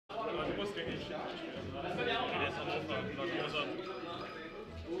großgängig spielen. Geht Hannover.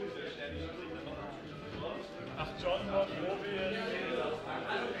 Ach, Jon Bon Trovi.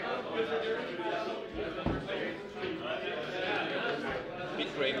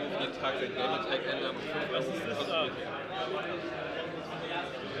 Bitrate Movement Target Game Attack ändern. Was ist das da?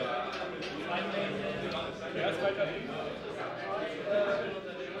 Wer ist weiter links?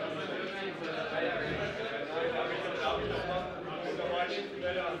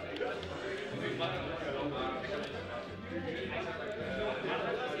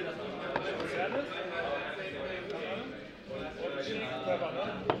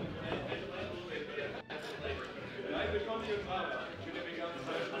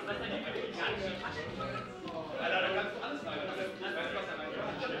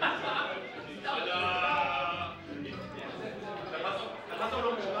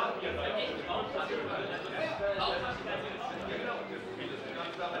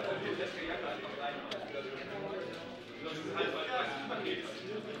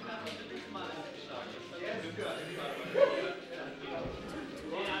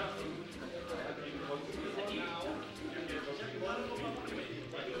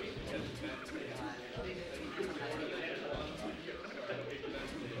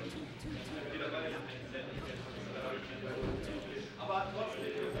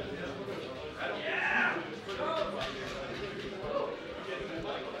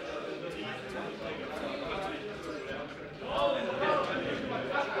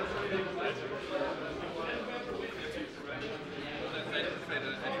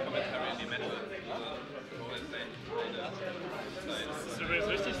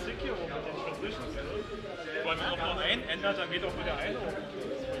 Ändert, dann geht auch wieder ein.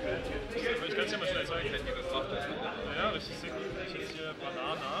 Ich kann es ja mal schnell zeigen. Ja, richtig sick. Ich jetzt hier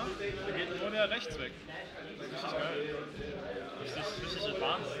Banana, da geht nur der rechts weg. Richtig geil. Richtig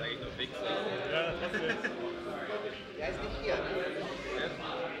advanced. Das ist eigentlich nur Big. Ja, trotzdem. Der ist nicht hier.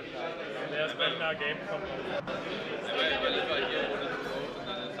 Der ist bei einer Game Company.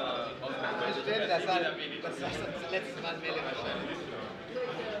 Stimmt, das war das letzte Mal Melle wahrscheinlich.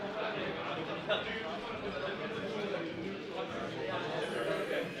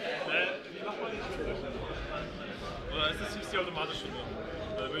 Oder ist das die automatische Stunde?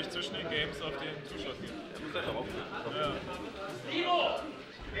 Da würde ich zwischen den Games auf den Zuschauer gehen. Der muss halt darauf gehen. Ja. Stivo!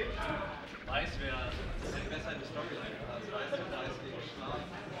 Weiß wer besser in die Story als weiß gegen Schlaf.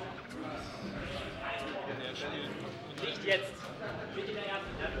 Nicht jetzt! Nicht in der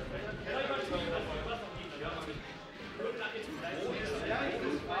ersten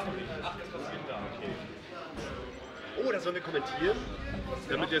Ach, das passiert da, okay. Oh, das sollen wir kommentieren,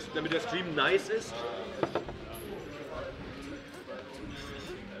 damit der Stream nice ist.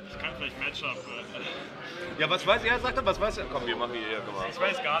 Ich kann vielleicht Matchup. Ja, was weiß er? Sagt er, was weiß er? Komm, wir machen hier gemacht. Ich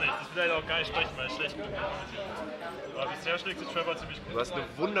weiß gar nicht. Das will leider auch gar nicht sprechen, weil es schlecht genug ist. Aber bisher schlägt sich Trevor ziemlich gut. Du hast eine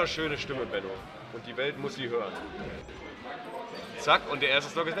wunderschöne Stimme, Benno. Und die Welt muss sie hören. Zack, und der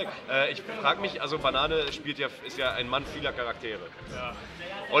erste Stock ist weg. Ich frage mich, also Banane ist ja ein Mann vieler Charaktere. Ja.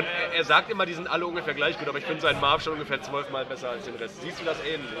 Und er sagt immer, die sind alle ungefähr gleich gut, aber ich finde seinen Marv schon ungefähr 12-mal besser als den Rest. Siehst du das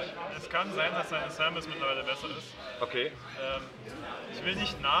ähnlich? Es kann sein, dass seine Samus mittlerweile besser ist. Okay. Ich will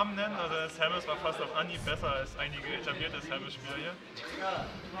nicht Namen nennen, also der Samus war fast auf Anhieb besser als einige etablierte Samus-Spieler hier.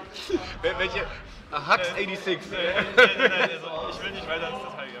 Welche? Hux 86. Nein, also ich will nicht weiter ins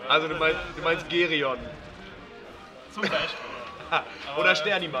Detail gehen. Also du meinst Gerion. Zum Beispiel. Oder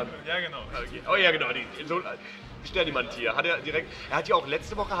Sternimann. Ja, genau. Oh ja, genau. Sternimann-Tier. Er hat ja auch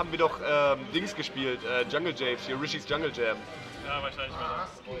letzte Woche haben wir doch Dings gespielt, Jungle James, hier Rishi's Jungle Jam. Ja, wahrscheinlich war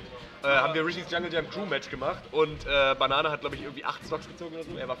das. Haben wir Rishi's Jungle Jam Crew-Match gemacht und Banane hat, glaube ich, irgendwie 8 Stocks gezogen oder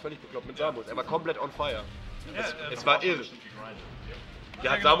so. Er war völlig bekloppt mit Samus. Er war komplett on fire. Ja, es war irre.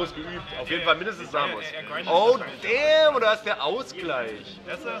 Der hat genau. Samus geübt. Auf jeden Fall mindestens Samus. Oh, damn, oder ist der Ausgleich?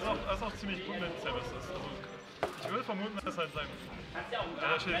 Er ist auch ziemlich gut mit Samus. Ich würde vermuten, dass halt sein. Er hat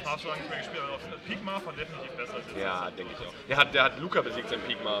natürlich Marv schon lange nicht mehr gespielt, aber auf Peak Marv war definitiv besser als jetzt. Ja, denke ich auch. Der hat Luca besiegt, sein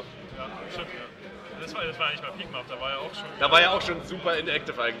Peak Marv. Ja, stimmt, ja. Das war eigentlich mal Peak Marv, da war er auch schon. Da war er auch schon super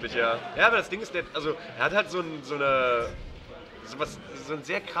inactive eigentlich, ja. Ja, aber das Ding ist, er hat halt so eine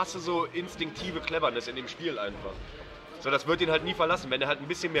sehr krasse, so instinktive Cleverness in dem Spiel einfach. So, das wird ihn halt nie verlassen. Wenn er halt ein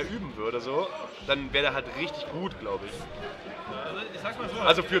bisschen mehr üben würde, so, dann wäre er halt richtig gut, glaube ich. Also, ich sag's mal so.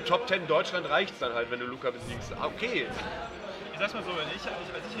 Also für Top 10 Deutschland reicht's dann halt, wenn du Luca besiegst. Okay. Ich sag's mal so, als ich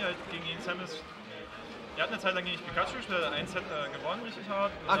hier halt gegen den Samus. Er hat eine Zeit lang gegen Pikachu gespielt, hat ein Set gewonnen, richtig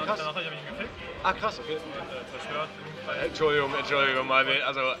hart. Ah, krass. Danach habe ich ihn gefickt. Ah, krass, okay. Und zerstört. Entschuldigung mal.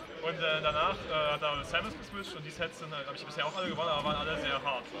 Also, und danach hat er Samus geswitcht und die Sets sind halt, habe ich bisher auch alle gewonnen, aber waren alle sehr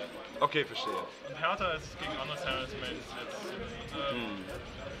hart. Okay, verstehe. Und härter als gegen andere Samus-Mates jetzt.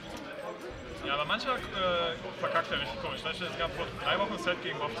 aber manchmal verkackt er richtig komisch. Es gab vor 3 Wochen ein Set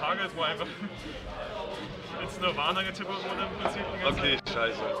gegen Bob Target, wo einfach ins Nirvana getippelt wurde im Prinzip. Okay,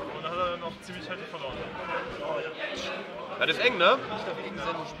 scheiße. Und dann hat er noch ziemlich heftig verloren. Das ist eng, ne?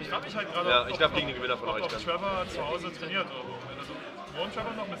 Ich frage mich halt gerade, Ja, ich darf gegen den Gewinner von euch ob dann. Trevor zu Hause trainiert. Also, wohnt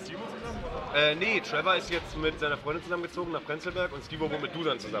Trevor noch mit Stivo zusammen? Oder? Nee, Trevor ist jetzt mit seiner Freundin zusammengezogen nach Prenzlberg und Stivo wohnt mit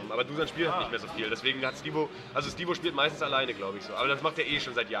Dusan zusammen. Aber Dusan spielt halt nicht mehr so viel. Deswegen hat Stivo, also Stivo spielt meistens alleine, glaube ich so. Aber das macht er eh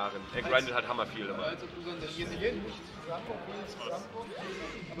schon seit Jahren. Er grindet halt hammer viel immer. Also du sonst hier nicht zusammenkommen.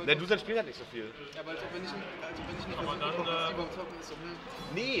 Der Dusan spielt halt nicht so viel. Ja, aber als ob wenn ich nicht Aber dann, Stivo zocken ist, so, ne?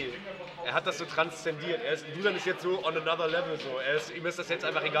 Nee, er hat das so transzendiert. Dusan ist jetzt so on another level so. Ihm ist das jetzt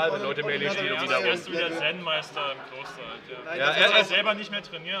einfach egal, wenn Leute Melee spielen um ihn Er herum. ist so der Zen-Meister im Kloster halt, ja. Ja, Er er ist selber nicht mehr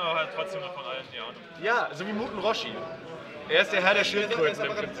trainieren, aber hat trotzdem noch von allen die Ahnung. Ja, so wie Muten Roshi. Er ist der Herr der Er ist Schildkröten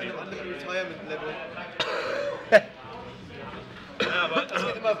im aber Prinzip. in einem anderen Retirement-Level. Ja, aber Es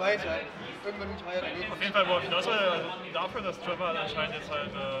geht immer weiter. Irgendwann Retirement. auf jeden Fall, worauf hinaus will, also dafür, dass Trevor halt anscheinend jetzt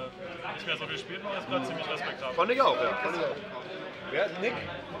halt nicht mehr so viel spielt, war das gerade ziemlich respektabel. Fand ich auch, ja. Fand ich auch. Wer ist Nick?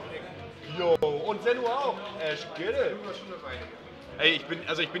 Jo, und Sennu auch. Gitte. Ey,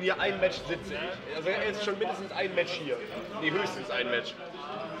 ich bin hier ein Match sitze ich. Also er ist schon mindestens ein Match hier. Nee, höchstens ein Match.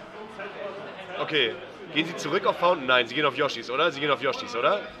 Okay. Gehen Sie zurück auf Fountain? Nein, Sie gehen auf Yoshis, oder? Sie gehen auf Yoshis,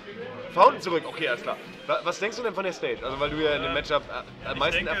 oder? Fountain zurück, okay, alles klar. Was denkst du denn von der Stage? Also weil du ja in dem Matchup am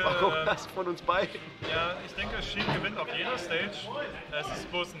meisten denke, Erfahrung hast von uns beiden. Ja, ich denke, Sheep gewinnt auf jeder Stage. Es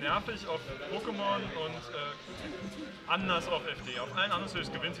ist bloß nervig auf Pokémon und anders auf FD. Auf allen anderen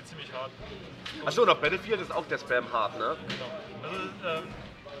Stages gewinnt sie ziemlich hart. Achso, und auf Battlefield ist auch der Spam hart, ne? Genau. Also,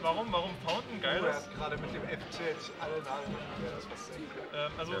 warum Fountain geil ist? Gerade mit dem F-Chat alle Namen, wer das was sehen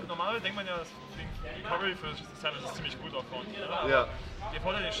kann. Also normalerweise denkt man ja, das Recovery für System ist ziemlich gut auf Fountain. Oder? Ja. Ihr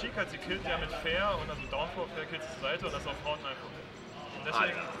fordert den Sheik halt, sie killt ja mit Fair und also Downfall Fair killt zur Seite und das auf Fountain einfach. Und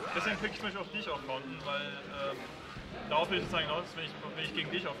deswegen pick ich mich auf dich auf Fountain, weil darauf will ich sagen, wenn ich gegen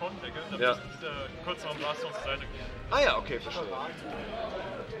dich auf Fountain decke, dann Ja. muss ich kurz noch Blast zur Seite gehen. Ah ja, okay, verstehe.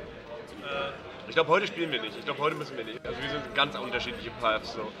 Ich glaube, heute spielen wir nicht. Ich glaube, heute müssen wir nicht. Also wir sind ganz unterschiedliche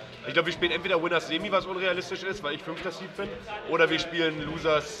Paths. So. Ich glaube, wir spielen entweder Winners Semi, was unrealistisch ist, weil ich 5. Seed bin, oder wir spielen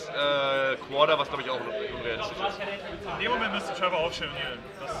Losers Quarter, was glaube ich auch unrealistisch ist. In dem Moment müsste Trevor aufstehen und healen.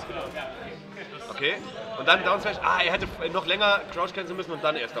 Okay. Und dann Down Smash. Ah, er hätte noch länger Crouch canceln müssen und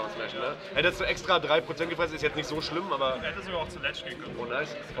dann erst Down Smash. Ne? Er hätte jetzt so extra 3% gefressen, ist jetzt nicht so schlimm, aber... Er hätte sogar auch zu Ledge gehen können. Oh,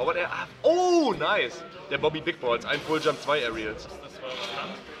 nice. Forward Air. Ah, oh, nice. Der Bobby Big Balls. Ein Full Jump, 2 Aerials. Das war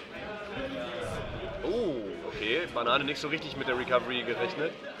bekannt. Oh, okay. Banane nicht so richtig mit der Recovery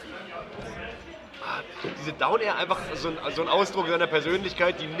gerechnet. Ah, diese Down Air einfach so ein Ausdruck seiner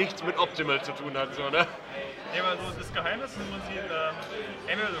Persönlichkeit, die nichts mit Optimal zu tun hat. So, ne? Ja, aber so das Geheimnis ist im Prinzip,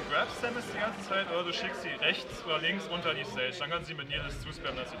 entweder du grabst Samus die ganze Zeit oder du schickst sie rechts oder links unter die Stage. Dann kannst du sie mit Needles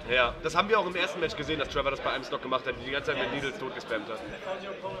zuspammen, dass sie tun. Ja, das haben wir auch im ersten Match gesehen, dass Trevor das bei einem Stock gemacht hat, die ganze Zeit mit Needles tot gespammt hat.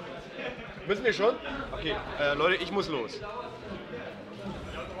 Müssen wir schon? Okay, Leute, ich muss los.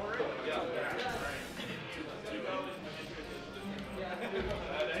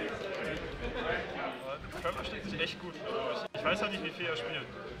 Trevor steht sich echt gut. Also ich weiß halt nicht, wie viel er spielt.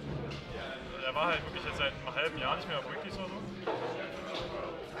 Er war halt wirklich jetzt seit einem halben Jahr nicht mehr auf Wikis oder so.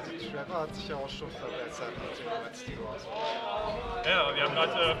 Also Trevor hat sich ja auch schon verbessert, nachdem er mit Stivo aus. Ja, wir haben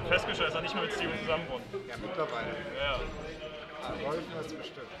gerade festgestellt, dass er nicht mehr mit Stivo zusammen wohnt. Ja, mittlerweile. Ja. Geholfen hat es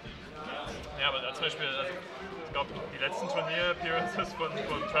bestimmt. Ja, aber zum Beispiel, also, ich glaube, die letzten Turnier-Appearances von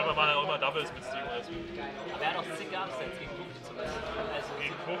Trevor waren ja auch immer Doubles mit Stivo. Also Aber er hat auch zig Upsets gegen Buchti zum Beispiel. Also,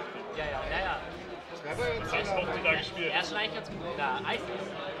 gegen Frucht. ja. Trevor jetzt Was hast Frucht da gespielt? Er ist schon eigentlich ganz gut. Da, Eis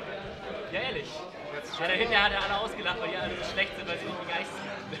ist. Ja, ehrlich. Ja, dahinter hat er alle ausgelacht, weil die alle so schlecht sind, weil sie nicht gegen Eis sind.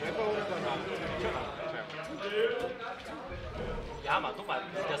 Trevor oder danach? Ja, mal, guck mal,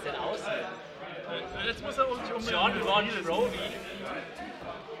 wie sieht das denn aus? Jetzt muss er nicht unbedingt. Jon Bon Trovi.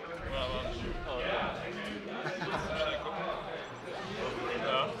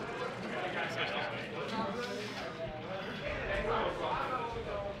 Ja, ist richtig.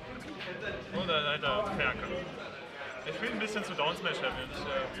 Und dann hat er Ferkel. Er spielt ein bisschen zu Downsmash Level.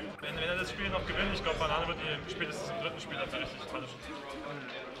 Wenn er das Spiel noch gewinnt, ich glaube, Banane wird ihn spätestens im 3. Spiel dafür richtig punishen.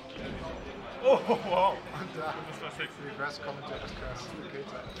 Oh, wow. Und da Das war sexy. Reverse Commentary des Curse gekillt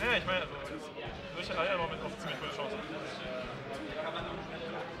hat. Ja, ich meine, also, solche Reihe im Moment auch ziemlich gute Chancen.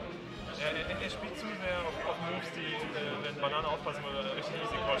 Er spielt zu sehr auf Moves, die, wenn Banane aufpassen würde, richtig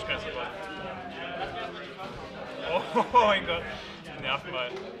easy Crouch Cancel waren. Oh mein Gott, die nerven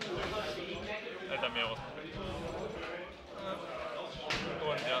mal. Alter, mehr aus.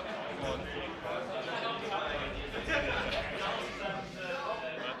 Und ja, und.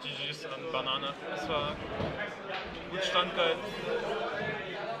 Ja, GG's an Banane. Das war gut standgehalten.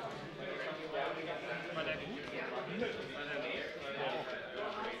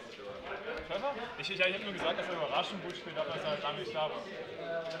 Ich habe nur gesagt, dass er überraschend gut spielt, aber dass er halt lange nicht da war.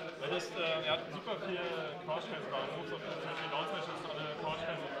 Er hat super viel Couch-Cancel gemacht. Zum Beispiel BerlinSmash ist noch eine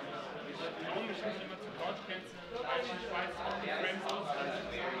Couch-Cancel. Die Umgeschichte immer zu Couch-Cancel, weil ich weiß auch die Frames ausreißen.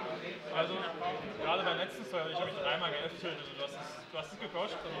 Also, gerade beim letzten Steuer, ich habe mich dreimal geöffnet. Du hast es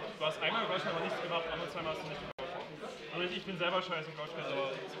gecoucht, also, du hast einmal gecoucht, aber nichts gemacht, andere zweimal hast du nicht gecoucht. Also ich bin selber scheiße im Couch,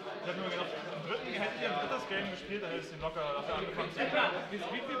 aber ich habe nur gedacht, hätten wir ein drittes Game gespielt, dann hätte ich den locker dafür angefangen zu spielen. Wie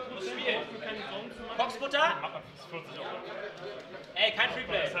viel Prozent keine Zone zu machen? Boxbutter? Bis 40 auch. Ey, kein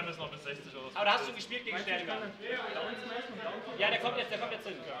Freeplay. Sam ist noch bis 60 oder so. Aber da hast du gespielt gegen Sterne. Ja, der kommt jetzt hin.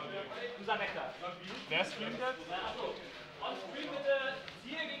 Du sag weg da. Wer streamt jetzt? Und spiel bitte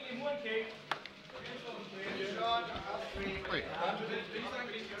hier gegen den Hurencake.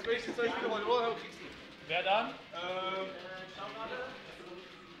 Wer dann?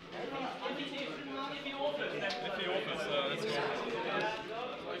 Iffy Ophis. Iffy Ophis, let's go.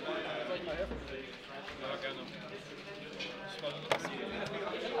 Soll ich mal helfen? Ja, gerne. Ich war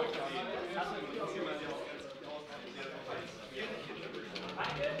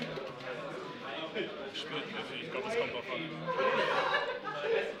Spielt Iffy, ich glaube, es kommt drauf an.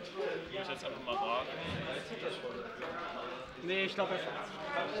 Ich jetzt einfach mal raten. Nee, ich glaube, er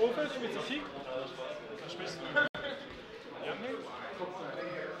Ophis, spielst du Sieg? Was spielst du? Junge?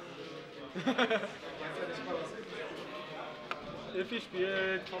 Iffy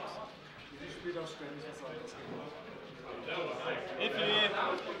spielt Fox. Ich spiele auch ständig was anderes. Iffy!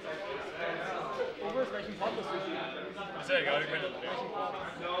 Ophis, welchen Port bist du? Ist ja egal, wir können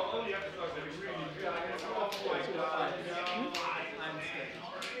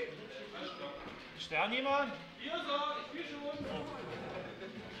Stern jemand?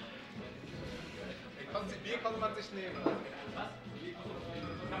 Bier kann man sich nehmen.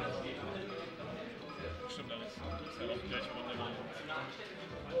 Stimmt alles. Das ist ja auch die gleiche Runde.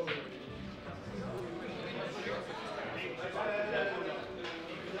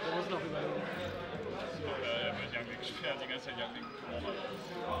 Da muss noch überlegen. Er wird Youngling gespielt, die ganze Zeit Youngling.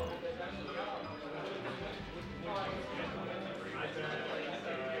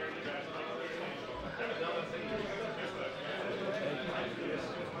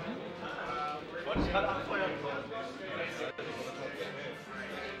 Wollte ich gerade abfeuern.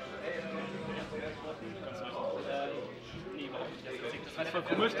 Das ist voll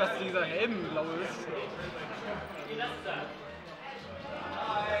komisch, dass dieser Helm blau ist.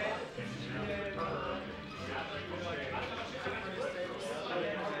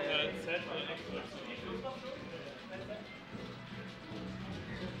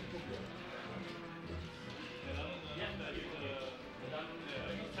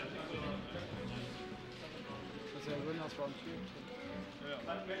 Das ist ja Winners Round 4.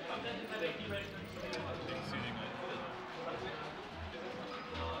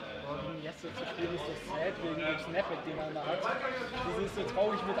 Gegen Jesse zu spielen ist so sad wegen dem Snapback, den er da hat. Das ist so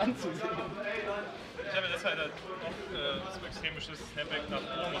traurig mit anzusehen. Ich habe das halt auch so extrem beschissenes Snapback nach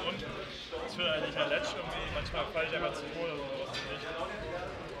oben und unten. Das führt eigentlich ein Ledge irgendwie, manchmal falle ich einfach zu Tode oder sowas nicht.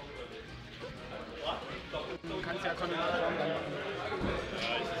 Du kannst ja Kombination dann machen.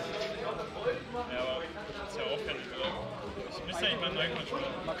 Ja, aber das ist ja aufwendig, oder? Ich müsste eigentlich mal einen neuen Controller.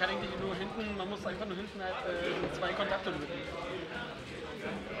 Man kann eigentlich nur hinten, man muss einfach nur hinten halt, zwei Kontakte drücken.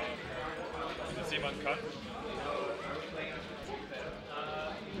 Wenn das jemand kann.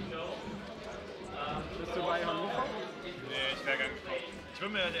 Bist du bei Hannover? Nee, ich wäre gern gekommen. Ich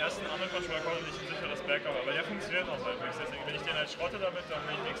würde mir den ersten anderen Controller kaufen, nicht ein sicheres Backup, aber der funktioniert auch halbwegs. Deswegen, wenn ich den halt schrotte damit, dann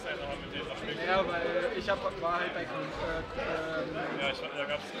will ich nächstes Jahr noch mit dem noch spielen. Ja, weil ich war halt bei ja, da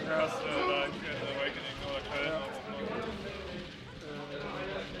gab es irgendwas da in Awakening oder Köln.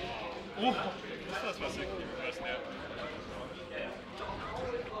 Ist das was ich weiß nicht.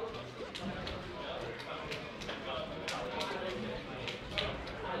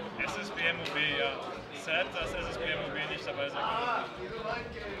 SSB-MOB, ja. Sad, dass SSB-MOB nicht dabei sein kann.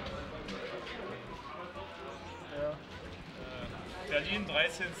 Ja. Berlin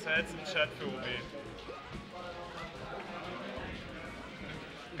 13 Sets im Chat für OB.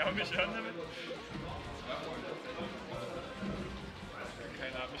 Kann man mich hören damit?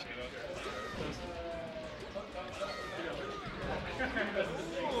 Keiner hat mich gehört.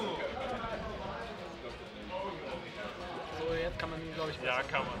 So, jetzt kann man ihn, glaube ich, besser. Ja,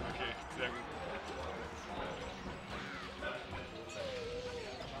 kann man. Okay, sehr gut.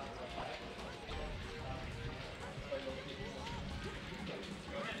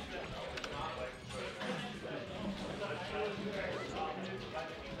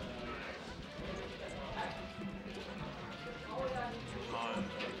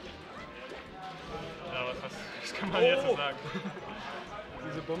 Ja, was kann man jetzt so sagen?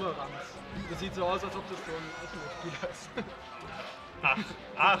 Diese Bumerangs. Das sieht so aus, als ob das so ein Ultimate-Spieler ist.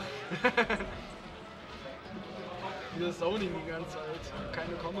 Ach. Dieses Zoning die ganze Zeit.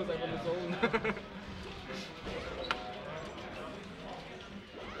 Keine Kombos, einfach nur Zone.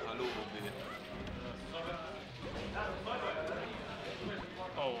 Hallo, OB.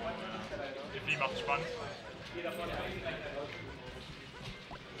 Oh, Iffy macht spannend.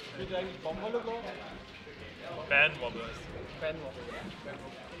 Spielt ihr eigentlich Bombenvolleyball? Bandwobble ist. Bandwobble.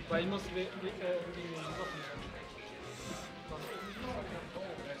 Weil ich muss gegen den Überfliegen.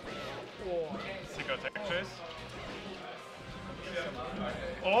 Oh. Sicker Tech Chase.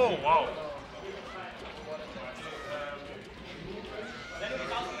 Oh, wow.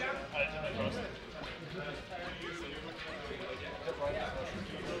 Ultimate Burst.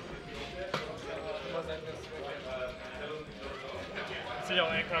 Ist sicher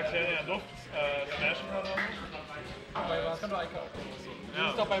auch ein Charakter, der in der Luft smashen kann oder so? Bei was? Kann nur ein Charakter. Ja. Das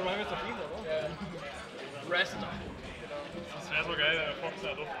ist doch bei Rivals of Ether, oder? Ja. Rester. Das wäre so geil, wenn der Fox in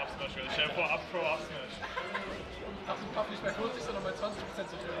der Luft absmash will. Stell dir vor, Up-Pro-Up-Smash. Ach, ich hab nicht bei 40, sondern bei 20% zu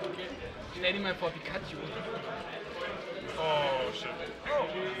tun. Okay. Stell dir mal vor, Pikachu. Oh, shit.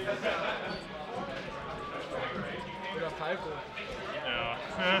 Oder Falco. Ja.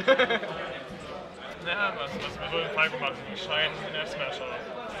 Na, was will Falco machen? Schein in F-Smash oder?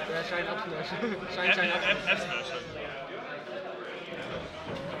 Ja, Schein Absmash. Schein F-Smash.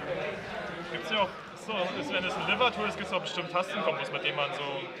 Gibt's ja auch, so, wenn es ein Liver-Tool ist, gibt es auch bestimmt Tastenkombos, mit denen man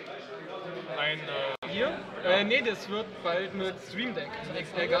so ein... Hier? Nee, das wird bald mit Stream Deck.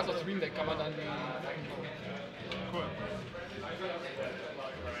 Gas auf Stream Deck kann man dann die Sachen bauen. Cool.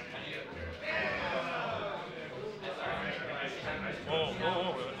 Oh,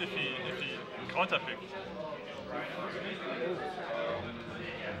 Iffy. Counterpick.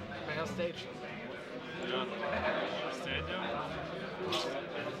 Bei der Stage. Ja. Stadium.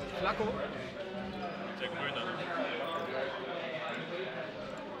 Flacco. Der Grüne.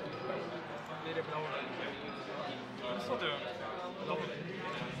 Nee, der blaue. Das ist doch der.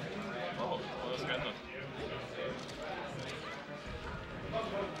 Oh, das ist geändert.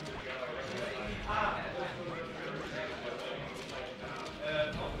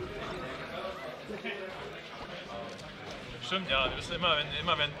 Stimmt, ja, wir wissen immer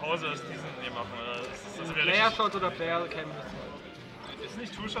wenn Pause ist, diesen hier machen. Das wäre Player richtig. Shot oder Player Cam. Ist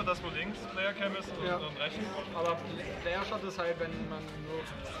nicht Two-Shot das, wo links Player Cam ist und, Ja. und rechts? Aber Player Shot ist halt, wenn man nur.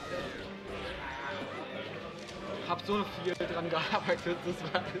 Hab so viel dran gearbeitet,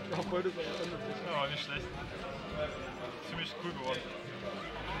 das war obwohl das auch unnötig. Ja, nicht schlecht. Ziemlich cool geworden.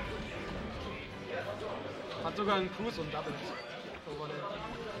 Hat sogar einen Cruise und Double.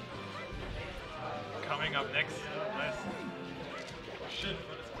 Coming up next. Nice. Shit,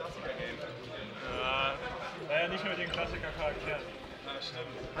 das Klassiker-Game. Ja, naja, nicht mehr mit den Klassiker-Charakteren. Ja,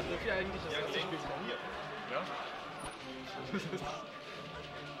 stimmt. Hat Iffy eigentlich das letzte Spiel gewonnen? Ja?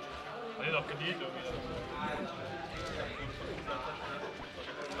 Hat ihn auch geliebt irgendwie.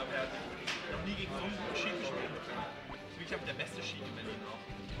 Noch nie gegen so einen guten Sheet gespielt. Ich glaube, der beste Sheet in Berlin auch.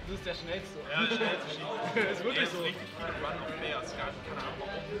 Das ist der schnellste. Ja, der schnellste Sheet. Das ist wirklich so. Richtig viele Run-of-Players, keine Ahnung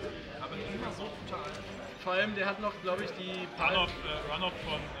warum. Aber immer so brutal. Vor allem, der hat noch, glaube ich, die Run-off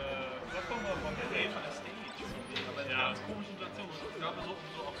von Plattform oder von der Nee, von der Stage. Aber eine Ja. ganz komische Situation. Ich glaube, so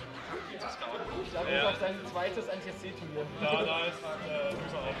auch so zu scouten. Ich glaube, das ist auch sein zweites NTSC-Turnier. Da ist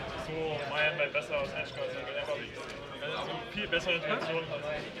Loser auch so meilenweit besser als Edgeguard, also einfach so viel bessere Intuition.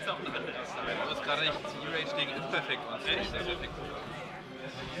 Ist auch ein anderes Style. Du hast gerade nicht E-Rage gegen ImperfeCt und SchonWayne.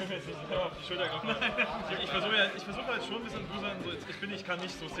 Ich will mir jetzt nicht auf die Schulter geklopft. Ich versuche halt schon ein bisschen zu sein, so, ich kann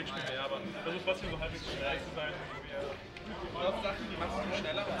nicht so Stick spielen mehr, aber ich versuche trotzdem so halbwegs schnell zu sein. Sachen, die machst du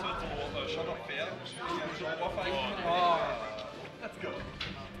schneller und so Shot of Fair. Let's go.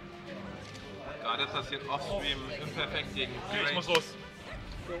 Gerade passiert offstream ImperfeCt gegen Okay, ich muss E-Rage. los.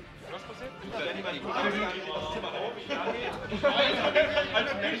 Was passiert?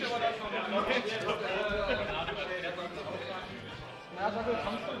 Na, Double,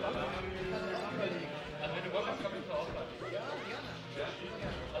 kommst du? Also, wenn du Bock hast, komm ich auch mal.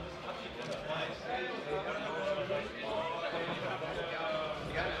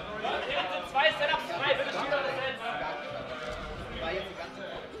 Jetzt sind zwei Setups frei, bitte spielen wir das jetzt.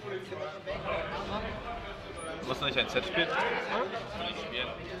 Muss noch nicht ein Set spielen? Spielen.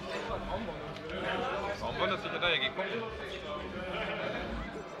 Warum wollen das nicht da hier gucken?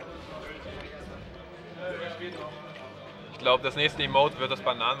 Ich glaube, das nächste Emote wird das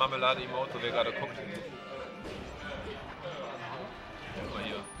BananaMarmelade-Emote, wo wir gerade guckt. Guck mal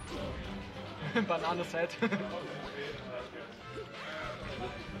hier. Banane-Set.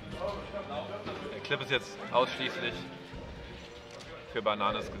 Der Clip ist jetzt ausschließlich für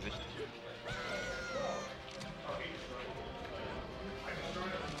Bananes Gesicht.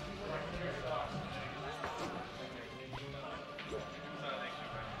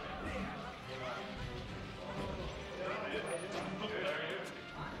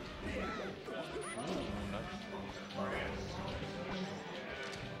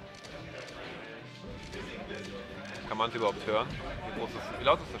 Kann man es überhaupt hören? Wie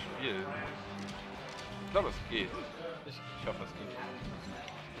laut ist das Spiel? Ich glaube, es geht. Ich hoffe, es geht.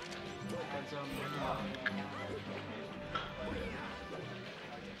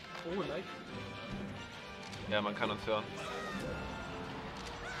 Oh, like. Ja, man kann uns hören.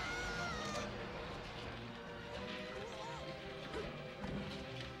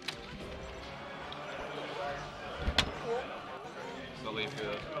 Sorry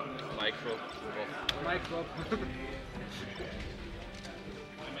für Micro. Micro.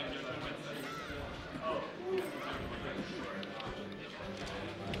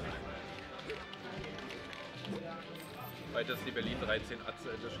 Weiter ist die Berlin 13 Atze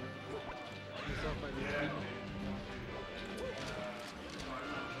Edition.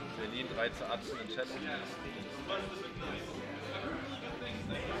 Berlin 13 Atzen in Chat.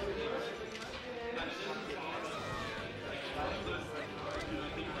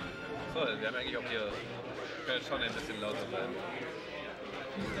 So, wir haben eigentlich auch hier. Wir können schon ein bisschen lauter bleiben.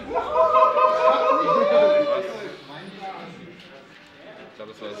 Was? Ich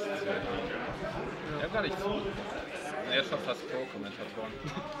glaube, das war das. Wir haben gar nicht zu. Er ist schon fast Pro-Kommentatoren.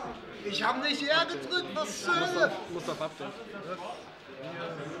 Ich habe nicht R gedrückt, was soll? Muss auf Update.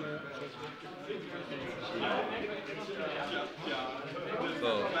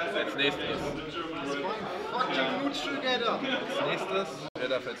 So, als nächstes. Fucking Loot together. Als nächstes. Wer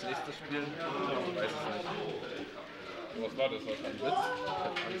darf als nächstes spielen? Ich weiß es nicht. Was war das? Was ein Witz? Ich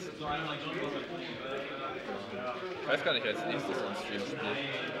hab Angst. Ich weiß gar nicht, als nächstes on Stream spielen.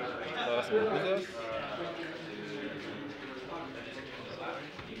 War was mit Users?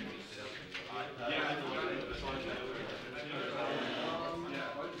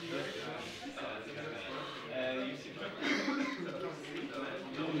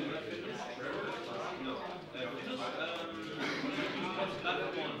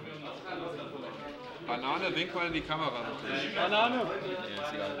 Banane, wink mal in die Kamera. Banane. Nee,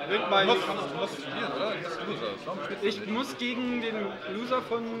 ist egal. Wink mal in die Du Kamera. musst spielen, oder? Du bist Loser. Warum spielst du Ich nicht? muss gegen den Loser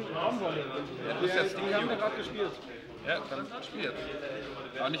von Baumwolle. Ja, du bist jetzt Die haben wir gerade gespielt. Ja, dann spiel jetzt.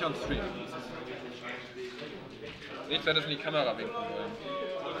 Aber nicht on Stream. Ich werde es in die Kamera winken wollen.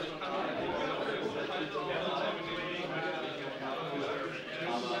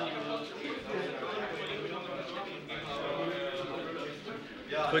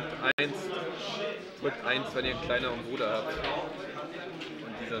 Drückt 1, wenn ihr einen kleineren Bruder habt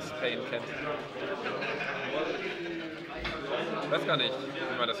und dieses Pain kennt. Ich weiß gar nicht,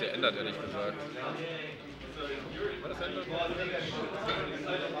 wie man das hier ändert, ehrlich gesagt. Wie man das ändert?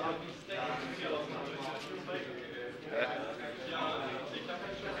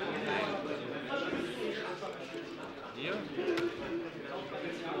 Hier?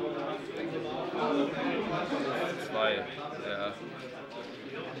 2. Ja.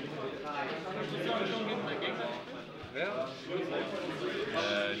 Wer?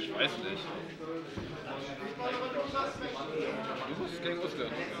 Ich weiß nicht. Du musst gegen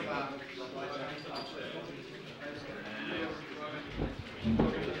Usleon.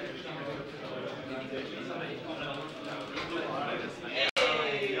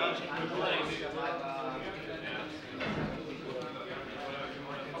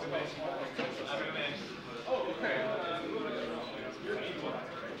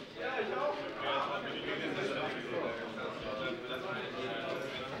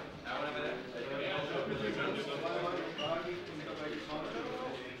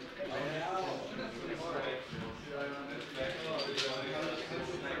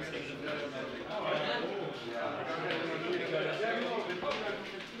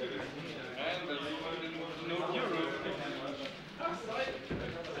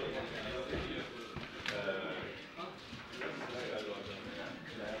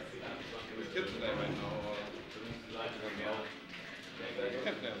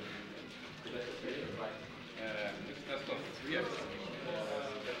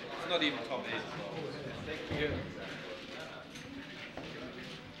 Not even top 8.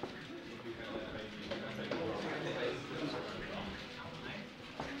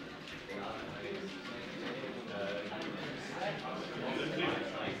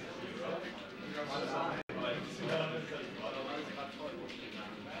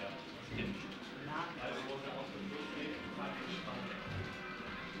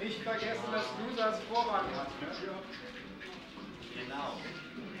 Nicht vergessen, dass Losers Vorrang hat. Genau.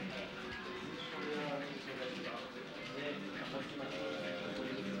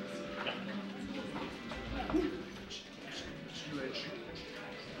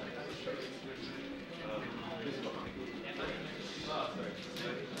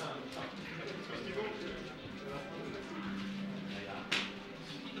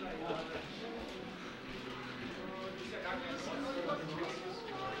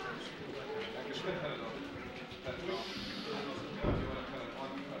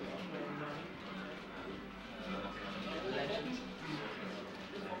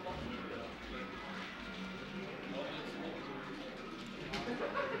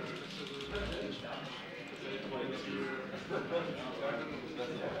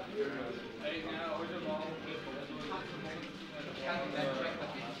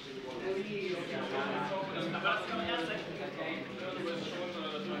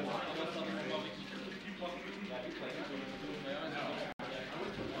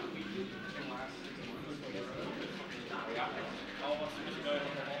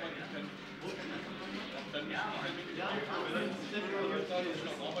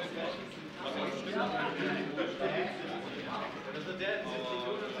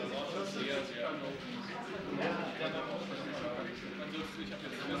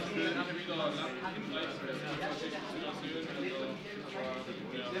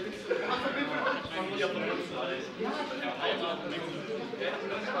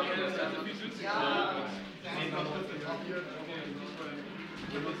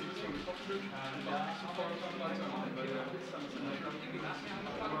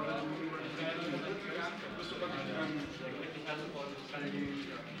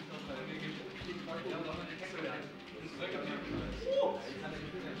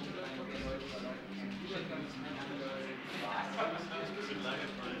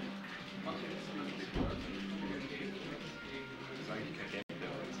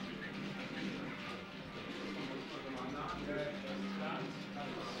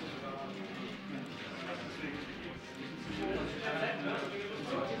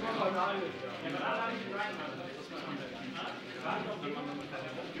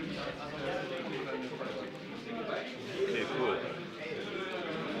 Okay, cool.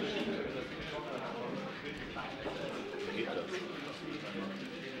 Geht das?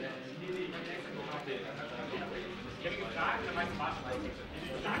 Ich habe gefragt, dann meinst du, warte mal.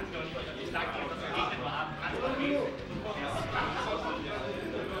 Ich sage doch nicht, ich sage doch, dass wir Gegner nur haben.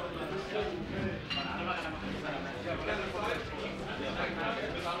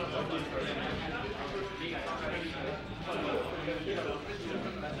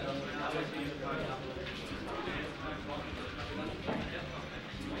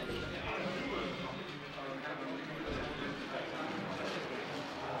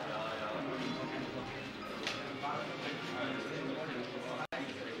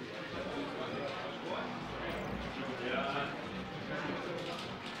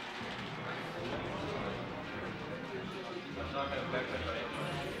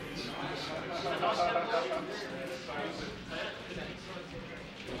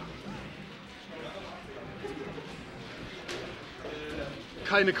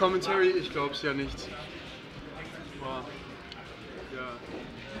 Keine Commentary, ich glaub's ja nicht. Wow. Ja.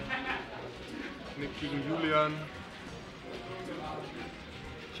 Nick gegen Julian.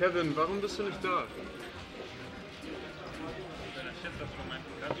 Kevin, warum bist du nicht da?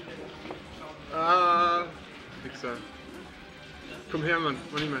 Ah, Wichser. Komm her, Mann,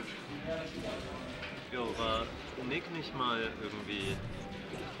 Money Match. Jo, war Nick nicht mal irgendwie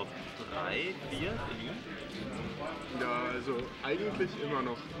Top 3, 4? Ja, also eigentlich immer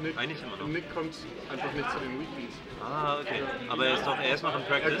noch. Nick, Eigentlich immer noch. Nick kommt einfach nicht zu den Weeklies. Ah, okay. Aber er ist noch im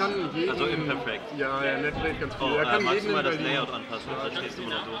Practice? Er kann jeden, also ImperfeCt. Ja, er netplayt ganz viel. Oh, er kann magst jeden du mal das Berlin. Layout anpassen? Dann stehst du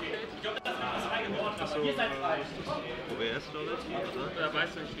immer noch durch. Achso, OBS, glaube ich, oder? Da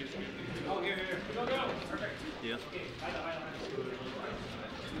weißt du nicht, wie es geht. Hier.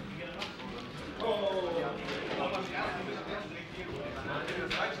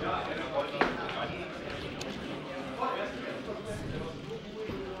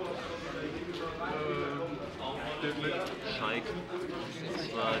 Scheik. Das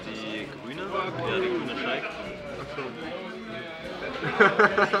war die grüne? Ja, die grüne Scheik. Achso.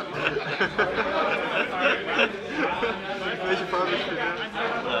 Welche Farbe spielt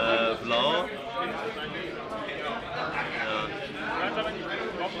er? Blau. Ja.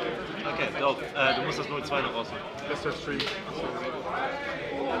 Okay, dope. Du musst das 02 noch rausnehmen. Das ist der Stream. Achso.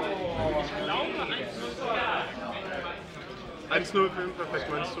 Ich glaube 1-0 für ImperfeCt,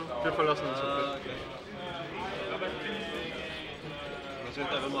 meinst du? Wir verlassen uns. Was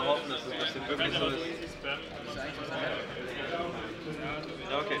will einfach mal hoffen, dass das wirklich so ist.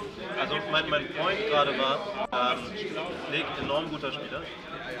 Ja, okay. Also mein Point gerade war, Nick, enorm guter Spieler.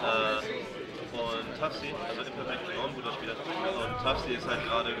 Und toughC, also ImperfeCt, enorm guter Spieler. Und toughC ist halt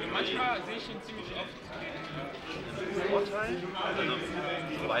gerade irgendwie Manchmal sehe ich ihn ziemlich oft. ein Vorteil. Also,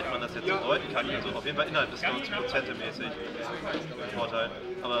 soweit man das jetzt so deuten kann, also auf jeden Fall innerhalb des 90% mäßig ein Vorteil.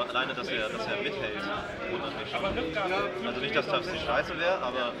 Aber alleine, dass er mithält, wundert mich schon. Also nicht, dass toughC scheiße wäre,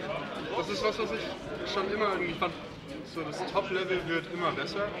 aber. Das ist was ich schon immer irgendwie fand. So, das Top-Level wird immer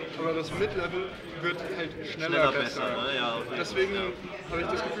besser, aber das Mid-Level wird halt schneller besser. Ne? Ja, okay. Deswegen habe ich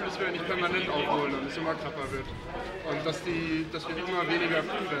das Gefühl, dass wir nicht permanent aufholen und es immer knapper wird. Und dass wir immer weniger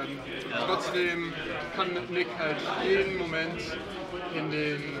früh werden. Ja. Trotzdem kann Nick halt jeden Moment in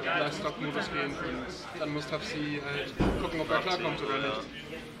den Livestock-Modus gehen und dann muss toughC halt gucken, ob er klarkommt oder nicht.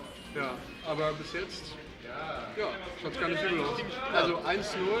 Ja, aber bis jetzt, ja, schaut gar nicht übel aus. Also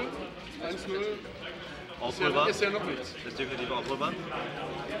 1-0. Aufholbar. Ist ja noch nichts. Ist definitiv aufholbar.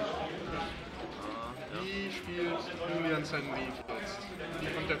 Wie spielt Julian seinen Move jetzt? Wie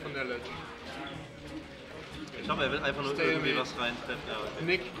kommt der von der Ledge? Ich glaube, er will einfach nur irgendwie was reintreffen. Ja, okay.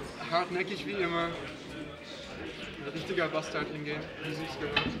 Nick, hartnäckig wie immer. Ein richtiger Bastard in-game, wie sich's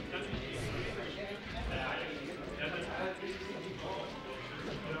gehört.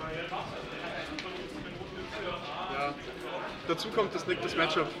 Ja. Dazu kommt, dass Nick das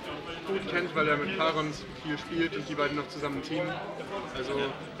Matchup gut kennt, weil er mit Parons viel spielt und die beiden noch zusammen teamen. Also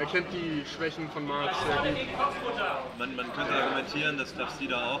er kennt die Schwächen von Mark sehr gut. Man könnte argumentieren, dass toughC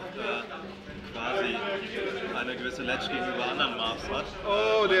da auch quasi eine gewisse Ledge gegenüber anderen Marks hat.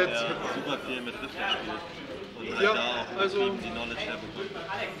 Oh, der der super viel mit Richter spielt. Und halt ja, da auch also die Knowledge herbekommt.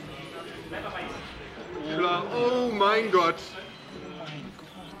 Klar. Oh mein Gott.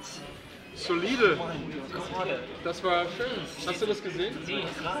 Solide. Das war schön. Hast du das gesehen? Nee,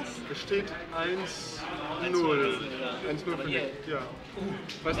 krass. Es steht 1-0. 1-0 für Nick. Ja.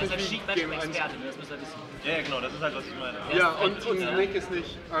 Weiß Das ist nicht, ein wie Sheet Game 1. Experte, das müsst ihr wissen. Ja, genau, das ist halt, was ich meine. Ja, und Nick ist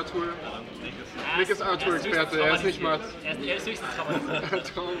nicht Arthur. Nick ist Arthur-Experte, er ist nicht Mats. Er ist höchstens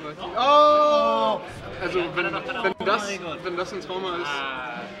traumatisiert. Oh! Also, wenn das ein Trauma ist.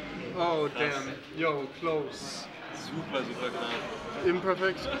 Oh, damn. Yo, close. Super knapp.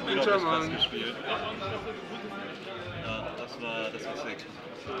 ImperfeCt, Unglaublich guter krass Mann. gespielt. Ja, das war sick.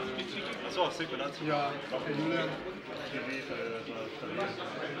 Das war auch sick, oder? Ja, okay, Julian. Ich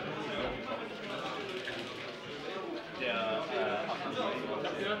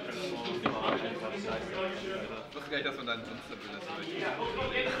wusste gar nicht, dass man da einen Instabil ist.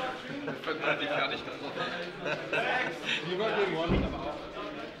 Ich fand das gar nicht getroffen. Lieber Game One.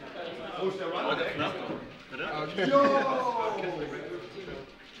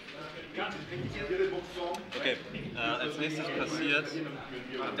 Okay, als nächstes passiert.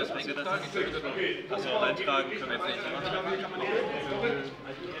 Was passiert das? Achso, eintragen können wir jetzt nicht machen.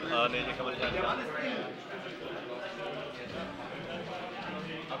 Ah, nee, hier kann man nicht eintragen.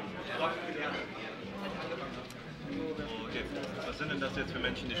 Okay, was sind denn das jetzt für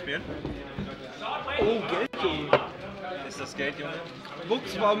Menschen, die spielen? Oh, Geldjunge. Ist das Geldjunge?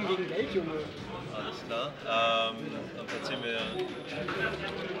 Buchsbaum gegen Geldjunge. Alles klar. Dann platzieren wir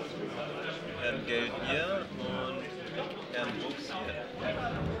Herrn Geld hier und Herrn Buchs hier.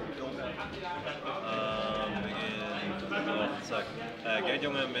 Wir gehen so, zack.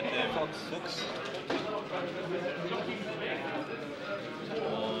 Geldjunge mit dem Fuchs.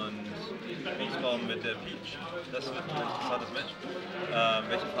 Und Buchsbaum mit der Peach. Das wird ein interessantes Match.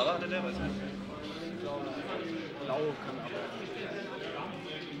 Welche Farbe hatte der? Weiß ich nicht. Blau kann aber.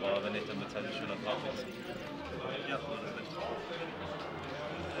 Boah, wenn nicht, dann wird es halt ein schöner Farbmix. Ja, das wird.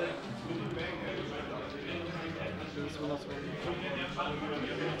 Das ist wundervoll.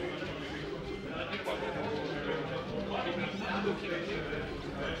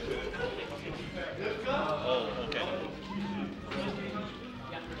 Oh, okay.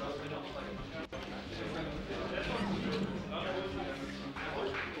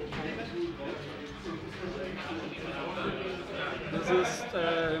 Das ist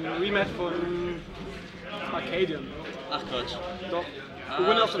ein Rematch von Arcadian. Ach Quatsch. Doch.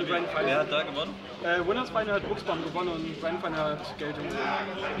 Winner of the Grand Wer Final. hat da gewonnen? Winners Final hat Buchsbaum gewonnen und Grand Final hat Geldjunge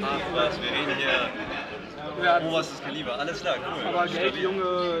gewonnen. Ach was, wir reden hier Ja, oberstes Kaliber. Alles klar, cool. aber Stabil.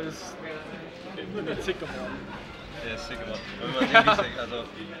 Geldjunge ist zick geworden. Der ist sick gemacht. Wenn man sehen, wie sick. Also,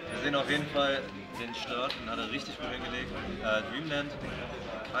 wir sehen auf jeden Fall den Start, den hat er richtig gut hingelegt. Dreamland,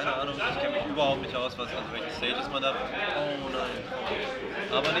 keine Ahnung, ich kenne mich überhaupt nicht aus, welche Stages man da. Oh nein.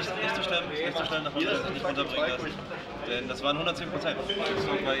 Aber nicht zu schlimm, nachdem er sich nicht runterbringen lassen. Denn das waren 110%. Das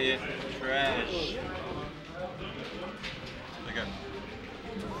war bei Trash. Okay.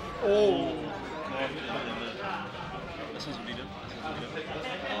 Oh. Das war solide.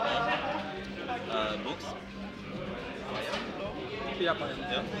 Lux. Ja, beide.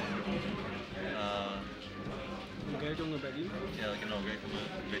 Ja. Geldjunge Berlin. Ja, genau, Geldjunge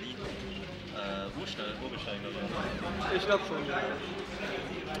Berlin. Urstein, glaube ich. Ich glaube schon.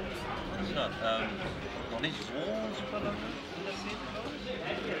 Ja, noch nicht so super lange in der Szene, glaube ich.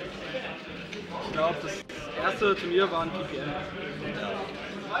 Ich glaube, das erste Turnier war ein PPM. Ja.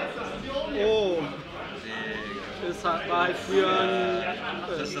 Oh. Es war halt früher ein...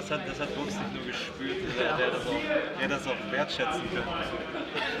 Das hat Lux nicht nur gespürt, der das auch wertschätzen kann.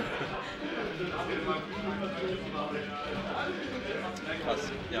 Krass,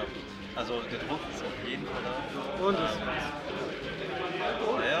 ja. Also der Druck ist auf jeden Fall da. Und es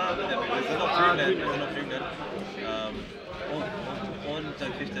Ja, wir sind auf Dreamland. Und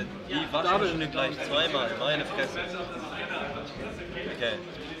dann kriegt er die Waschmaschine gleich zweimal. Meine Fresse. Okay.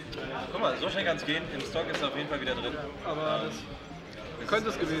 Guck mal, so schnell kann es gehen. Im Stock ist er auf jeden Fall wieder drin. aber das könnte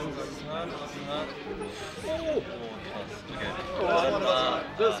es gewesen sein. Oh, krass. Okay.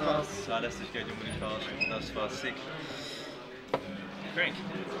 Das war's. Da lässt sich Geldjunge nicht verarschen. Das war sick. Frank.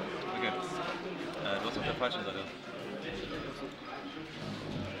 Okay. Du hast auf der falschen Seite.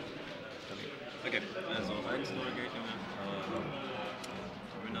 Okay, also 1-0 Geldjunge.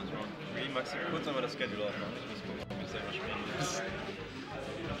 Winners Round 3. Magst du kurz einmal das Schedule aufmachen? Ich muss gucken, ob ich selber spielen muss.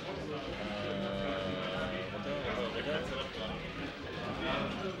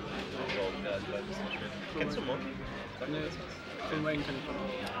 Kennst du Mon? Nee, SchonWayne kenne ich von.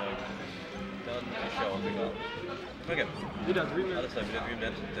 Dann ist ja auch egal. Okay. Wieder Dreamland. Alles klar, wieder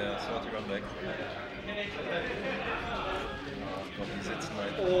Dreamland, der Salty Run Back. Oh Gott, die sitzen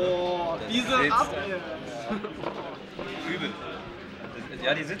halt. Oh, Das diese sitzt Abwehr. Übel.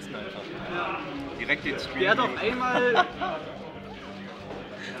 Ja, die sitzen einfach. Ja. Direkt den Stream. Der hat auf einmal...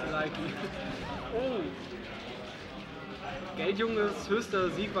 Oh. Geldjunges höchster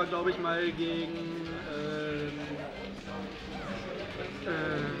Sieg war, glaube ich, mal gegen...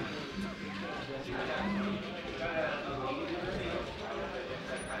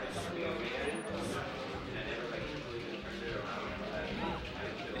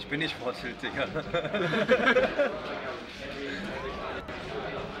 Ich bin nicht Fortschritt, Digga.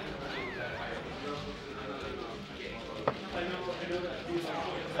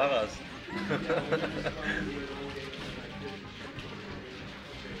 Fahrers.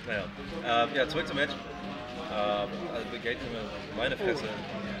 Naja. Ja, zurück zum Match. Also Geldjunge, meine Fresse.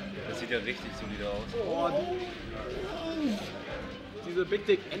 Das sieht ja richtig solide aus. Oh, diese Big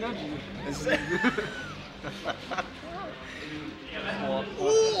Dick Energy.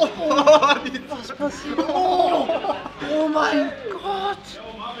 Was passiert? Oh mein Gott!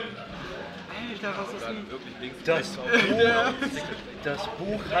 Alter, was ist denn? Das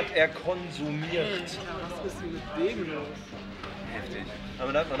Buch hat er konsumiert. Was ist denn mit dem los? Heftig.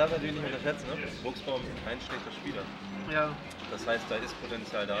 Aber man darf natürlich nicht unterschätzen, ne? Buchsbaum ist kein schlechter Spieler. Ja. Das heißt, da ist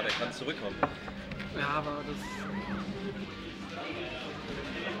Potenzial da, der kann zurückkommen. Ja, aber das...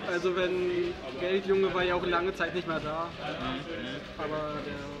 Also wenn Geldjunge war ja auch lange Zeit nicht mehr da. Aber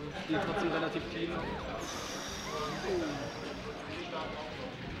der spielt trotzdem relativ clean.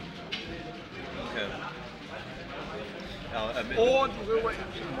 Okay. Ja, Oh, diese Way.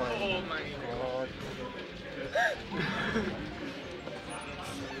 Oh mein Gott.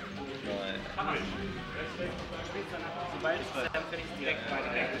 Nein. Sobald es dann kann ich direkt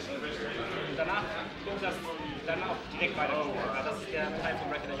weiterdenken. Und danach kommt das dann auch direkt weiter. Das ist der Teil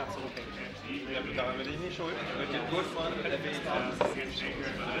vom Record, der absolut hängt. Daran bin ich nicht schuld. Ich würde den Kurs fahren, der Weg.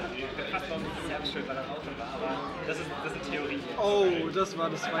 Fast noch ein bisschen selbst schuld, weil er Auto war, aber das ist eine Theorie. Oh, das war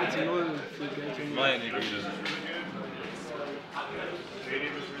das 2:0 für Geldjunge. Meine Güte.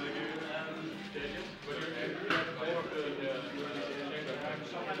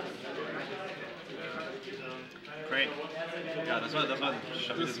 Great. Ja, das war ein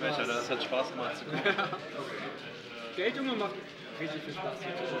stabiles Match, Alter. Das hat Spaß gemacht zu gucken. Geldjunge macht richtig viel Spaß.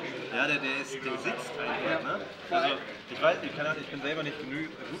 Ja, der sitzt einfach, ne? Also, ich bin selber nicht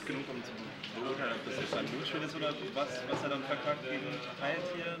gut genug, um zu beurteilen, ob das jetzt ein Blutspiel ist oder was er dann verkackt gegen teilt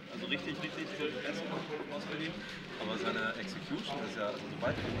hier. Also richtig so best ausgeliehen. Aber seine Execution ist ja, also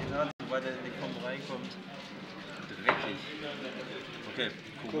sobald er den hat, sobald er in die Kombo reinkommt, dreckig. Okay,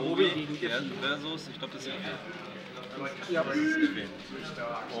 Kobobi versus, ich glaube das ist Iffy. Ja, Das ist Iffy.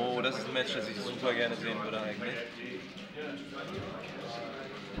 Oh, das ist ein Match, das ich super gerne sehen würde eigentlich.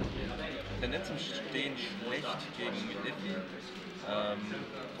 Tendenz im Stehen schlecht gegen Iffy.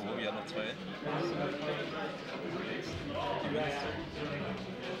 Kobobi hat noch 2.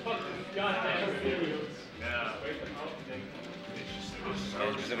 du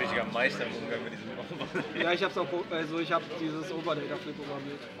bist ein richtiger Meister im Umgang mit diesem Overlay. Ja, ich hab's auch, also ich hab dieses Overlay dafür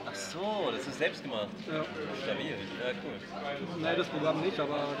programmiert. Ach so, das ist selbst gemacht. Ja. Stabil, ja cool. Nein, das Programm nicht,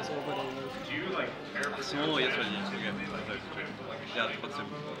 aber das Overlay. Ach so, jetzt weiß ich. Okay. Ja, trotzdem.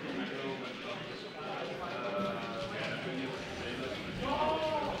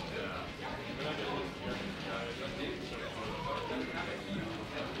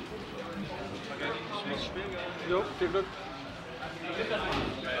 Jo, viel Glück.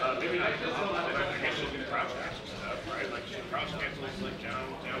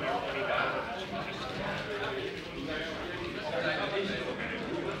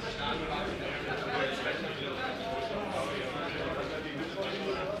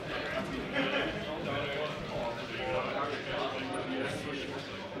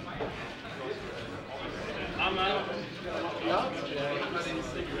 Ja?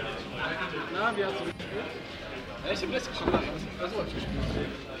 Na, wie hast du gespielt? Ja, ich hab letztes schon gemacht. Was hab ich gespielt?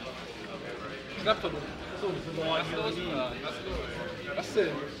 Knapp verloren. So, was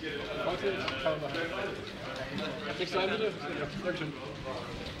denn? Heute kann man machen. Nicht sein, bitte? Ja, Dankeschön.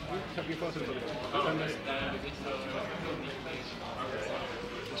 Ich hab die Vorstellung verloren.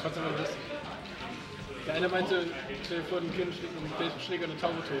 Ich fand's immer lustig. Der eine meinte, stell dir vor, ein Kind schlägt eine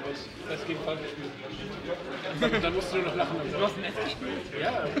Taube tot. Das ist gegen Fall gespielt. Dann musst du nur noch lachen. Du hast ein Netz gespielt?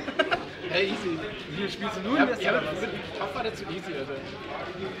 Ja. Hey, easy. Wie spielst du nur Ja, im Netz? ja, Top war der zu easy, Alter.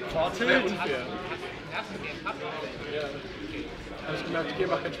 Das wäre unfair. Ja. Hab ich gemerkt, okay,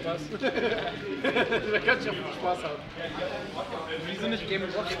 macht keinen Spaß. Da kann ich auch Spaß haben. Wieso nicht Game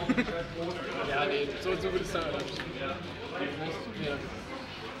Rock? Ja, nee, so wird es dann. Ja.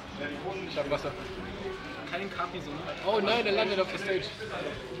 Ich hab Wasser. Kein Kapi so. Oh nein, er landet auf der Stage.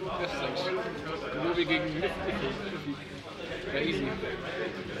 Das ist eigentlich. Kobobi gegen Iffy. Ja, easy.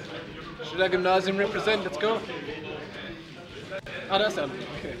 Schiller Gymnasium represent, let's go. Ah, da ist er.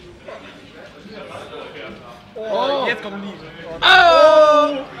 Okay. Oh, jetzt kommt ein Lied.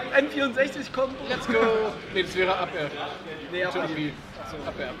 Oh! N64 kommt. Let's go. Nee, das wäre Abwehr. Nee, Abwehr.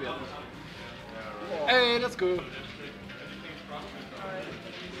 Abwehr. Ey, let's go.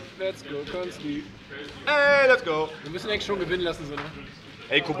 Let's go, Konsti. Ey, let's go! Wir müssen eigentlich schon gewinnen lassen, so, ne?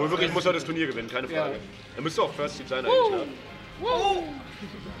 Ey, Kobobi muss heute das Turnier gewinnen, keine Frage. Ja. Er müsste auch First Seed sein eigentlich, ne? Wow.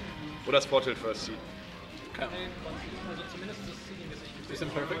 Oder Sportel First Seed. Also zumindest das Seeding ist nicht Ist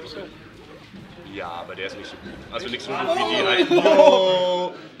ImperfeCt? Ja, aber der ist nicht so gut. Also nicht so gut wie die halt.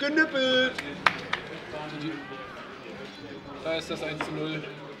 Oh, genippelt! Da ist das 1:0.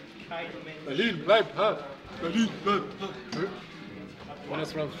 Berlin bleibt hart. Berlin bleibt hart. Und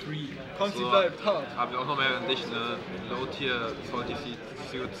das Round 3. Konsti bleibt hart. Haben wir auch noch mehr an dich, ne? Low-Tier Salty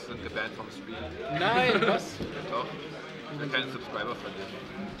Suits sind gebannt vom Stream. Nein, was? Doch. Keine Subscriber verlieren.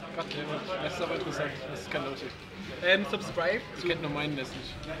 Goddammit. Das ist aber interessant. Das ist kein Leute. Subscribe. Ich kennt nur meinen das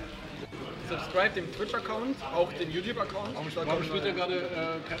nicht. Subscribe dem Twitch-Account, auch den YouTube-Account. Warum spielt er gerade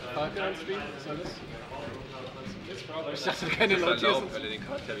Parker am Stream? Was soll das? Ich dachte, keine Das ist Leute erlaubt, weil er den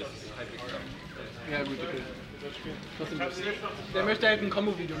Charakter halbwegs kann. Ja, gut, okay. Trotzdem Der möchte halt ein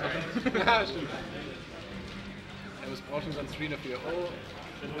Combo-Video machen. Ja, stimmt. Ja, was braucht denn so ein Screen dafür? Oh.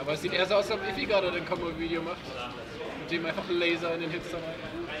 Aber es sieht eher so aus, als ob Iffy gerade ein Combo-Video macht. Mit dem einfach Laser in den Hits dabei.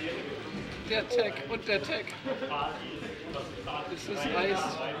 Der Tag und der Tag. Es ist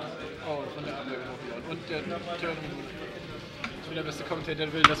Eis. Oh, von der Abwehr getroffen. Und der Turn. Ich bin der beste Kommentator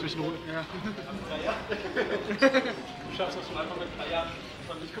der Welt, lass mich in Ruhe. Ja. Du schaffst das schon einfach mit 3 Jahren.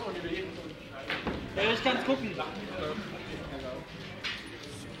 Ich guck mal, wie wir jeden tun. Ja, ich kann's gucken.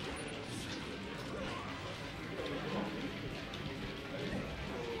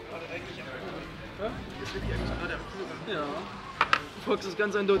 Ja. Fox ist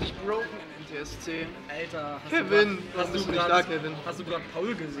ganz eindeutig broken in NTSC. Alter, Kevin, was bist du nicht da, Kevin? Hast du gerade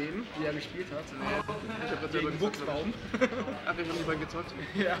Paul gesehen, wie er gespielt hat? Nee, ich hab grad selber Gegen gezockt. Buchsbaum. Ach, ich hab lieber gezockt.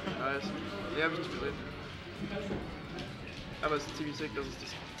 Ja. Nice. Nee, hab ich nicht gesehen. Aber es ist ziemlich sick, dass es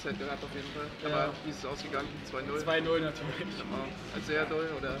das Set gehabt auf jeden Fall. Ja. Aber wie ist es ausgegangen? 2:0? 2:0 natürlich. Also sehr doll,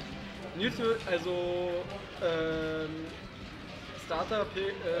 oder? Neutral, also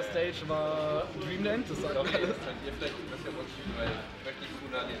Starter-Stage war Dreamland, das sagt alles. Könnt ihr vielleicht ein bisschen rutschen, weil ich möchte nicht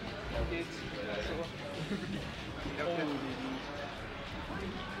Kuna lesen. Ja, okay.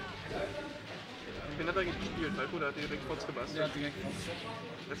 Wen hat er eigentlich gespielt? Falco, der hat direkt Fox gebastelt. Der hat direkt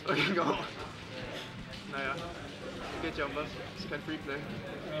Das war ging auch. Naja, geht ja um was. Ist kein Freeplay.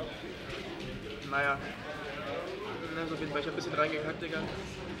 Ja. Naja. Also auf jeden Fall, ich hab ein bisschen reingekackt, Digga.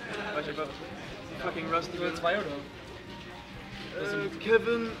 Weil ich einfach fucking rusty bin. 2 oder?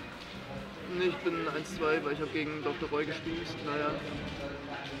 Kevin. Nee, ich bin 1:2, weil ich habe gegen Dr. Roy gespielt. Naja.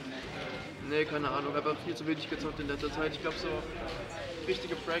 Nee, keine Ahnung. Ich habe viel zu wenig gezockt in letzter Zeit. Ich glaube, so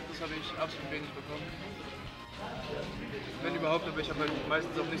richtige Practice habe ich absolut wenig bekommen. Wenn überhaupt, aber ich habe halt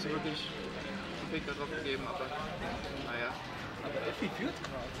meistens auch nicht so wirklich Pick darauf gegeben, aber naja. Aber Iffy führt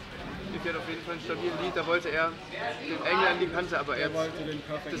gerade. Iffy hat auf jeden Fall einen stabilen Lead, da wollte er den Engel an die Kante, aber er wollte den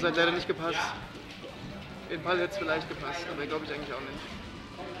Perfect. das hat leider nicht gepasst. In Ball hätte es vielleicht gepasst, aber glaube ich eigentlich auch nicht.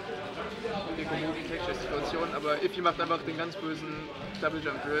 Okay, Kobobi Situation, aber Iffy macht einfach den ganz bösen Double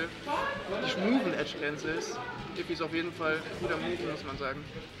Jump Drill. Die schmoven Edge Cancels. Iffy ist auf jeden Fall guter Move, muss man sagen.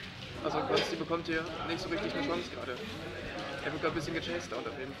 Also Konsti bekommt hier nicht so richtig eine Chance gerade. Er wird gerade ein bisschen gechased out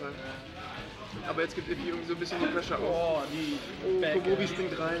auf jeden Fall. Aber jetzt gibt Iffy irgendwie so ein bisschen die Pressure auf. Oh, Kobobi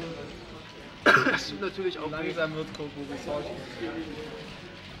springt rein. Das tut natürlich auch weh. Langsam wird Kobobi salty.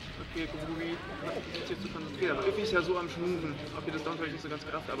 Okay, Kobobi hat sich jetzt zu konzentrieren. Aber Iffy ist ja so am Schmoven. Okay, das Down habe ich nicht so ganz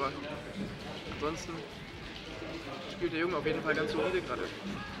gerafft, aber ansonsten spielt der Junge auf jeden Fall ganz solide gerade.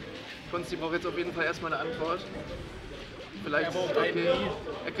 Konsti braucht jetzt auf jeden Fall erstmal eine Antwort. Vielleicht, okay,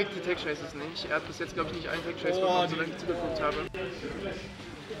 er kriegt die Tech Chases nicht. Er hat bis jetzt, glaube ich, nicht einen Tech Chase bekommen, solange ich zugeguckt habe.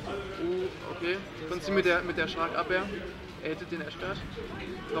 Okay, Konsti mit der Shark Abwehr. Er hätte den erstarrt.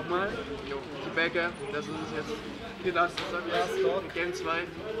 Nochmal. Jo, die Backer, das ist es jetzt. Hier Last Stock. Game 2.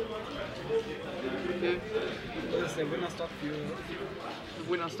 Okay. Das ist der Winner-Stock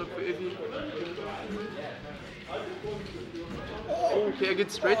für Winner-Stock für Iffy. Okay, er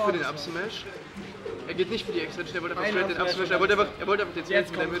geht straight für den Up-Smash. Er geht nicht für die Extension, er wollte einfach straight den Up-Smash. Er wollte einfach den Smash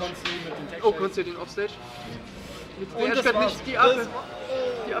Damage. Oh, Konsti hat den Offstage. Der Edge hat nicht die Abwehr.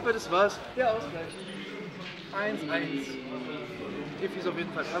 Die Abwehr, das war's. der Ausgleich. 1-1. Iffy ist auf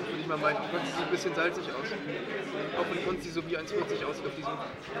jeden Fall Kampf, würde ich mal meinen. Konsti sieht ein bisschen salzig aus. Auch wenn Konsti so wie 1,40 aussieht auf diesem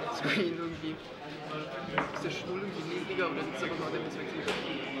Screen irgendwie. Ist der Stuhl irgendwie niedriger oder sitzt er noch an der Perspektive?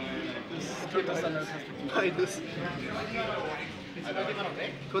 Das ist eine Perspektive. Beides.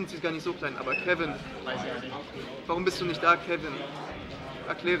 Konsti ist gar nicht so klein, aber Kevin. Warum bist du nicht da, Kevin?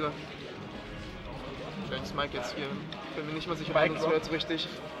 Erkläre. Vielleicht ist Mike jetzt hier. Ich bin mir nicht mal sicher, ob uns hört richtig.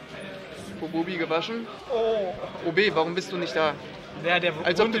 Kobobi gewaschen. Oh. OB, warum bist du nicht da? Der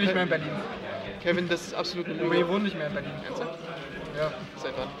wohnt nicht mehr in Berlin. Kevin, das ist absolut eine OB Lüge. wohnt nicht mehr in Berlin. Ernsthaft? Ja.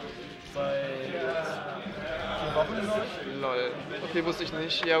 Seit wann? Seit 4 Wochen, glaube ich. Lol. Okay, wusste ich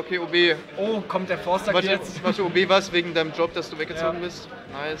nicht. Ja, okay, OB. Oh, kommt der Forster jetzt? Warte, OB, was wegen deinem Job, dass du weggezogen bist?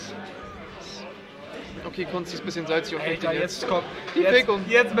 Nice. Okay, Konsti ist ein bisschen salzig und Alter, jetzt kommt. Die Fickung.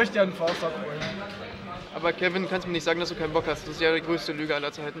 Jetzt möchte ich einen Forster holen. Aber Kevin, kannst du mir nicht sagen, dass du keinen Bock hast. Das ist ja die größte Lüge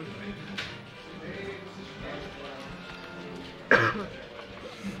aller Zeiten.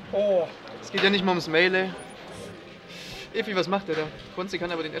 Oh. Es geht ja nicht mal ums Melee. Iffy, was macht der da? Konsti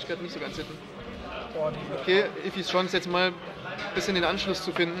kann aber den Edgeguard nicht so ganz hitten. Okay, Iffys Chance jetzt mal ein bisschen den Anschluss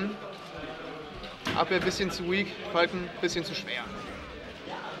zu finden. Abwehr ein bisschen zu weak, Falken ein bisschen zu schwer.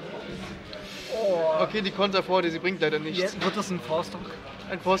 Okay, die Konter vor dir, sie bringt leider nichts. Jetzt wird das ein Forstock?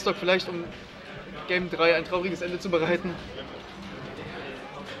 Ein Forstock vielleicht, um Game 3 ein trauriges Ende zu bereiten.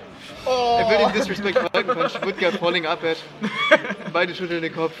 Er will den Disrespect Falken Punch, Woodguard Falling Uphead. Beide schütteln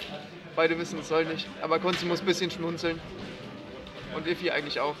den Kopf. Beide wissen, es soll nicht. Aber Konsti muss ein bisschen schmunzeln. Und Iffy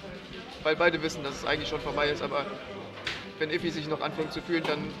eigentlich auch. Weil beide wissen, dass es eigentlich schon vorbei ist. Aber wenn Iffy sich noch anfängt zu fühlen,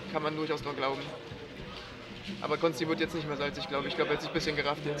 dann kann man durchaus noch glauben. Aber Konsti wird jetzt nicht mehr salzig, glaube ich. Ich glaube, er hat sich ein bisschen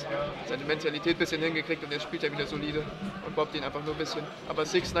gerafft jetzt. Seine Mentalität ein bisschen hingekriegt und jetzt spielt er wieder solide. Und bobbt ihn einfach nur ein bisschen. Aber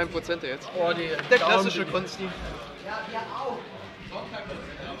 6-9% jetzt. Oh, Der klassische Konsti.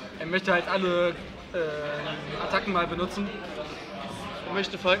 Er möchte halt alle Attacken mal benutzen. Er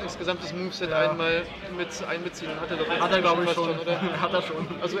möchte Falkens gesamtes Moveset einmal mit einbeziehen. Hat er doch jetzt Hat er, glaube ich, fast schon. oder? Hat er schon.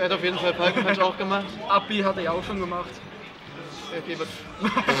 Also er hat auf jeden Fall Falken Punch auch gemacht. Abi hat er ja auch schon gemacht. Okay, warte.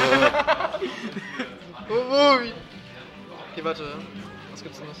 Okay, warte. Was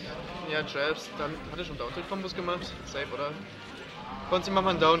gibt's denn noch? Ja, Jabs. Dann hat er schon Down-Tilt-Kombos gemacht. Safe, oder? Konsti, mach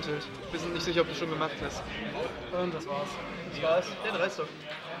mal einen Down-Tilt. Wir sind nicht sicher, ob du schon gemacht hast. Und das war's. Das war's. Der reißt doch.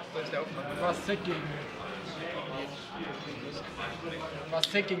 Soll ich der aufmachen? Was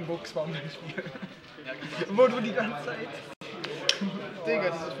sick gegen Books, warum nicht spielen? Wo du die ganze Zeit. Digga,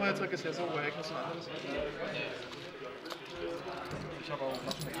 dieses Feuerzeug ist ja so wack. Hast du ein anderes? Ich habe auch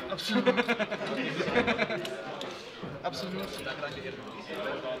Absolut. Absolut.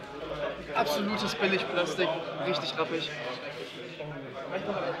 Absolutes Billigplastik. Richtig rappig.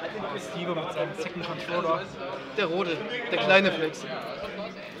 Stivo mit seinem Second Controller. Der rote. Der kleine Flex.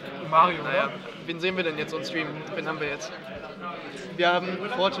 Mario, Naja, oder? wen sehen wir denn jetzt on Stream? Wen haben wir jetzt? Wir haben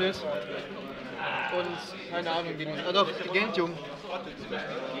Fortilt und keine Ahnung, gegen. Ah doch, Geldjunge.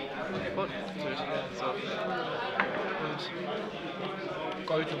 Fortilt. So. Und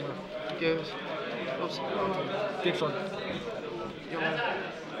Goldjunge. Ups. Geht schon. Junge.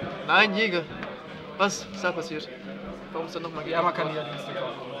 Nein, Jäger. Was ist da passiert? Warum ist da nochmal Jäger? Ja, man kann hier links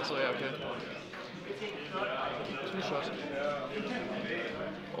kaufen. Achso, ja, okay. Two-Shot.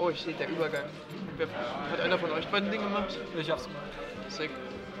 Oh, ich sehe der Übergang. Hat einer von euch beiden Dinge gemacht? Ich hab's gemacht. Sick.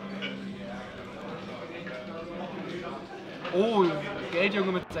 Oh,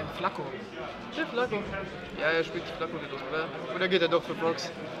 Geldjunge mit seinem Flacco. Der Flacco. Ja, er spielt die Flacco wieder, oder? Oder geht er doch für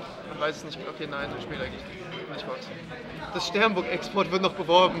Fox? Man weiß es nicht. Okay, nein, er spielt eigentlich nicht Fox. Das Sternburg-Export wird noch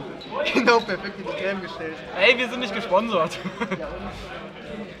beworben. Genau, perfekt in die Cam gestellt. Ey, wir sind nicht gesponsert.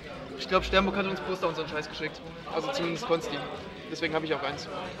 Ich glaube, Sternburg hat uns Poster und so einen Scheiß geschickt. Also zumindest Konsti. Deswegen habe ich auch eins.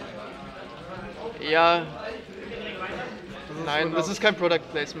 Ja. Nein, das ist kein Product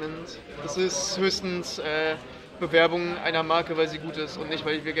Placement. Das ist höchstens Bewerbung einer Marke, weil sie gut ist und nicht,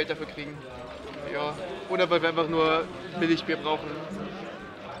 weil wir Geld dafür kriegen. Ja. Oder weil wir einfach nur Billigbier brauchen.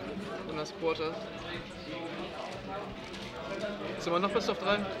 Und das Quarter. Sind wir noch bis auf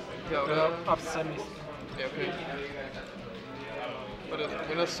 3? Ja, oder? Ja, ab Semis. Ja, okay. Warte,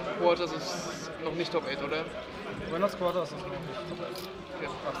 wenn das Quarters ist noch nicht Top 8, oder? Winners Quarter ist das noch nicht. Okay.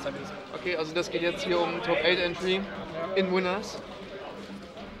 Ab Semis. Okay, also das geht jetzt hier um Top 8 Entry in Winners.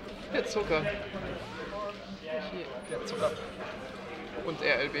 Der Zucker. Der Zucker. Und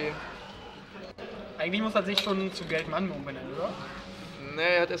RLB. Eigentlich muss er sich schon zu Geldmann umbenennen, oder?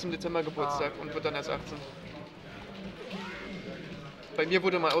 Nee, er hat erst im Dezember Geburtstag und wird dann erst 18. Bei mir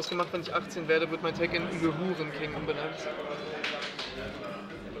wurde mal ausgemacht, wenn ich 18 werde, wird mein Tag in Huren King umbenannt.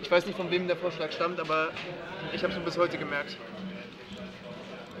 Ich weiß nicht, von wem der Vorschlag stammt, aber ich habe es mir bis heute gemerkt.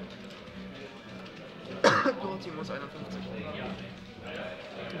 Dortimus 51.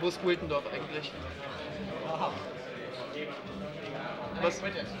 Wo ist Wiltendorf eigentlich? Was?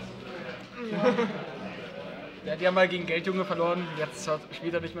 Der hat ja mal gegen Geldjunge verloren, jetzt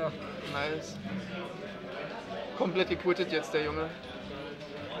spielt er nicht mehr. Nice. Komplett gequittet jetzt der Junge.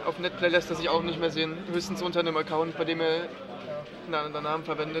 Auf Netplay lässt er sich auch nicht mehr sehen. Höchstens unter einem Account, bei dem er einen anderen Namen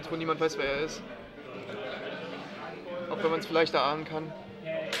verwendet, wo niemand weiß, wer er ist. Auch wenn man es vielleicht erahnen kann,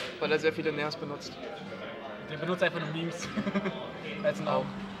 weil er sehr viele Nerds benutzt. Der benutzt einfach nur Memes. Als einen Namen.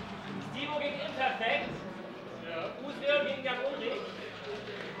 Stivo gegen ImperfeCt. Usleon gegen Jon Ullrich.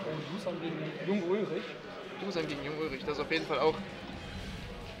 Oh, Dusan gegen Jung Ullrich. Dusan gegen Jung Ullrich, das ist auf jeden Fall auch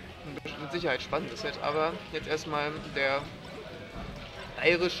mit Sicherheit spannendes Set. Aber jetzt erstmal der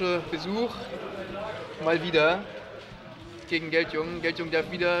irische Besuch. Mal wieder gegen Geldjunge. Geldjunge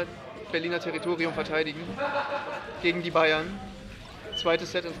darf wieder Berliner Territorium verteidigen. Gegen die Bayern.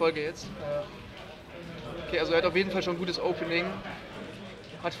 Zweites Set in Folge jetzt. Okay, also er hat auf jeden Fall schon ein gutes Opening.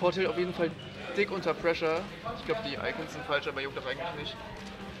 Hat Vorteil auf jeden Fall dick unter Pressure. Ich glaube, die Icons sind falsch, aber juckt das eigentlich nicht.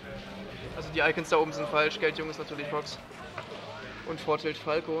 Also die Icons da oben sind falsch. Geldjunge ist natürlich Fox. Und Vortilt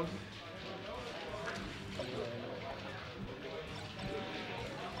Falco.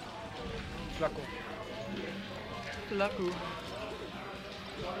 Flacco. Flacco.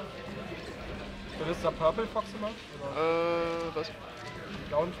 Du bist da Purple Fox immer? Oder Was?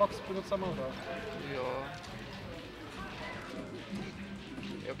 blauen Fox benutzt er mal, oder? Ja.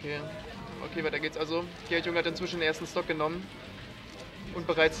 Okay. Okay, weiter geht's also. Geldjunge hat inzwischen den ersten Stock genommen. Und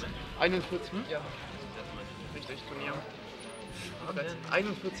bereits 41. Ja. Richtig, Turnier. Bereits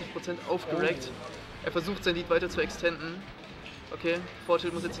 41% aufgerackt. Er versucht sein Lead weiter zu extenden. Okay,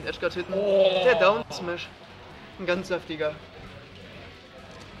 Vortilt muss jetzt den Edgeguard hitten. Der Down-Smash. Ein ganz saftiger.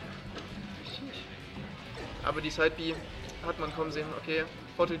 Aber die Side-B hat man kommen sehen. Okay,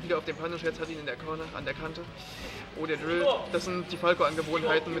 Vortilt wieder auf dem Punish, jetzt hat ihn in der Corner, an der Kante. Oh, der Drill. Das sind die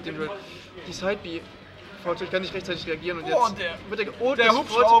Falco-Angewohnheiten mit dem Drill. Die Side-B. Vortilt kann nicht rechtzeitig reagieren und jetzt der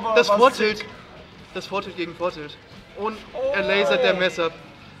Hubschrauber. Das Vortilt. Das Vortilt gegen Vortilt. Und er lasert der Messer.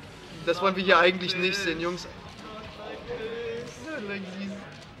 Das wollen wir hier eigentlich nicht sehen, Jungs.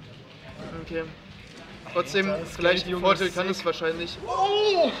 Okay. Trotzdem, vielleicht Vortilt kann es wahrscheinlich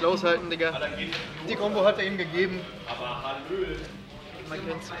close halten, Digga. Die Combo hat er ihm gegeben. Man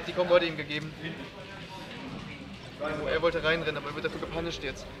kennt's. Die Combo hat er ihm gegeben. Oh, er wollte reinrennen, aber er wird dafür gepunished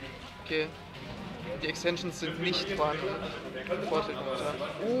jetzt. Okay. Die Extensions sind nicht vorhanden. Vortilt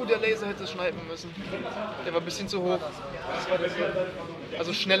momentan. Der Laser hätte es schneiden müssen. Der war ein bisschen zu hoch.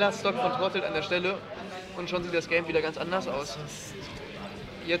 Also schneller Stock von Vortilt an der Stelle. Und schon sieht das Game wieder ganz anders aus.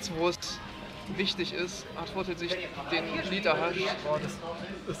 Jetzt, wo es wichtig ist, hat Vortilt sich den Lead erhascht.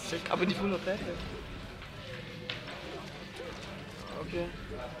 Das ist sick. Aber die Full of Dead. Okay.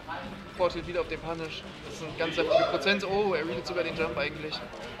 Vortilt wieder auf den Punish. Das sind ganz sehr viele Prozent. Oh, er readet sogar den Jump eigentlich.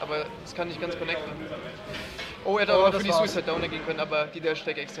 Aber es kann nicht ganz connecten. Oh, er hätte auch für die Suicide Downer gehen können, aber die Dash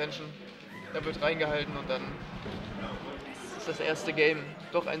Tag Extension. Er wird reingehalten und dann ist das erste Game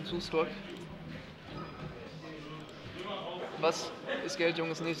doch ein Two-Stock. Was ist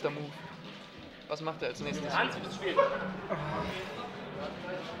Geldjunges nächster Move? Was macht er als nächstes?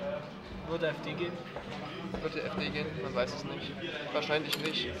 Würde FD gehen? Wird der FD gehen? Man weiß es nicht. Wahrscheinlich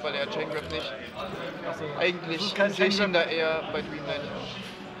nicht, weil er Chain Grab nicht. Achso. Eigentlich sehe ich ihn da eher bei Dreamland.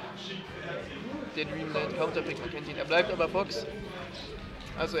 Der Dreamland Counterpick, man kennt ihn. Er bleibt aber Fox.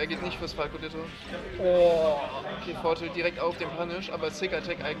 Also er geht nicht fürs Falco Ditto. Oh. Okay, Vorteil direkt auf den Punish, aber Sick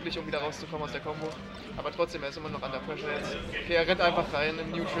Attack eigentlich, um wieder rauszukommen aus der Combo. Aber trotzdem, er ist immer noch under pressure jetzt. Okay, er rennt einfach rein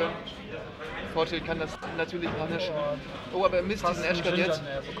in Neutral. Vorteil kann das natürlich punishen. Oh, aber er misst diesen Edgeguard jetzt.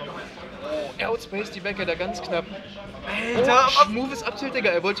 Oh, er outspaced die Backer da ganz knapp. Alter, oh, Move ist Up-Tilt,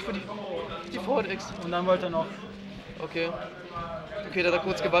 Digga. Er wollte für die Forward X. Und dann wollte er noch. Okay. Okay, da hat er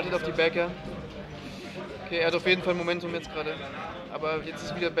kurz gewartet auf die Backer. Okay, er hat auf jeden Fall Momentum jetzt gerade. Aber jetzt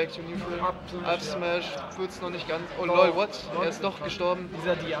ist wieder back to neutral. Up Smash wird's noch nicht ganz. Oh lol, what? Er ist doch gestorben.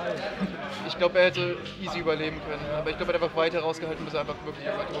 Dieser Dial. Ich glaube, er hätte easy überleben können. Aber ich glaube, er hat einfach weiter rausgehalten, bis er einfach wirklich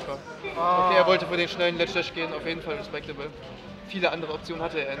über Druck war. Okay, er wollte für den schnellen Ledge Dash gehen. Auf jeden Fall respectable. Viele andere Optionen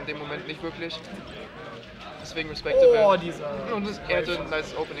hatte er in dem Moment nicht wirklich. Deswegen respectable. Oh, dieser. Und er hätte ein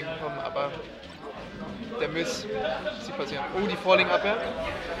nice Opening bekommen, aber der Miss ist passieren. Oh, die Falling Up.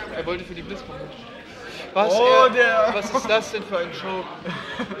 Er wollte für die Blitz kommen. Was, was ist das denn für ein Show?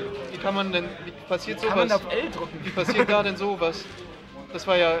 Wie kann man denn, wie passiert sowas? Kann man auf L drücken? Wie passiert da denn sowas? Das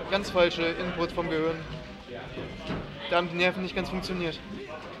war ja ganz falsche Input vom Gehirn. Da haben die Nerven nicht ganz funktioniert.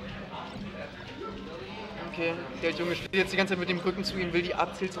 Okay, Geldjunge steht jetzt die ganze Zeit mit dem Rücken zu ihm, will die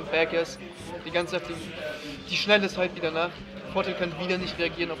Up-Tilts und Backers. Die ganze Zeit die schnelle Side wieder nach. Vorteil kann wieder nicht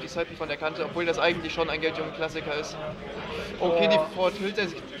reagieren auf die Side von der Kante, obwohl das eigentlich schon ein Geldjunge-Klassiker ist. Okay, die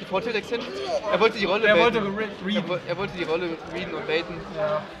Vortilt-Extension. Er wollte die Rolle baiten. Er wollte die Rolle readen und baiten.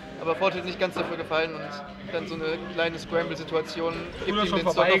 Ja. Aber Vortilt nicht ganz dafür gefallen und dann so eine kleine Scramble-Situation gibt ihm den Stock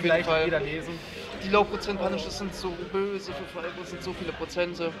vorbei, auf jeden Fall. wieder lesen. Die Low-Prozent-Punishes sind so böse für Falco, sind so viele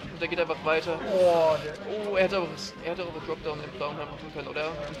Prozente und er geht einfach weiter. Oh, er hätte auch einen Dropdown im Down machen können, oder?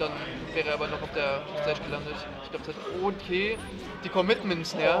 Und dann wäre er aber noch auf der Stage gelandet. Ich glaube, das hat. Okay, die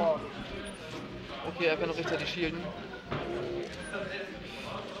Commitments, ja. Okay, er kann noch rechtzeitig shielden.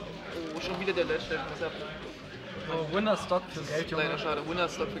 Oh, schon wieder der Ledge Dash. Oh, Winner-Stock für Geldjunge. Leider schade,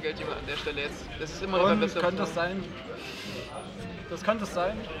 Winner-Stock für Geldjunge an der Stelle jetzt. Das ist immer noch ein besser. Könnte es sein? Das könnte es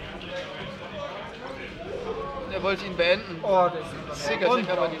sein. Er wollte ihn beenden. Oh, das ist Sick Attack,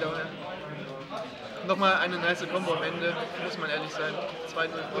 aber die Down. Nochmal eine nice Combo am Ende, muss man ehrlich sein. 2-0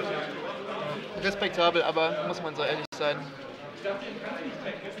 Vorteil. Respektabel, aber muss man so ehrlich sein.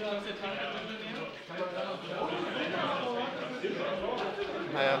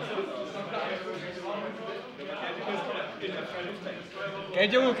 Naja.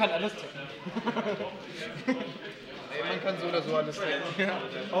 Geldjunge kann alles tippen. Ey, man kann so oder so alles tippen. Ja.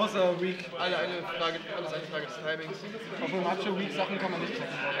 Außer Weak. Alles eine Frage des Timings. Auf manche Weak-Sachen kann man nicht tippen.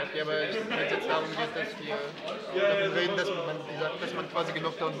 Okay, aber wenn es jetzt darum geht, dass wir davon reden, dass man quasi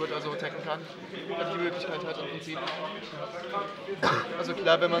genockdown wird, also attacken kann, die Möglichkeit hat im Prinzip. Also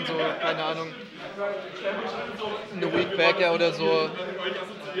klar, wenn man so, keine Ahnung, eine Weak Backer oder so.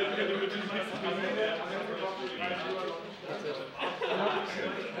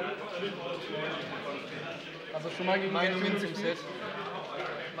 Also schon mal gegen Meine Win zum Set.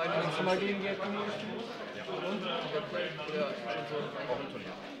 schon mal gegen Geldjunge. Ja, schon so.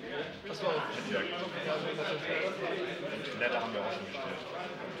 Achso, auch. Nette haben wir auch schon gespielt.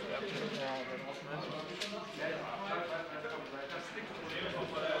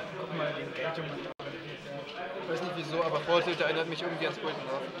 Guck mal gegen Geldjunge. Ich weiß nicht wieso, aber Vortilt erinnert mich irgendwie ans Golden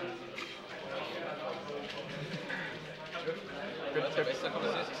drauf.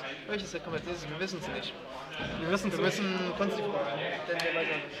 Welches Set kommt als nächstes? Wir wissen es nicht. Wir müssen Konsti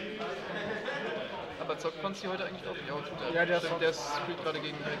aber zockt Konsti heute eigentlich auch? Ja, tut er. Ja, der Stimmt, der spielt gerade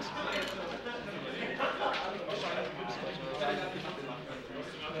gegen Rex.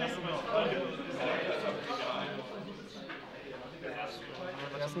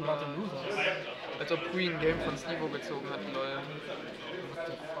 Wir sind gerade im Loser. Als ob Queen Game von Stivo gezogen hat, lol.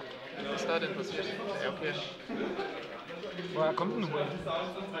 Was ist da denn passiert? Ja, okay. Woher kommt denn wohl?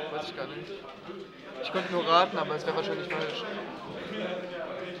 Weiß ich gar nicht. Ich konnte nur raten, aber es wäre wahrscheinlich falsch.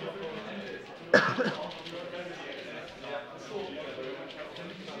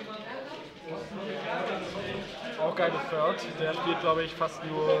 Auch geil gefördert. Der spielt, glaube ich, fast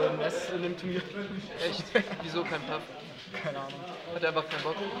nur Ness in dem Turnier. Echt? Wieso kein Puff? Keine Ahnung. Hat er einfach keinen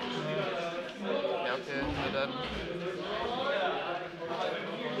Bock? Ja, okay, na dann.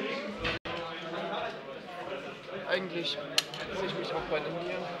 Eigentlich sehe ich mich auch bei einem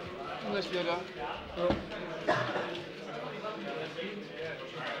hier. Und ist wieder da. Ja.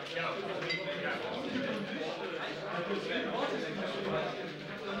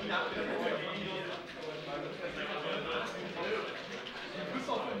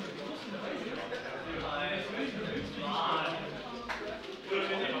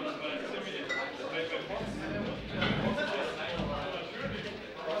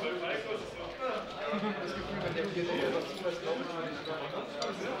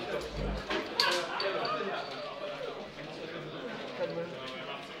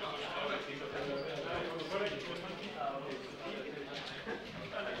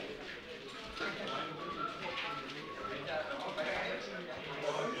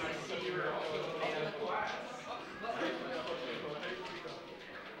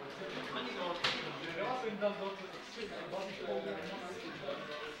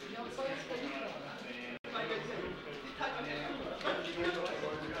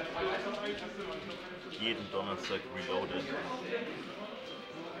 Jeden Donnerstag reloaded.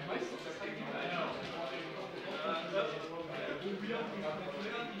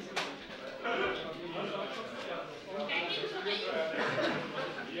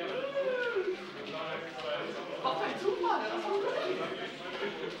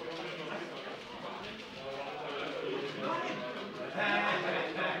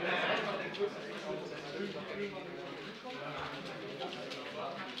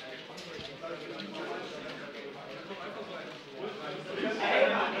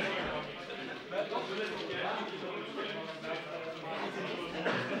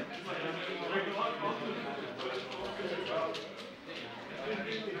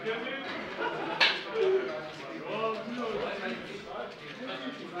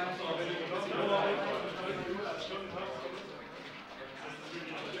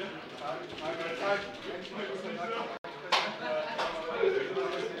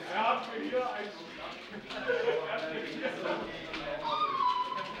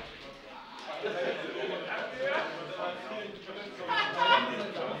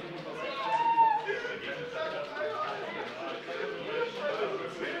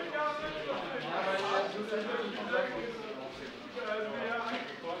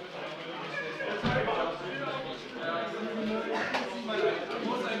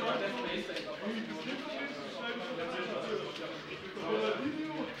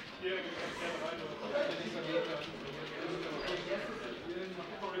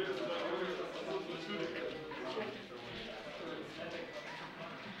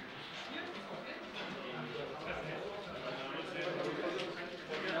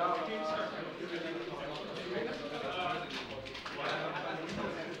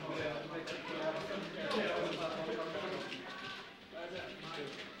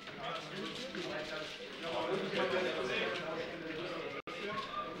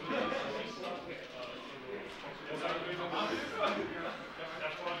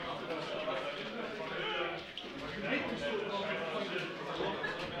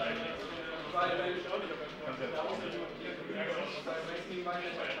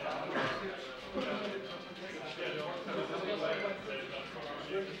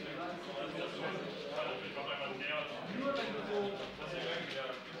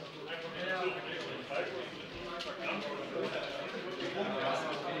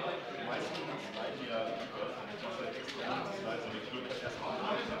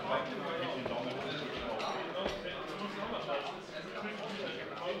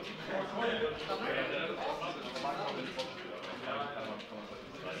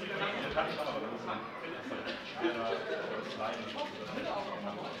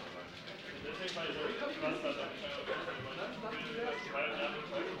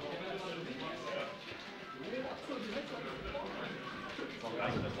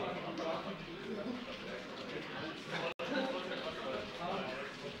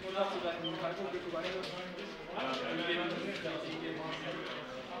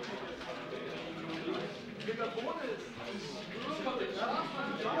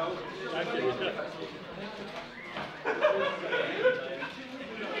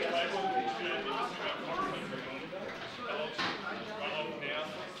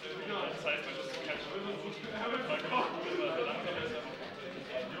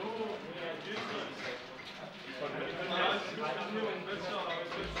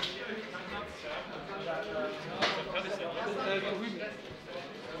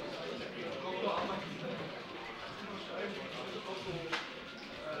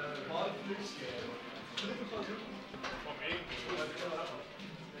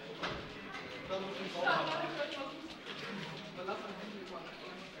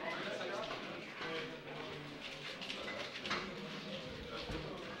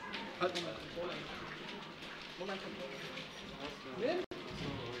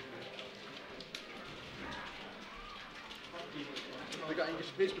 Digga, ein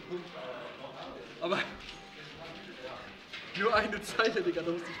Gespräch mit Hund. Aber nur eine Zeile, Digga,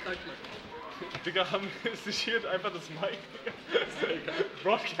 da musste ich krank machen. Digga, haben wir sichert einfach das Mic, Digga.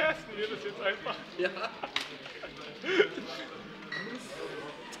 Broadcasten wir das jetzt einfach? Ja.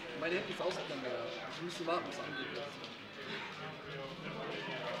 Mein Handy ist ausgegangen, Digga. Ich müsste warten, bis es angeht.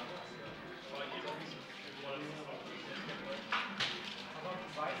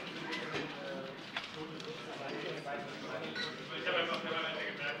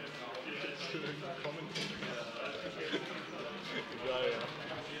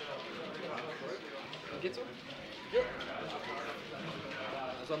 Geht's so? Ja.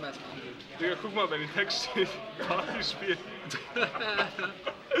 Da sollen wir erstmal angehen. Digga, guck mal, wenn im Text steht, Party spielen.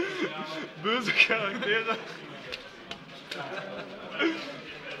 Böse Charaktere.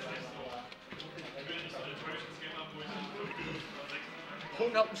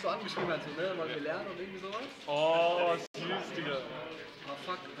 Hung hat mich so angeschrieben, also, ne? Wollen wir lernen und irgendwie sowas? Oh, süß, Digga. Ah,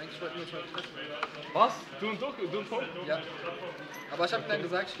 fuck, eigentlich wollten wir uns mal treffen. Was? Du und Tom? Ja. Aber ich hab ihm dann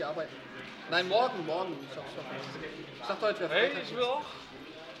gesagt, ich gehe arbeiten. Nein, morgen. Ich dachte, heute wäre Freitag. Ey, ich will auch.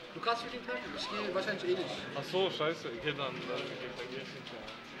 Du kannst mit ihm treffen? Ich gehe wahrscheinlich eh nicht. Ach so, scheiße. Okay, dann geh ich nicht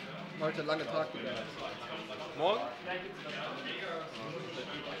mehr. Heute ein langer Tag. Morgen?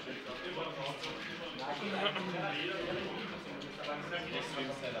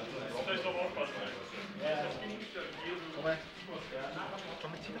 Vielleicht auch aufpassen. Komm her.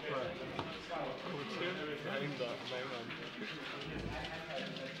 Kommentiert mal. Nein, Mann.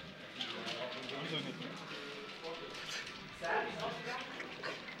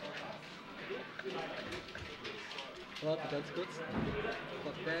 Warte ganz kurz.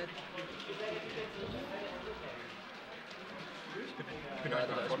 Not bad.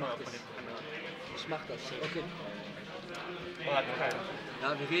 Ich mach das. Okay.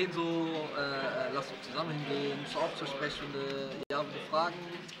 Ja, wir reden so, lass uns zusammen hingehen, zur Aufzusprechstunde, ja, wir fragen.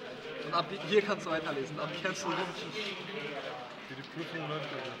 Und ab hier kannst du weiterlesen, ab hier kannst du rumschieben. Wie die Prüfung läuft.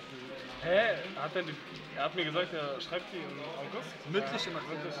 Hä? Er hat mir gesagt, er schreibt die im August? Mündliche macht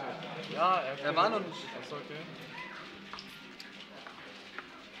er. Ja, er war noch nicht. Achso, okay.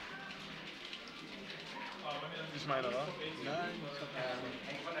 Ich meine, oder?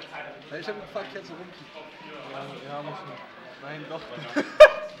 Nein, ich hab gefragt, kannst du rumkicken? Ja, muss ich. Nein, doch.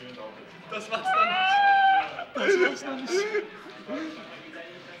 Das war's noch nicht. Das war's noch nicht.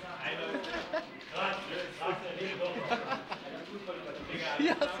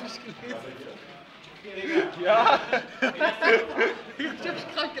 Hier hast du nicht gelesen. Ja. Ich hab mich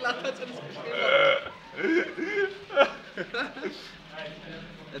krank gelacht, als er das geschrieben hat.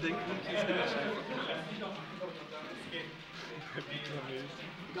 Er denkt, Runki ist immer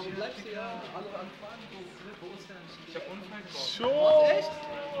Warum bleibst du ja alle anfragen? Wo ist der? Ich hab Unfall gebaut. Schon! Echt?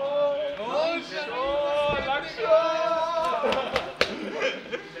 Schon! Lang schon!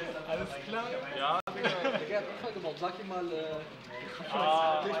 Alles klar? Ja, Digga. Der hat Unfall gebaut. Sag ihm mal,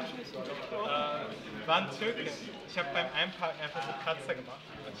 war ein Türke. Ich habe beim Einparken einfach so Kratzer gemacht.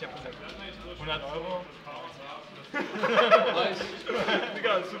 Und ich habe gesagt, 100 €.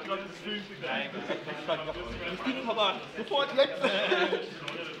 Digga, das wird gerade gestreamt. Nein, ich bin aber sofort jetzt.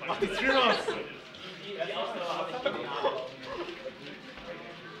 Mach die Streamers.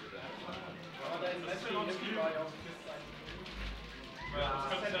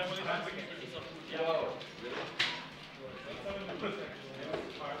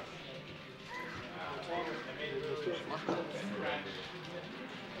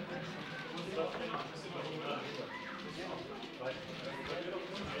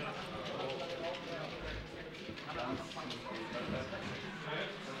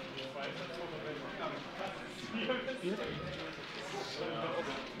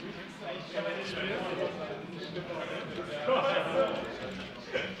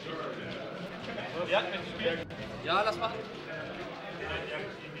 Ja, lass machen.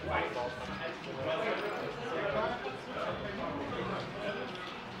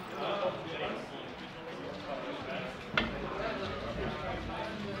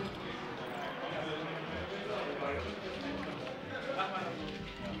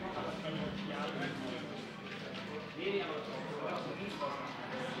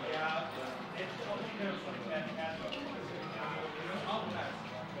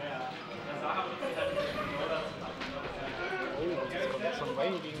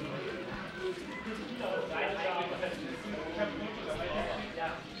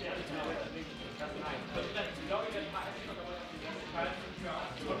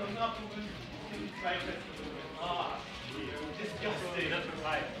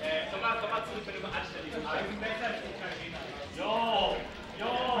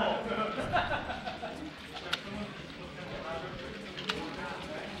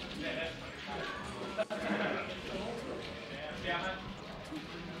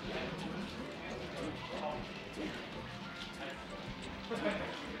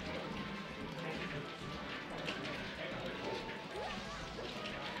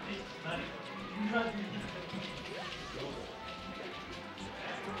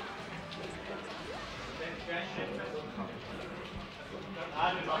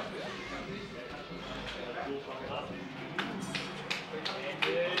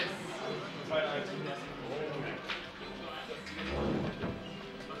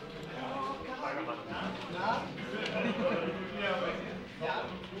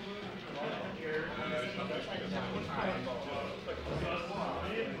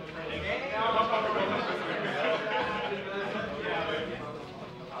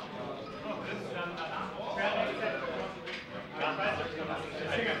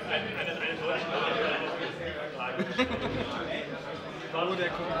 Oh, der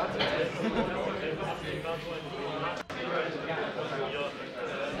Konati.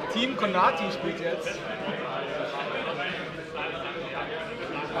 Team Konati spielt jetzt.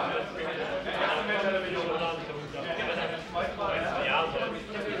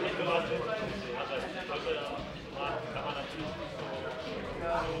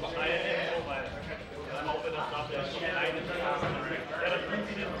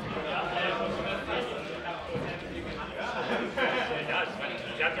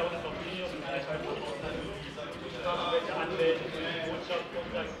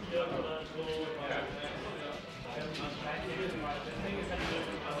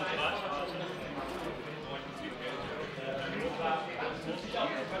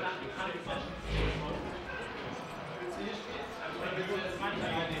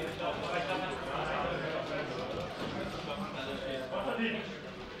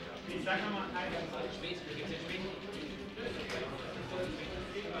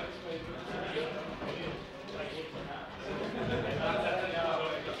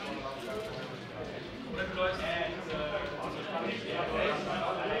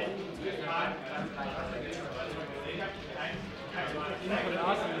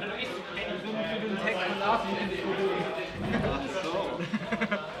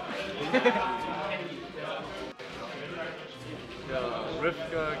 Ja,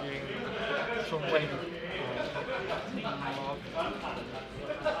 rfga gegen SchonWayne.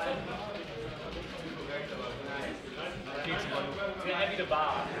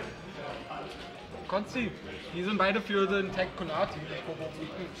 Konzi, die sind beide für den Tag Konati. Kobobi.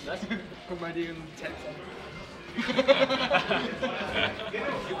 Guck mal den Tag an.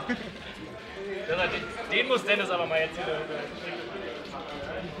 Den muss Dennis aber mal jetzt wieder.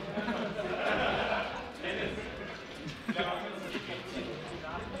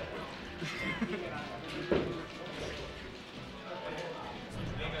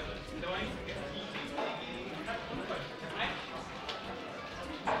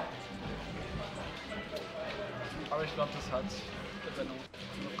 Aber ich glaube, das hat Gewinnung.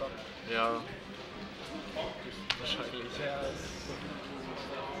 Ja. Wahrscheinlich.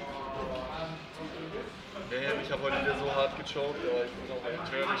 Nee, ich habe heute wieder so hart gechoked, aber ich muss auch ein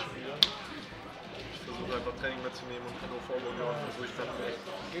Turn spielen. Ich versuche einfach Training mitzunehmen und kann nur Vorwurf versuche ich dann echt.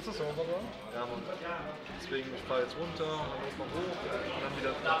 Geht's das Overall? Ja, Mann. Deswegen, ich fahre jetzt runter, dann läuft man hoch und dann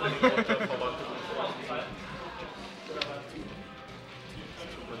wieder runter, Verband.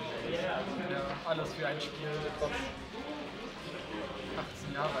 Ja, alles für ein Spiel, trotz 18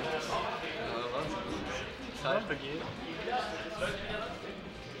 Jahre alt ist. Ja, Wahnsinn. Die Zeit vergeht.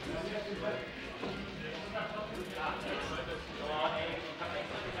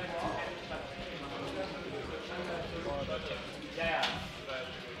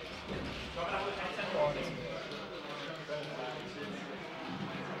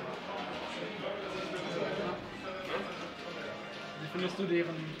 Wie findest du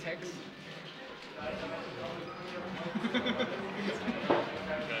deren Text?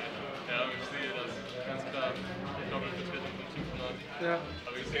 Ja, ich sehe das ganz klar. Doppelvertretung von Team Konati. Ja.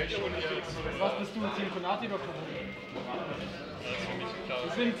 Aber ich sehe schon hier. Was bist du, Team Konati oder Kobobi? Das ist für mich klar.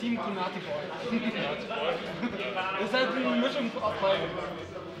 Ich bin Team Konati Boy. Konati Boy? Das ist halt eine Mischung aus beiden.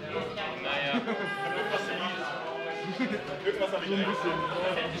 Naja, irgendwas habe ich so ein bisschen.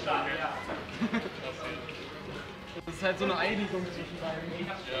 Das ist halt so eine Einigung zwischen beiden.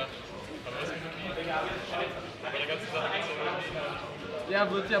 Ja, aber das ist irgendwie. Bei der ganzen Sache geht es ja irgendwie.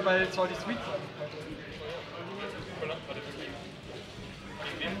 Der wird ja bei Salty Sweet sein.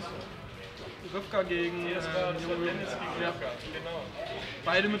 rfga gegen Nee, das war Dennis gegen rfga, genau.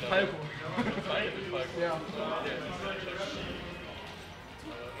 Beide mit Falco. Beide mit Falco? Ja.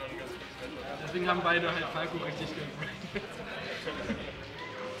 Deswegen haben beide halt Falco richtig gemacht.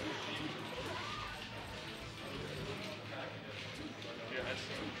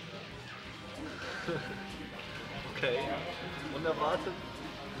 Okay, unerwartet.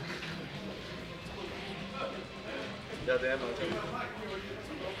 Ja, der Alter.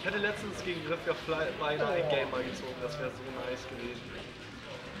 Ich hätte letztens gegen rfga beinahe ein Game mal gezogen, das wäre so nice gewesen.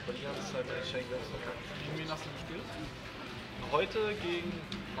 Aber die haben es halt mit Schenken verkackt. Gegen wen hast du gespielt? Heute gegen.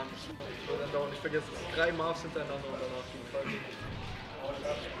 Ich vergesse es, 3 Marvs hintereinander und danach gegen Falco.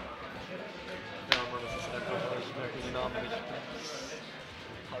 Ja, Mann, das ist einfach, ich merke die Namen nicht.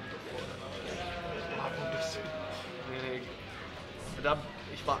 Nee.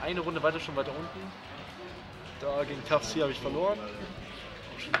 Ich war eine Runde weiter, schon weiter unten. Da gegen toughC habe ich verloren.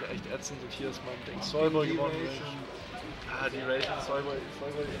 Auch schon wieder echt ätzend. Und hier ist mein Ding Solboy gewonnen. Ah, die Ration, Solboy.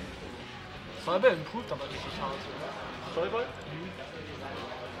 Solboy improved aber richtig hart. Solboy?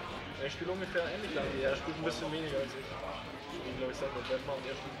 Ich spiele ungefähr ähnlich lang wie er. Er spielt ein bisschen weniger als ich. Ich glaube, ich sage mit Webma und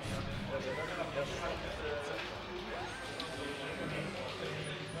er spielt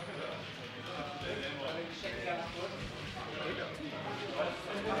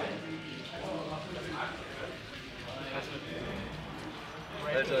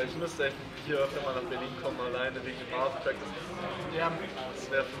Alter, ich müsste echt hier öfter mal nach Berlin kommen, alleine wegen dem Art Practice. Ja,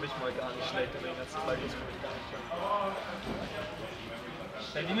 das wäre für mich mal gar nicht schlecht, in den ganzen Cycles für mich gar nicht schlecht.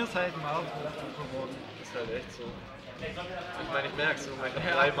 Berlin ist halt ein Marathon geworden. Ist halt echt so. Ich meine, ich merke es, ich habe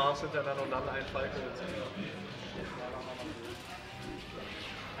 3 Mars hintereinander und dann ein Falco.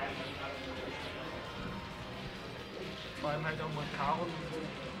 Vor allem halt auch mal Karo und so.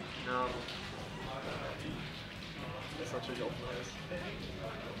 Ja. Das ist natürlich auch nice.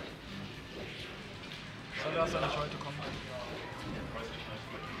 Soll das ja nicht heute kommen?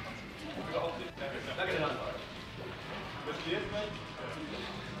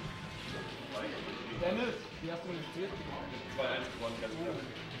 Dennis, wie hast du gespielt? 2-1 gewonnen, ganz klar.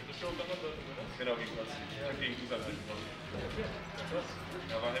 Genau, gegen was? Ja, gegen Usleon gewonnen.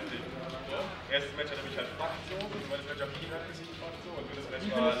 Ja, war heftig. Erstes Match hat er mich halt fuckt so, zweites Match hat ihn halt ein bisschen fuckt so und drittes Match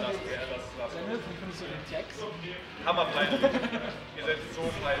war Last. Dennis, wie findest du den Text? Hammerpeinlich. Ihr seid so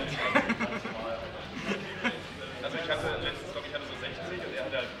peinlich. Also ich hatte letztens, glaube ich, hatte so 60 und er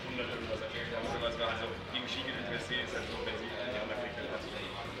hatte halt 100 irgendwas. Also es war halt so, gegen Ski gegen TSC ist halt so, wenn sie die anderen kriegt, dann hast du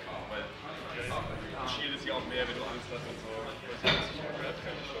weil Shield ist ja auch mehr, wenn du Angst hast und so.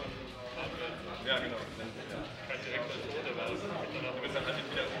 Ja, genau. Du bist dann halt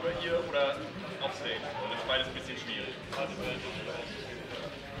entweder über ihr oder offstage. Und das ist beides ein bisschen schwierig.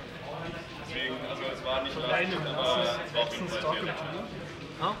 Deswegen, also es war nicht leicht, aber es war auf jeden Fall sehr leicht.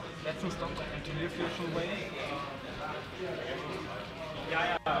 Letzten Stock im Turnier für SchonWayne.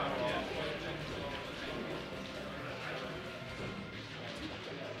 Ja.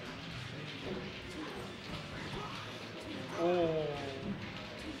 Oh.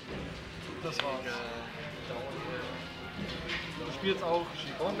 Das war's. Du spielst auch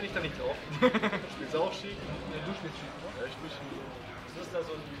Ski. Warum bin ich da nicht drauf? Spielst du auch Ski? Ja, du spielst Ski, oder? Ja, ich spiele Ski. Was ist da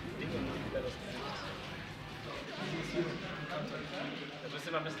so ein Ding über das Gesicht? Da müsst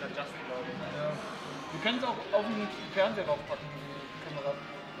ihr mal ein bisschen adjusten, glaube ich. Ja. Wir können es auch auf den Fernseher raufpacken, die Kamera.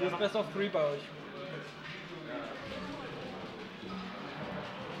 Hier ist Best of 3 bei euch.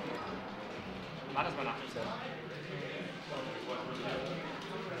 Mach das mal nach dem Set.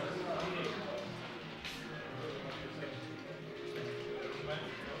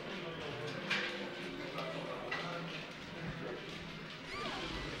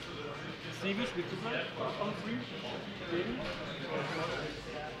 Stivo, spielst du mal? On 3? Gegen?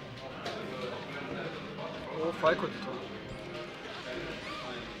 Oh, Falco die Tor.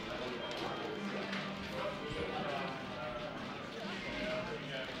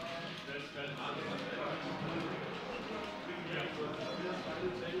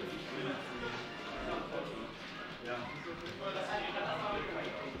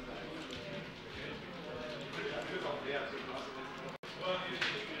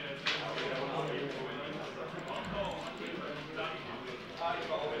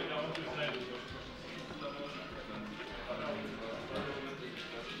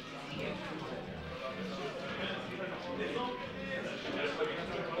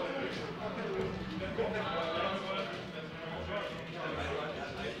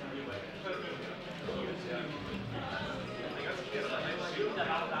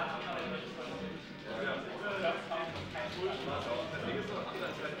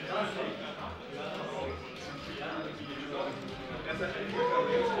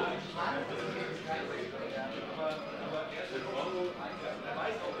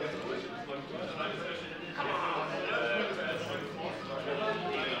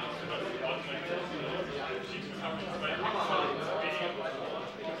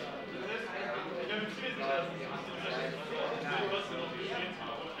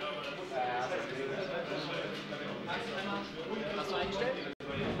 Hast du eingestellt?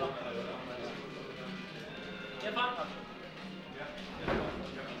 Ja, fahren.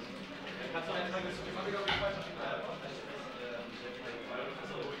 Kannst du eintragen, dass du die Fabrik auf die Speicher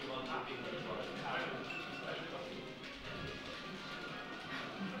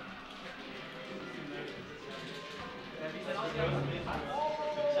wie ist das ausgegangen? Ich habe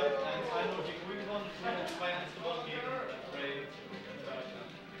 1-2-0 gegen Ullrich gewonnen, 2-1 gewonnen gegen Ray.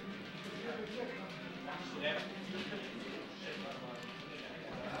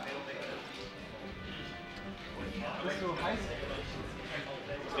 Bist du heiß?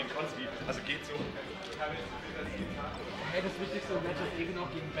 Den Konsti, also geht so. Hey, das wichtigste Match ist eben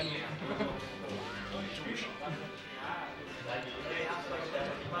noch gegen Benny.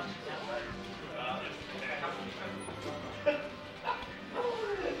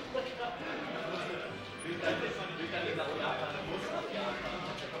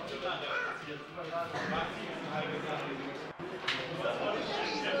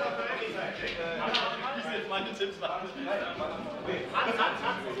 Meine Tipps waren nicht Hans,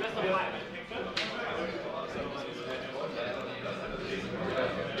 das lässt doch mal.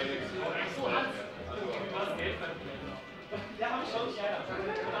 So, Hans. Du hast Geld verdient. Ja, hab ich schon. Ja,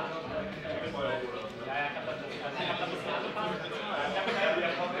 ich hab das ein bisschen angepasst. Ich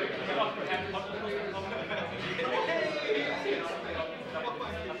hab auch keinen Kostenlos bekommen.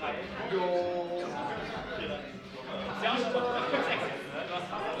 Ist ja auch schon mal sexy, ne?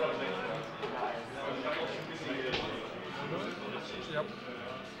 Du hast Ja.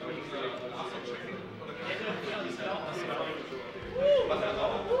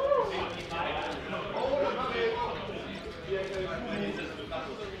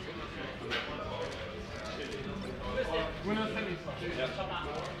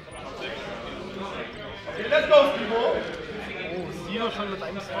 Okay, let's go, Stivo! Oh, Stivo schon mit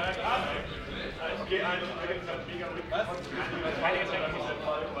einem Stop. Okay, ein mega was? Keine Getränke.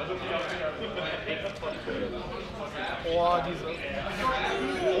 Oh, diese.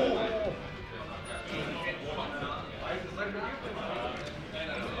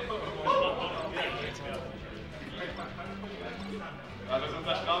 Ja, das ist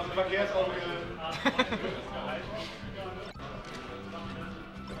unser Straßenverkehrsauge.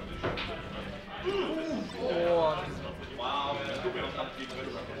 Oh, Wow, das tut mir noch abgeben.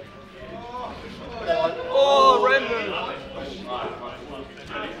 oh, Randall!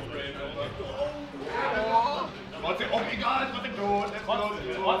 Trotzdem, oh egal, trotzdem tot.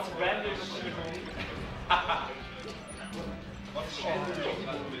 trotz Randall.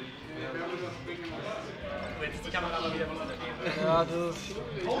 Jetzt die Kamera aber wieder was unternehmen. Ja, das ist.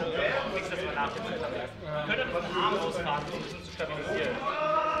 Nichts, dass wir nach dem Zeit haben. Wir können einfach den Arm ausfahren, um es zu stabilisieren.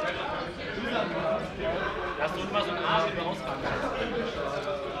 Da hast du immer so einen Arm, den du ausfahren kannst.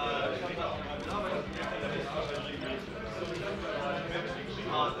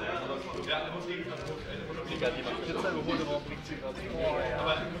 Digga, die macht Pizza geholt, warum bringt sie gerade? Oh, ja.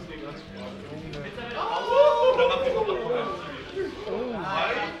 Aber ich muss gegen das.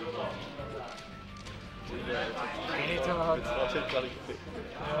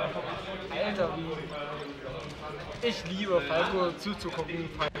 Alter, wie. Ich liebe Falco zuzugucken,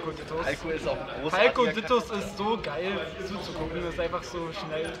 Falco Dittus. Falco ist auch ein großartiger Falco Dittus ist so geil zuzugucken, das ist einfach so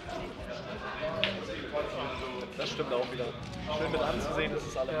schnell. Das stimmt auch wieder. Schön mit anzusehen, das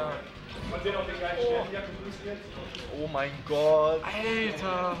ist alles. Ja. Oh mein Gott.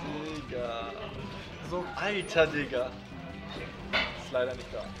 Alter. Digga. So. Alter, Digga. Ist leider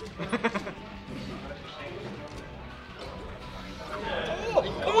nicht da. Oh,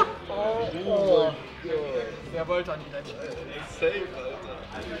 gut. Oh. Wer wollte an die Ledge? Safe,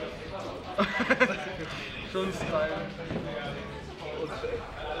 Alter. Schon Style.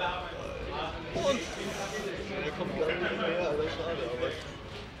 Und er kommt gar nicht mehr, Alter, schade, aber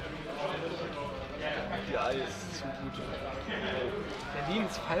die Ei ist zu gut.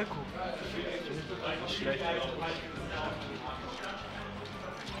 Berlins Falco. Nicht schlecht.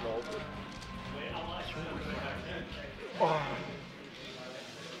 Ich glaube. Oh.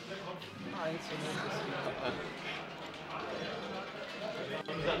 1 zu 0.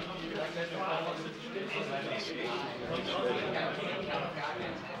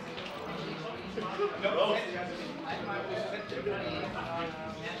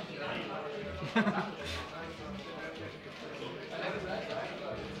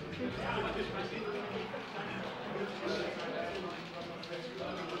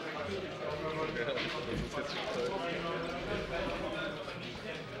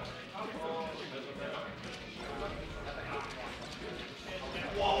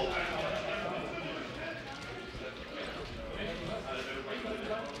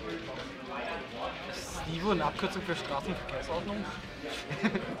 Stivo eine Abkürzung für Straßenverkehrsordnung?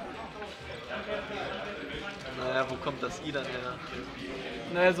 Naja, wo kommt das I dann her?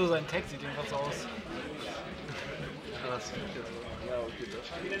 Naja, so sein Text sieht jedenfalls aus. Krass. Ja, okay, das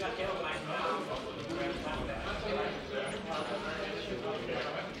stimmt.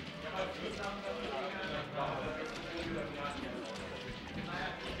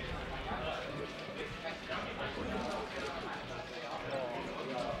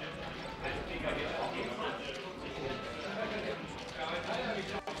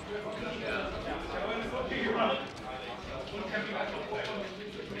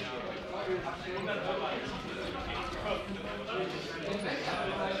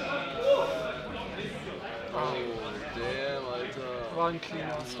 war ein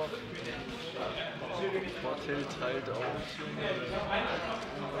cleaner Stock. Hotel teilt auf.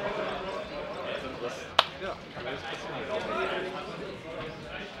 Was? Ja, kann alles passieren.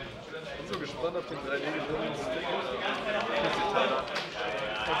 Ich bin so gespannt auf den 3D-Gedruckten-Stick.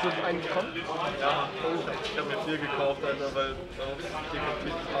 Hast du einen bekommen? Ja, ich habe mir 4 gekauft, Alter, weil darauf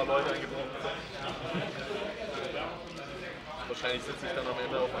definitiv ein paar Leute eingebrochen sind. Wahrscheinlich sitze ich dann am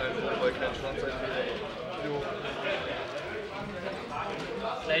Ende auf einem, weil kein Schwanz eingeht.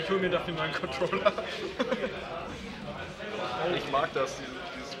 Ja, ich hole mir dafür einen neuen Controller. Ich mag das,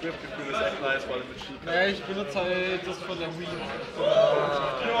 dieses Grip-Gefühl ist echt nice, vor allem mit Ski. Naja, ich benutze halt das von der Wii.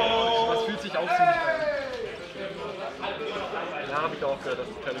 Das fühlt sich auch ziemlich an. Ja, habe ich auch gehört, das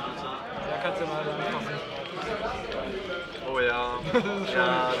ist keine gute. Ja, kannst du mal anpassen. Oh ja. Das ist schon.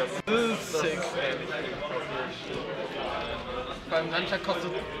 Ja, das ist sick. Beim Landschlag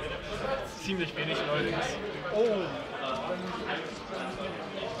kostet ziemlich wenig allerdings. Oh!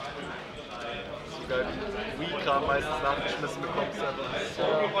 So geil, wie Wii-Kram meistens nachgeschmissen bekommst du einfach.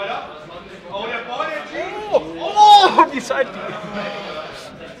 Oh! Wie seid ihr?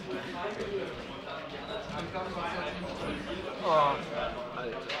 Oh.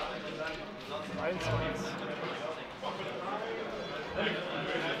 Alter. 1-1.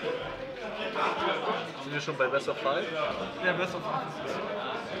 Sind wir schon bei Best of Five? Ja, Best of Five ist es.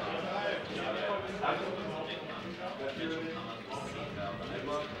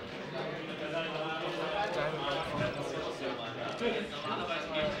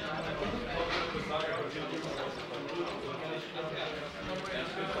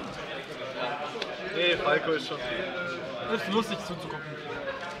 Nee, Falco ist schon. Das ist lustig zuzugucken.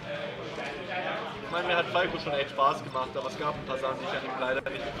 Ich meine, mir hat Falco schon echt Spaß gemacht, aber es gab ein paar Sachen, die ich an ihm leider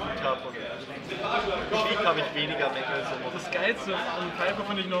nicht gefühlt habe. Und Krieg habe ich weniger Mängel. So. Das Geilste an Falco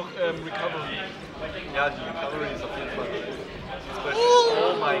finde ich noch Recovery. Ja, die Recovery ist auf jeden Fall gut.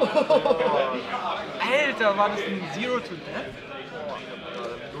 Oh mein Gott. Alter, war das ein Zero to Death?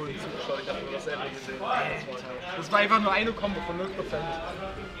 Nur zugeschaut, ich habe nur das Ende gesehen. Das war einfach nur eine Kombo von 0%.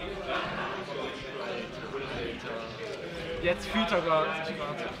 Jetzt fühlt er gerade.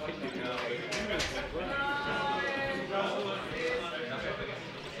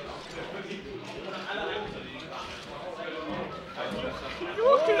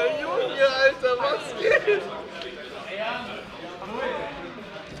 Junge, Alter, was geht?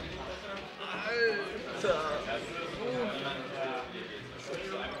 Alter.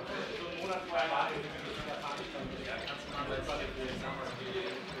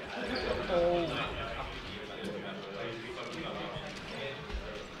 Oh.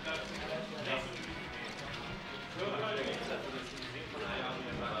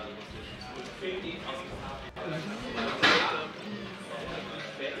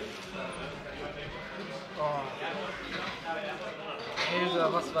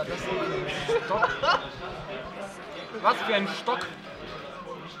 Alter, was war das denn für ein Stock? Was für ein Stock?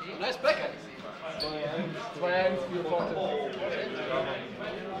 Nice Backhand. 2-1 für Porte.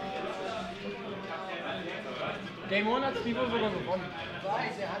 Game 1 hat Stivo sogar gewonnen.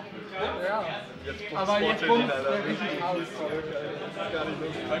 Ja. Aber jetzt kommt der richtig aus. Das ist gar nicht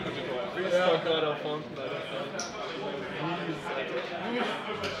lustig. Ich bin gerade auf Fonten, Alter.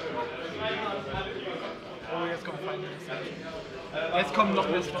 Oh, jetzt kommt Final. Jetzt kommen noch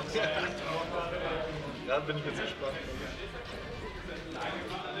mehr Stocks. Ja, bin ich jetzt gespannt.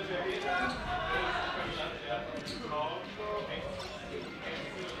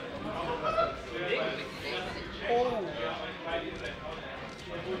 Oh!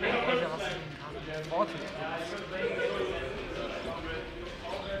 Alter, was ist denn Worte?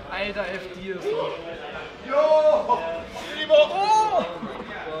 Alter, FD ist so. Jo! Stivo! Oh!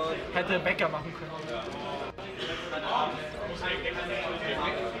 Hätte Becker machen können.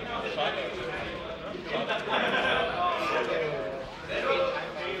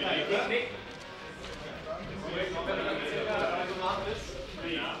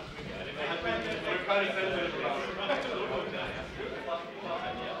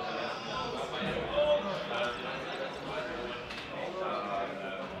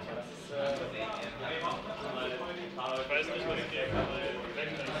 Ich weiß nicht, was ich gegen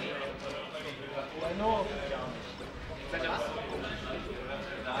No. Das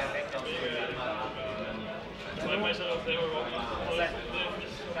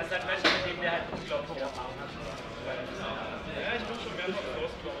ist ein Match, mit dem wir halt unglaublich Ja, ich bin schon mehrfach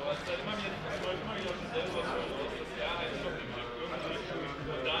rausgekommen, aber es ist halt immer wieder auf dieselbe Situation los. Das Jahr eigentlich noch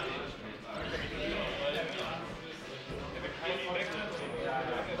irgendwie da nicht.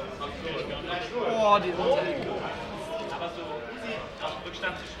 Oh, die sind aber so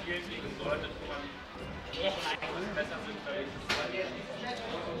Rückstand zu spielen gegen Leute, besser sind.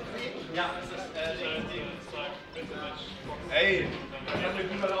 Ja, es ist Ey, das hat mir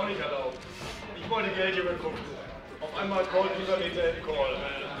Niemand auch nicht erlaubt. Ich wollte Geldjunge gucken. Auf einmal Call dieser denselben Call.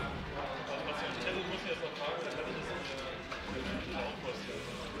 Was ich hätte, muss ich jetzt noch fragen, dann hätte ich das auch vorstellen.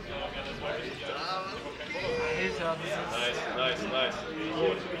 Ja, das war richtig. Alter, das ist... Nice.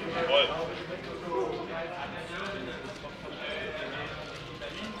 Gut, voll.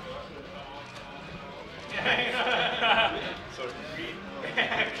 Sorry.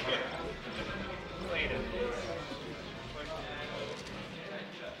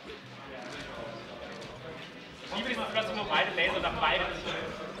 Ich liebe diese Situation, wo beide Laser nach beide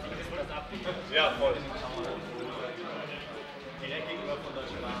das ab. Ja, voll. Direkt gegenüber von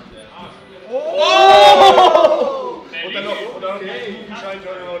Deutschland. Oh! Und dann noch Schein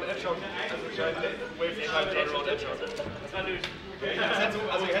Turnaround Edge Shot. Schein Wave Schein Turnaround Edge Shot. Das war durch. Das hätte so,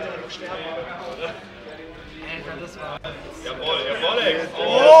 also er hätte noch sterben können, oder? Alter, das war... Jawohl, Alex. Oh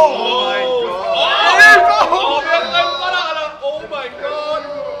mein Gott. Oh, wir haben einen Banner, Alter. Oh mein Gott.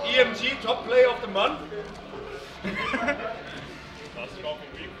 EMG Top Play of the Month. Warst du auch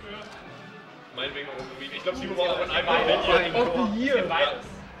im Weg für? Meinetwegen auch im Weg. Ich glaube, Stivo war auch in einem Auf die hier. Beides.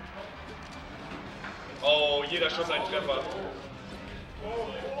 Oh, jeder Schuss ein Treffer. Oh,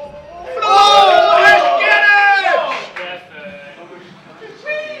 ich get it!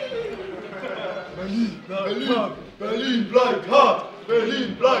 Berlin bleibt hart!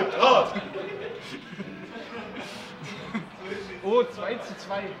 Berlin bleibt hart! Oh, 2:2.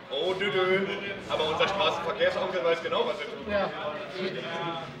 Oh, dü. Aber unser Straßenverkehrsonkel weiß genau, was er tut. Ja.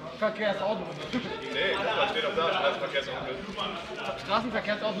 Verkehrsordnung. Nee, das steht doch da, Straßenverkehrsonkel.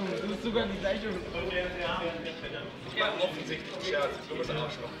 Straßenverkehrsordnung, das ist sogar die gleiche. Ich meine, offensichtlich ein Scherz, du bist ein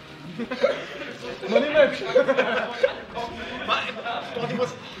Arschloch. Man immer hübsch.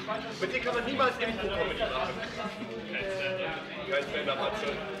 Mit dir kann man niemals Info-Comedy machen. Kein Stand-Up-Matze.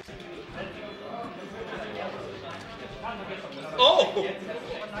 Oh!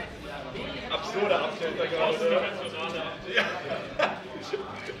 Absurder Abtilter gerade. Ja.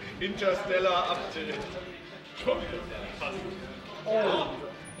 Interstellar Abtilt. Oh!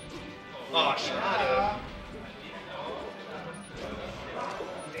 Ah, schade.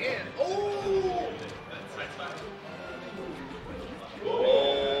 Oh!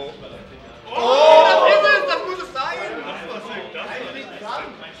 Oh! Oh! Das ist es! Das muss es sein! Das war sick.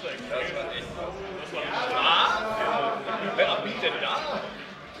 Das war echt. Wer abbiegt denn da?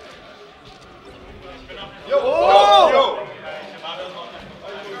 Jo! Jo!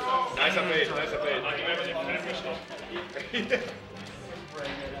 Nicer Fade. Die werden den Film gestoppt.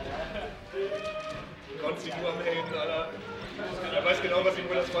 Konsti, du am Haten, Alter. Er weiß genau, was ihm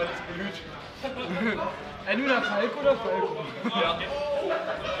wohl das Feindliches blüht. Entweder Falk oder Falco. Ja.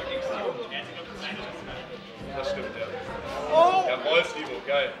 Das stimmt, ja. Oh! Jawohl, Stivo,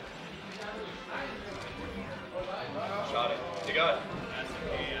 geil. Schade. Egal.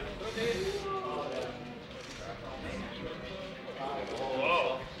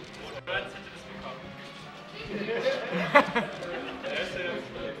 Wow. Jetzt hätte das bekommen. Der ist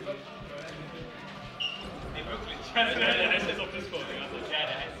nee, wirklich. Der heißt jetzt auf Discord. Ja,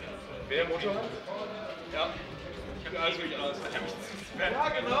 der heißt jetzt. Wer Motorrad? Ja. Also ich aus. Ja,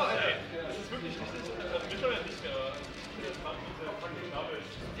 genau. Das ist wirklich richtig. Also mittlerweile nicht mehr. Das macht diese fucking Doubles.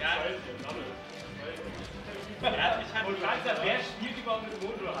 Ja. Ich habe gefragt, wer spielt überhaupt mit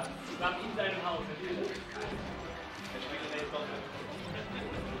Motorrad? Zusammen in seinem Haus.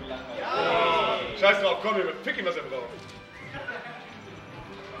 Scheiß drauf, komm, wir fick ihm, was er braucht.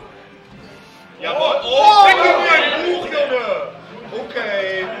 Jawohl. Oh, fick ihm ein Buch, Junge!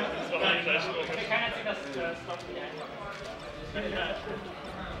 Okay. Das war meine Gleichstellung. Keiner sieht das Stompy einfach.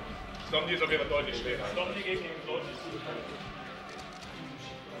 Stompy ist auf jeden Fall deutlich schwerer. Stompy gegen Leute.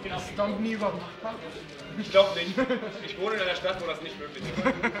 Stomp nie überhaupt machbar. Ich glaube nicht. Ich wohne in einer Stadt, wo das nicht möglich ist.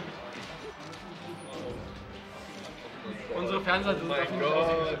 Unsere Fernseher sind Mein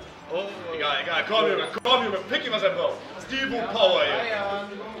Gott. Oh, egal. Komm, Junge, pick ihm, was er braucht. Stivo Power hier.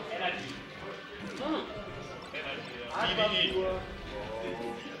 Energy.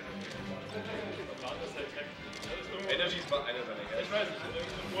 Energy ist mal einer seiner Ich weiß nicht,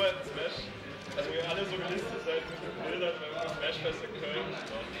 nur ein Smash. Also wir alle so gelistet seid mit Bildern beim Smashfest in Köln.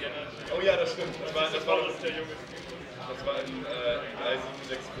 Oh ja, das stimmt. Das war der Junge. Das war in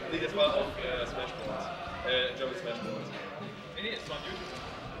 376. Nee, das war auf Smashboards. German Smashboards. Nee, es war ein YouTube.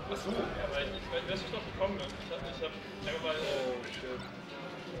 Achso. Ja, weil ich weiß nicht, noch bekommen bin. Ich hab einfach mal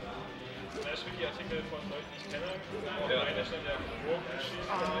Smash-Wiki-Artikel von Leuten, die ich kenne. Und einer stand ja Broken Cheese.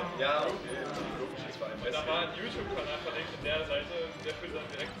 Ja, okay. Broken Cheese war ein Und da war ein YouTube-Kanal verlinkt in der Seite, der führt dann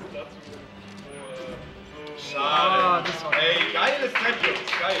direkt dazu, wo Schade. das war Ey, geiles Set,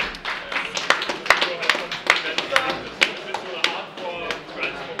 Jungs, geil.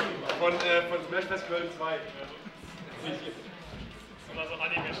 Von Smash Bros. Köln 2. Oder so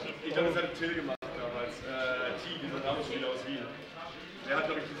Anime-Stimmen. Ich glaube, das hat Till gemacht damals. T, dieser Damenspieler aus Wien. Der hat,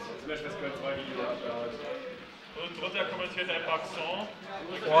 glaube ich, dieses Smash Bros. Köln 2 Video gehabt. Und dritter kommentiert der Paxson.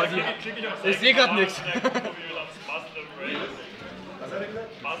 Boah, ich sehe gerade nichts. Was hat er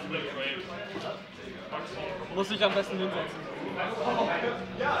gesagt? Muscle Brave. Muss ich am besten hinsetzen.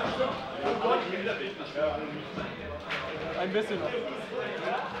 Ja, Ein bisschen noch.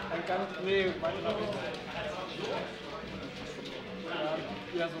 Ein ganz. Nee, manche noch nicht.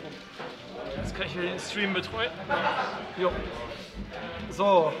 Ja, so rum. Jetzt kann ich wieder den Stream betreuen. Jo.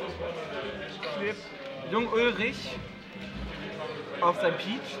 So. Klebt Jung Ullrich auf sein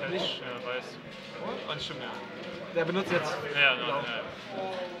Peach. Nicht. Ja, weiß. Und stimmt, ja. Der benutzt jetzt. Ja.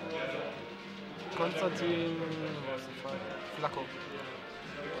 Konstantin. Was ist das? Flacco.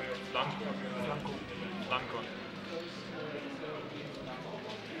 Blanco.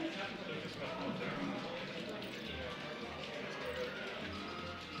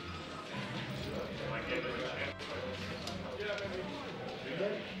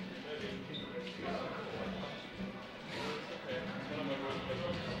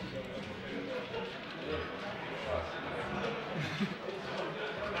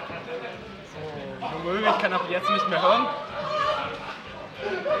 Ich kann ab jetzt nicht mehr hören.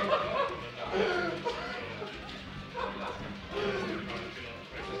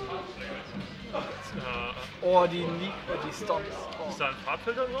 Oh, die Stomps. Oh. Ist da ein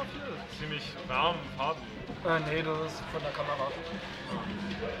Farbfilter drauf hier? Ziemlich warm Farben. Nee, das ist von der Kamera.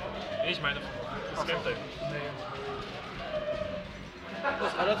 Nee, ich meine das Gameplay. Nee.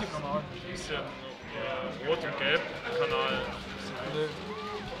 Das ist relativ normal. Ist ja rot und gelb Kanal. Nee.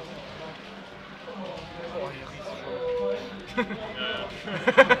 Oh, hier riecht's schon.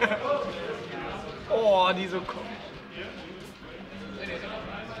 Oh, diese Oh.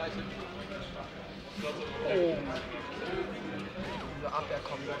 Diese Abwehr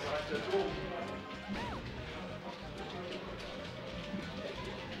kommt.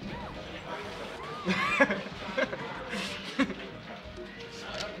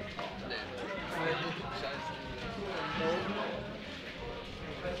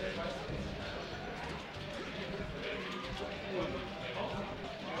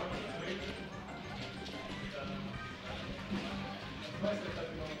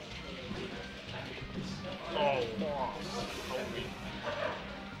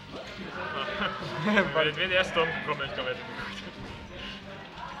 Wenn der Storm gekommen ist, ich glaube,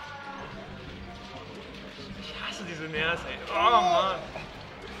 ich hasse diese Nerds, ey. Oh Mann.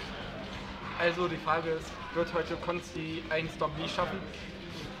 Also die Frage ist, wird heute Konsti einen Storm nie schaffen?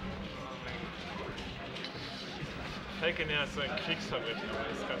 Falke Nerds ist so ein Kriegsverbrechen, aber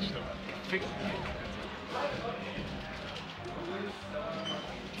das ist ganz schlimm.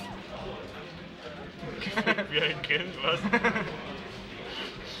 Wie ein Kind, was?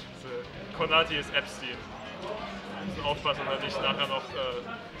 Konati ist Epstein. Wir müssen aufpassen, dass er nicht nachher noch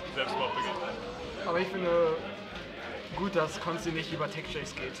Selbstmord begeht. Aber ich finde gut, dass Konsti nicht über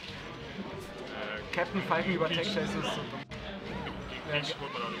Tech-Chase geht. Captain Falcon über Tech-Chase ist so dumm. Peach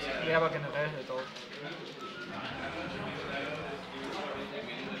holt man auch nicht. Ja, aber generell halt auch.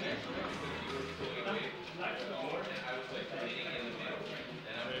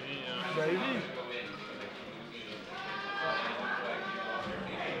 Baby.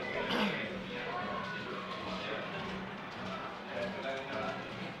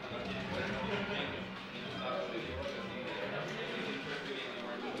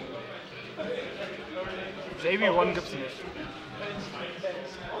 JB1 gibt's nicht.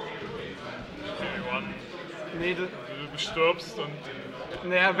 JB1? Nee, du stirbst und...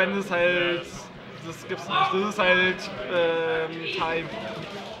 Naja, wenn es halt... Das gibt's nicht. Das ist halt... Time.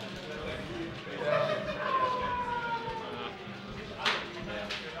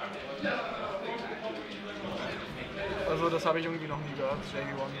 Ja. Also das habe ich irgendwie noch nie gehört,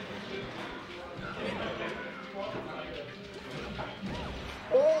 JB1.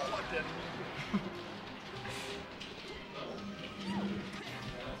 Oh, der...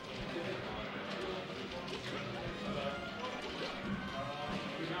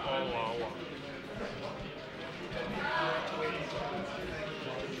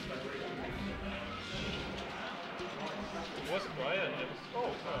 Wo ist Brian?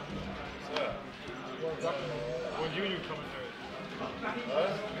 Oh, klar. Und Union Commentary.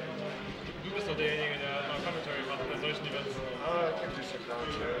 Was? Du bist doch derjenige, der mal Commentary macht bei solchen Events.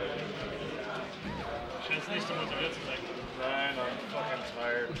 Scheinst nicht so motiviert zu sein. Nein, I'm fucking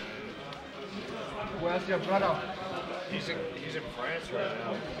tired. Where's your brother? He's in France right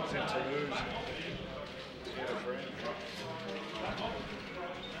now. He's in Toulouse.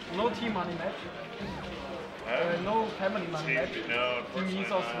 No team money match. No family money match. No, Team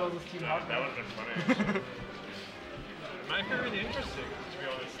Misos versus Team Hard. That would have been funny. Might be really interesting, to be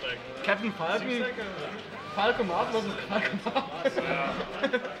honest. Like, Captain Falcon. seems like a... Falcomat versus Falcomat.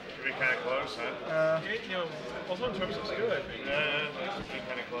 Could be kind of close, huh? You know, also in terms of skill, I think. Could be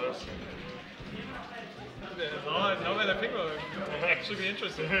kind of close. Now that I think about it, it'll actually be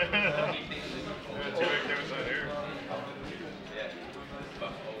interesting. Two activities out here.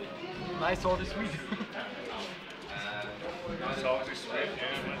 Nice, salty sweet. Salty sweet,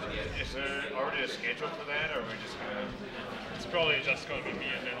 yeah. Is there already a schedule for that, or are we just gonna? It's probably just gonna be me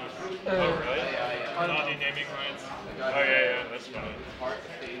and Dennis. Oh, really? Not the naming rights. Oh, yeah, that's fine.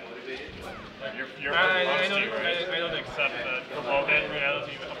 You're I don't accept that. That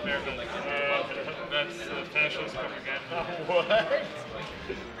reality up there. That's fascist propaganda. What?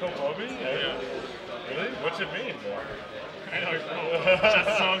 Kobobi? Yeah. Really? What's it mean? I don't know. It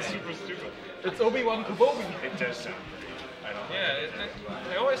just sounds super stupid. It's Obi-Wan Kobobi. It does sound. I don't know.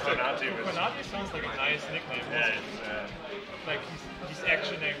 Yeah, I always think Konati sounds like a nice nickname. Yeah, Like he's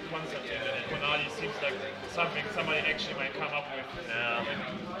actually named Konstantin, and Konati seems like somebody actually might come up with.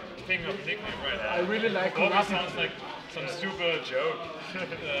 Thinking of a nickname right now. I really like Kobobi Konati. sounds like some stupid joke.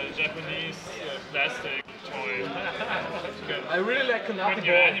 Japanese plastic toy. I really like Konati. Put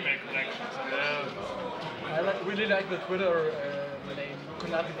your anime collection. I really like the Twitter name,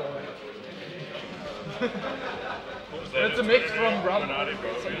 Konati Boy. It's a mix from both.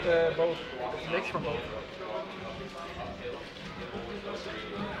 It's a mix from both.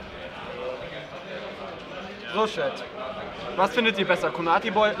 So, Chat. Was findet ihr besser,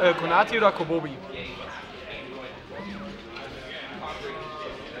 Konati oder Kobobi?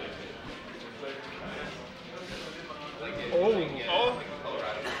 Oh.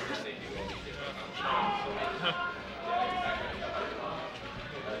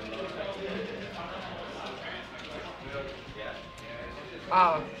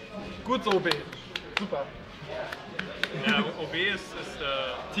 Gut so, OB. Super. Ja, OB ist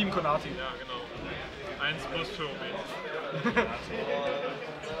Team Konati. Ja, genau. 1 plus für OB.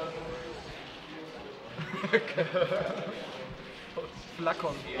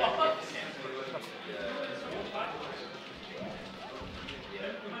 Flakon.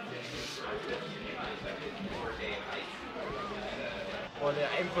 Oh, der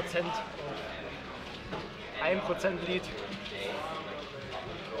 1% Lied.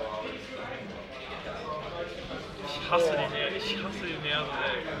 Ich hasse die Nerven,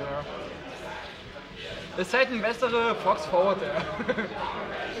 ey. Ja. Das ist halt ein besserer Fox Forward, ja.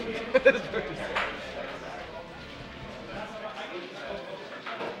 Das ist wirklich so.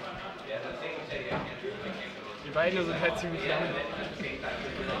 Die Beine sind halt ziemlich lang.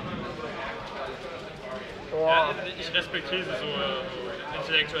 Oh. Ja, ich respektiere sie so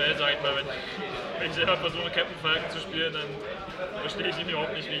intellektuell, sag ich mal. Wenn ich selber versuche, Captain Falcon zu spielen, dann verstehe ich ihn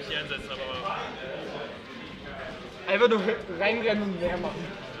überhaupt nicht, wie ich die einsetzen habe. Einfach nur reinrennen und mehr machen.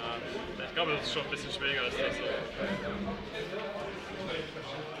 Ja, ich glaube, das ist schon ein bisschen schwieriger als das.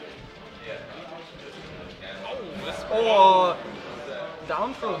 Oh,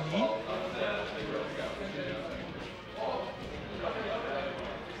 down for me.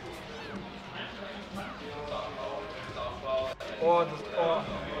 Oh, das. Oh.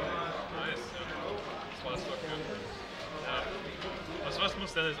 Nice. Das war das Verkehrt. Ja. Was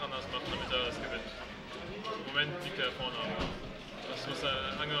muss Dennis anders machen, damit er das gewinnt? Im Moment liegt er vorne. Was muss er,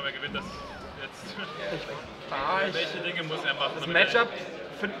 angenommen er gewinnt das jetzt? Welche Dinge muss er machen? Das Matchup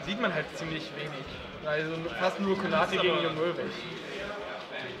sieht man halt ziemlich wenig. Also fast nur Konati gegen Jon Ullrich.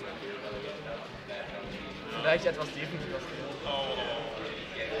 Vielleicht etwas defensiver. Oh.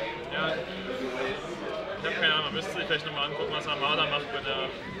 Ja. Ich habe keine Ahnung, man müsste sich vielleicht nochmal angucken, was Armada macht, wenn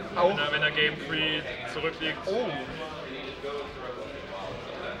er Game 3 zurückliegt. Oh.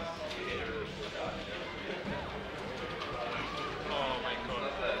 Oh mein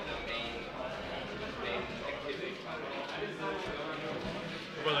Gott.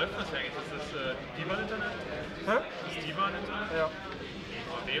 Überläuft das eigentlich? Ist das Divan-Internet? Hä? Ist Divan-Internet? Ja.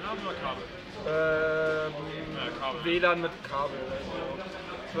 WLAN oder Kabel? Kabel. WLAN mit Kabel.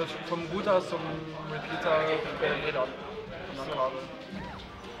 Es wird vom Router zum Repeater WLAN. Und dann Kabel.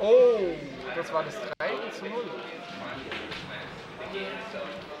 Oh, das war das 3:0.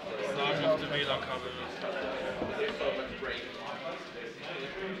 Sagen, ob der WLAN-Kabel ist.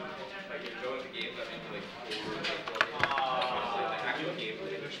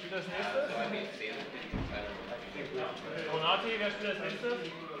 Wer spielt das nächste? Konati, wer spielt das nächste?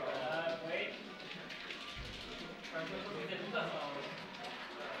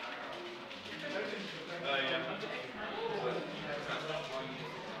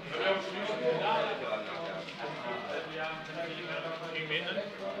 Gegen wen denn?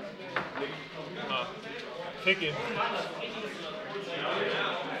 Ah, fick ihn.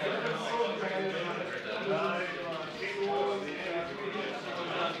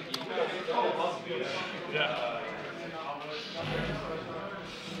 Ja.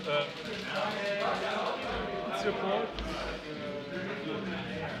 What's your call?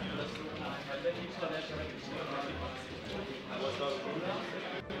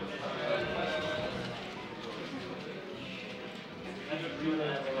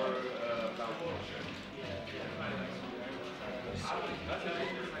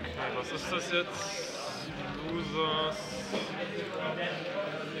 Okay, was ist das jetzt? Losers.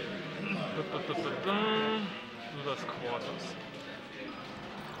 Losers Quarters.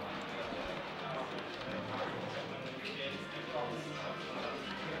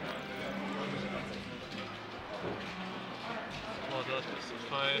 Oh, that is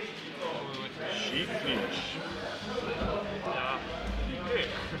 5. Sheep Beach. Yeah. Okay.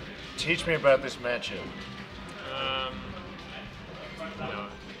 Teach me about this matchup. Yeah.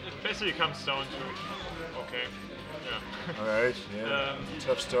 It basically comes down to okay. Yeah. Alright, yeah.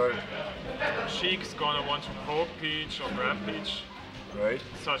 Tough start. Sheik's gonna want to poke Peach or grab Peach. Right.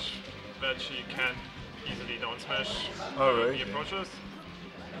 Such that she can easily down smash Alright. the approaches.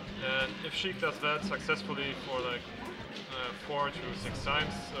 And if Sheik does that successfully for like 4 to 6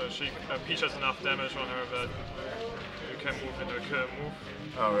 times, Peach has enough damage on her that you can move into a kill move.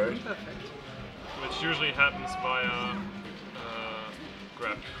 Alright. Which usually happens via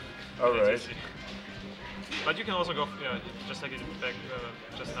grab. Alright. But you can also go, yeah, just like you did back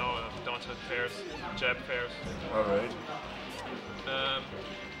just now, down to pairs, jab pairs. Alright.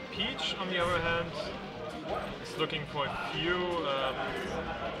 Peach, on the other hand, is looking for a few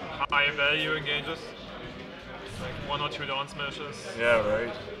high value engages, like 1 or 2 down smashes. Yeah,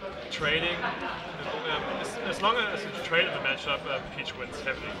 right. Trading, as long as you trade in the matchup, Peach wins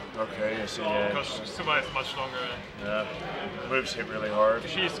heavily. Okay, I see, yeah. Because Suba is much longer. Yeah, moves hit really hard.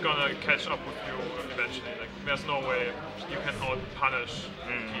 She's gonna catch up with you eventually. Like, there's no way you can out punish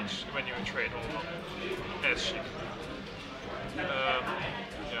Peach when you trade over as Sheik. Yeah.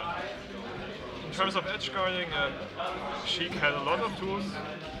 In terms of edge guarding, Sheik had a lot of tools.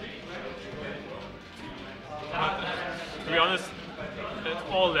 But to be honest, at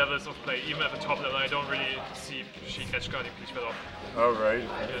all levels of play, even at the top level, I don't really see Sheik edge guarding Peach that often. Oh, right.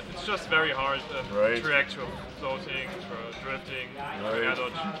 Yeah, it's just very hard to react to floating, to drifting, to air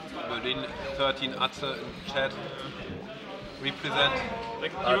dodge. Berlin 13 Atze im Chat. Represent.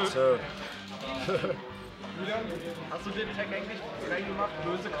 Like Atze. Hast du den Tag eigentlich reingemacht?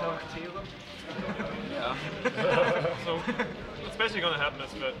 Böse Charaktere? Yeah. So what's basically gonna happen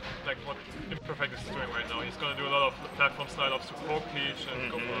is that, like what ImperfeCt is doing right now, he's gonna do a lot of platform slide offs to poke Peach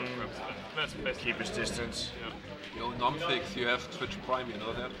and go for grabs. That's basically keep his distance. Yeah. Yo, Nomfix, you have Twitch Prime, you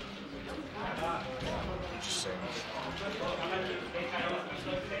know that? Interesting.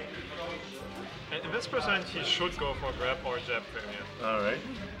 And in this percent, he should go for a grab or a jab fair, yeah. Alright.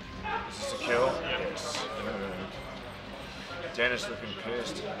 Is this a kill? Yeah. Yes. Dennis looking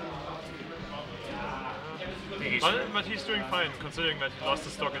pissed. But he's doing fine, considering that he lost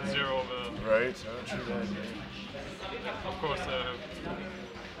the stock in 0. Right, oh, true that, yeah. Of course.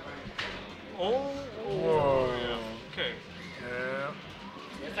 Whoa. Yeah. Okay. Yeah.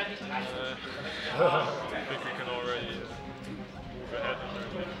 I think we can already move ahead.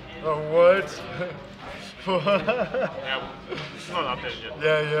 Oh, what? Yeah, it's not updated yet.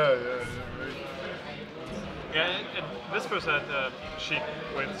 Yeah. Yeah, and this percent, Sheik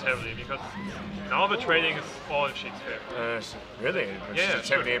wins heavily because now the trading is all in Sheik's favor. Really? Yeah,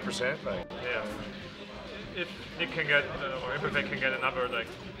 78%? Like, yeah. If Nick can get, or ImperfeCt can get another like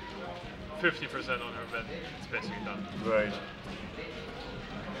 50% on her, then it's basically done. Right.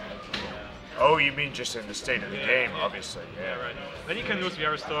 Oh, you mean just in the state of the game, obviously. Yeah, right. Then he can lose the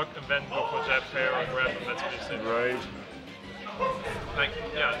other stock and then go for jab fair or grab, and that's what he's saying. Right. Like,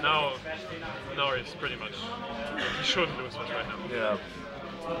 yeah, now he's pretty much, he shouldn't lose much right now. Yeah.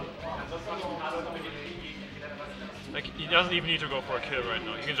 Like, he doesn't even need to go for a kill right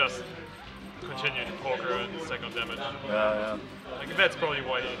now. He can just continue to poker and second damage. Yeah. Like, that's probably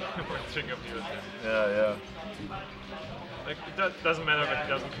why he went thinking of the US. Yeah. Like, it doesn't matter that he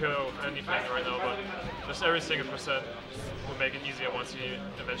doesn't kill anything right now, but just every single percent will make it easier once he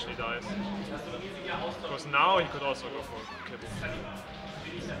eventually dies. Because now he could also go for a kill.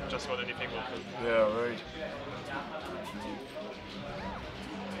 Just about anything will kill. Yeah, right.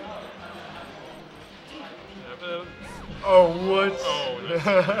 Yeah, Oh, what? Oh,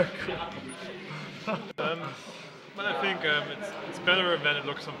 that's cool. But I think it's better than it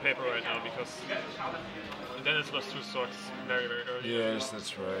looks on paper right now because Dennis lost 2 stocks very, very early. Yes,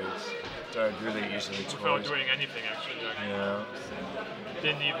 that's right. Died really easily Without twice. doing anything actually. Like, Yeah.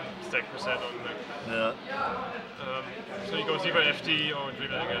 Didn't even stack percent on them. Yeah. So he goes either FD or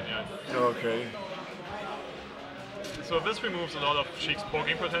Dreamland again, yeah. Okay. So this removes a lot of Sheik's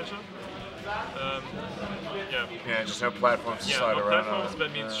poking potential. Yeah. Yeah, just no platforms to slide no around. platforms,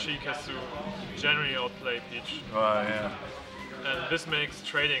 that means Sheik has to generally outplay Peach. Oh, yeah. And this makes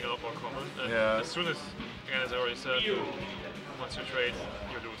trading a lot more common. And as soon as, again, as I already said, once you trade,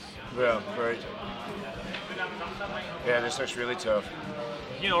 you lose. Yeah, right. Yeah, this looks really tough.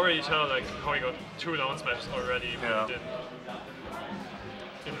 You can already tell like how he got 2 down smashes already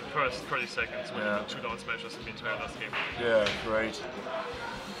in the first 30 seconds when he got 2 down smashes in the entire last game. Yeah, right.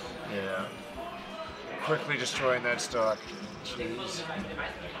 Yeah. Quickly destroying that stock. Jeez.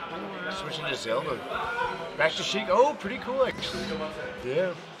 Switching to Zelda. Back to Sheik. Oh, pretty cool actually.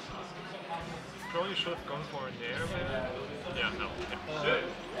 Yeah. Probably should have gone for an air, maybe? Yeah, no. Yeah.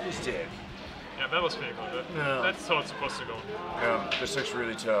 He's dead. Yeah, that was pretty cool. That's how it's supposed to go. Yeah, this looks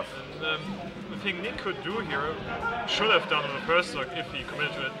really tough. And the thing Nick could do here, should have done on the first stock if he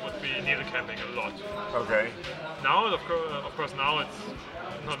committed to it, would be needle camping a lot. Okay. Now, of course, now it's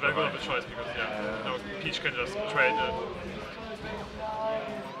not very good of a choice because now Peach can just trade it.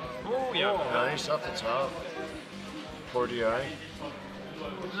 Oh yeah. Nice off the top. Poor DI.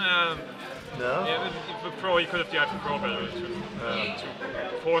 No? Yeah, with Pro he could have DI'd for Pro better to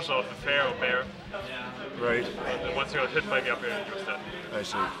force off the fair or bear. Right. And once you got hit by the up air, you was dead. I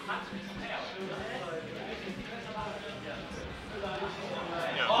see.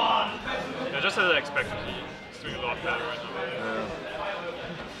 Yeah, just as I expected, he's doing a lot better right now.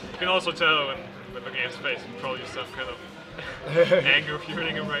 You can also tell when the game's face, probably some kind of anger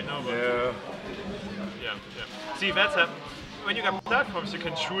fueling him right now. But yeah. See, that's when you got platforms, you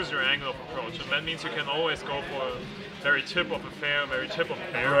can choose your angle of approach, and that means you can always go for a very tip of a fair, very tip of a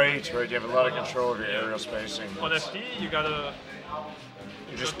fair. Right. You have a lot of control of your aerial spacing. On FD, you gotta.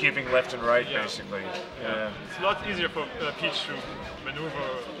 You're just giving left and right, basically. Yeah. It's a lot easier for Peach to maneuver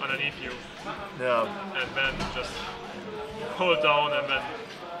underneath you. Yeah. And then just pull it down, and then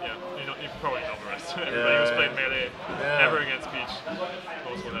you probably know the rest. Everybody who's played Melee ever against Peach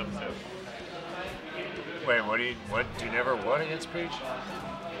knows what happens. Wait, what do you never what against Peach?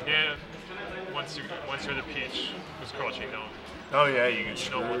 Yeah, once you're the Peach who's crouching down. Oh yeah, you get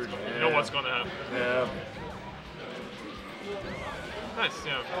screwed. You know what's gonna happen. Yeah. Nice,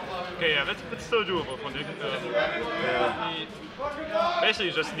 yeah. Okay, yeah, that's still doable for Nick. He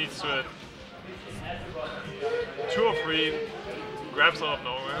basically just needs to 2 or 3 grabs out of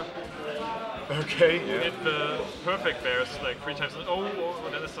nowhere. Okay, Hit the perfect bears like 3 times. Oh,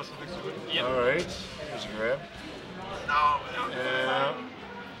 then it does something stupid. Yeah. Alright, here's a grab. No. Yeah.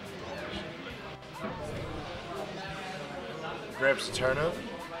 Grabs the turnip.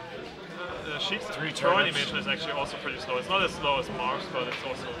 Sheik's 3 throw turnips. animation is actually also pretty slow. It's not as slow as Mars, but it's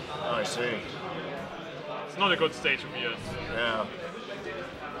also. Oh, I see. It's not a good state to be in. Yeah.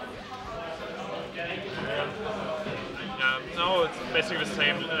 Yeah, now it's basically the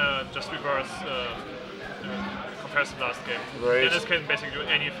same, just reverse compared to last game. Right. Dennis can basically do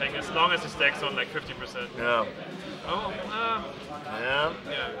anything as long as he stacks on like 50%. Yeah. Oh, Yeah.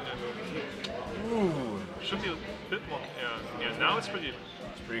 Ooh. Should be a bit more. Yeah. Now it's pretty.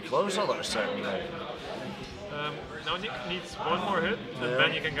 It's pretty close all of a sudden. Now Nick needs 1 more hit, and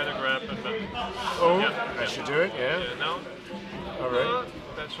then you can get a grab, and then. Oh, I should do it. Yeah. Now. All right.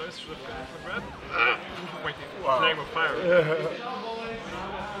 Bad choice. Should have gone for a grab. Wait, Wow. playing with fire.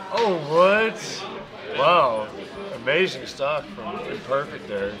 Oh, what? Wow. Amazing stock from ImperfeCt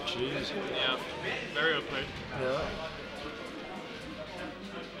there. Jeez. Yeah. Very well played. Yeah.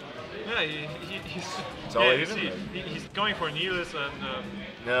 Yeah, he's. It's all even. He's going for Needless and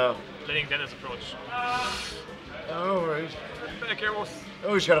letting Dennis approach. Oh, right. Back arrows.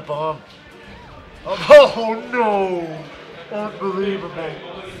 Oh, he's got a bomb. Oh no! Unbelievable.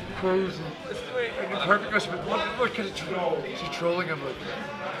 Crazy. And ImperfeCt goes, what kind of troll? Is he trolling him like,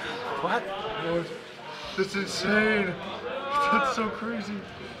 what? What? That's insane. That's so crazy.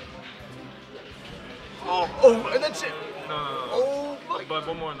 Oh, and that's it. No. Oh my. But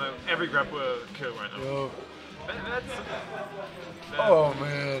one more, now every grab will kill right now. Oh. That's. Oh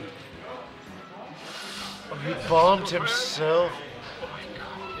man. Oh, he bombed himself. Oh my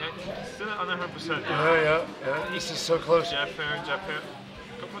god. Yeah, he's still under 100%. Yeah. This is so close. Jab fair.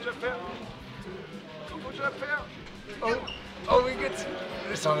 Go for jab fair. Oh, he gets.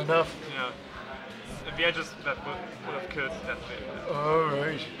 It's not enough. Yeah. the edges that would have killed that thing.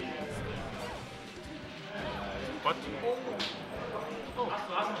 Alright. What?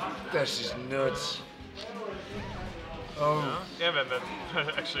 That's just nuts. Oh. Yeah,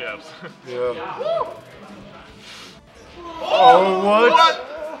 that actually helps. Yeah. Oh, what?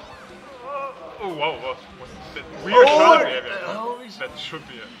 Oh, whoa. Weird turn behavior. That should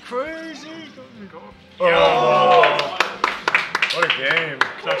be it. Crazy. Yeah. Oh. What a game.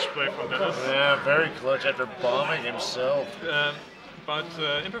 Clutch play from Dennis. Yeah, very clutch after bombing himself. But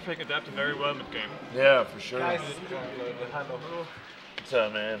ImperfeCt adapted very well mid-game. Yeah, for sure. Guys, What's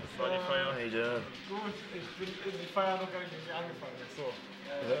up, man? How you doing? gut, ich bin die Feier noch gar nicht angefangen. So.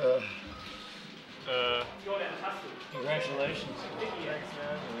 Congratulations. Thanks,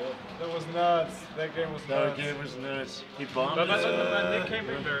 man. That was nuts. That game was nuts. That game was nuts. He bombed But us. Nick came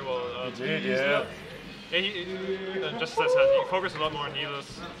in very well. He did, yeah. Yeah, just as I said, he focused a lot more on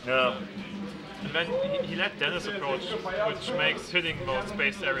healers. Yeah. And then he let Dennis approach, which makes hitting those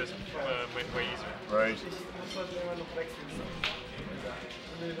spaced areas way easier. Right.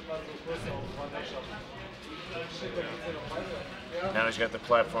 Now he's got the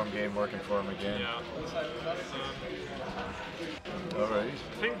platform game working for him again. Yeah. Alright.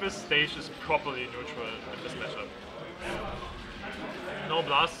 I think this stage is properly neutral in this matchup. No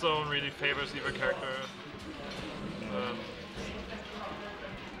blast zone really favors either character.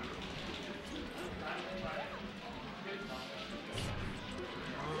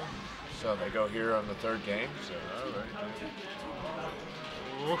 So they go here on the third game. So alright.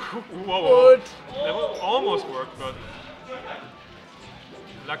 Whoa. That would almost work, but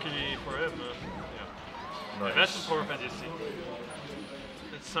luckily for him, yeah. Nice. That's power fantasy.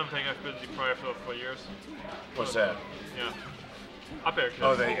 It's something I've been deprived of for years. What's that? Yeah. Up air kills.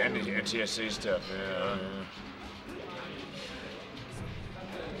 Oh, the NTSC stuff. Yeah.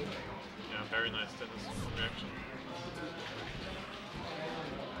 Yeah, very nice Dennis reaction.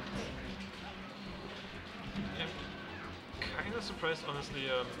 I'm kind of surprised, honestly.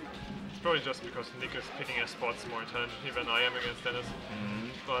 It's probably just because Nick is picking his spots more intelligently than I am against Dennis.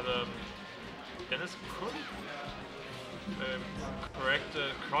 But Dennis could correct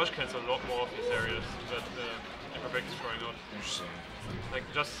crouch cancel a lot more of these areas that ImperfeCt is throwing out. Interesting. Like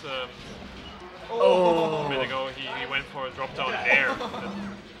just a minute ago, he went for a drop down air.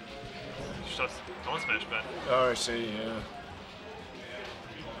 Just down smash back. Oh, I see. Yeah.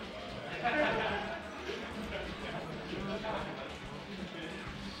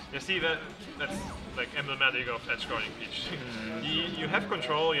 You see that's like emblematic of edge guarding Peach. You have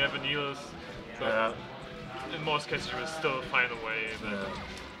control, you have anneals, but in most cases you will still find a way to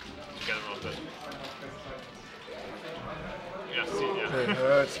get around it.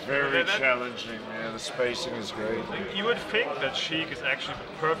 Yeah. It's very challenging, man. The spacing is great. Like, you would think that Sheik is actually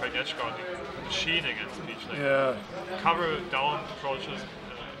the perfect edge guarding machine against Peach. Like, cover down approaches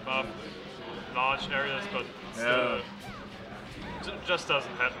above large areas, but still just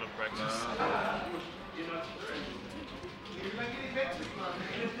doesn't happen in practice.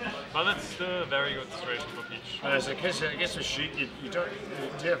 But it's still a very good situation for Peach. I guess with Sheik, do you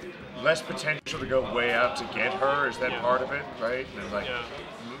have less potential to go way out to get her? Is that part of it, right? And like,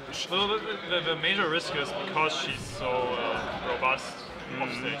 well, the major risk is because she's so robust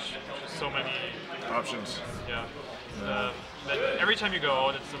off stage. So many options. Yeah. That every time you go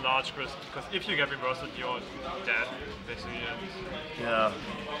out, it's a large risk because if you get reversed, you're dead, basically. And,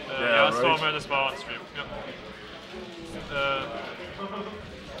 right. Stormer as well on stream.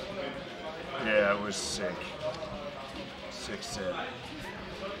 Yeah, it was sick. Sick.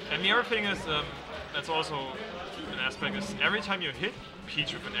 And the other thing is, that's also an aspect is every time you hit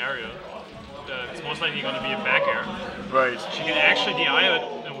Peach with an area, it's most likely going to be a back air. Right. She can actually DI it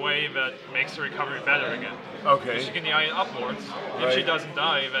in a way that makes the recovery better again. Okay. If she can DI it upwards. If she doesn't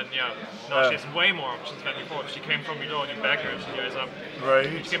die, then she has way more options than before. If she came from below and you back air, she DIs up. Right.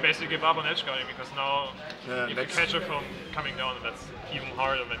 She can basically give up on edge guarding because now if you catch her from coming down, that's even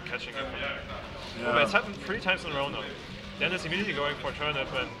harder than catching her from but it's happened 3 times in a row now. Dennis immediately going for a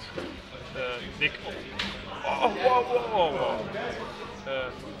turnip and Nick. Whoa.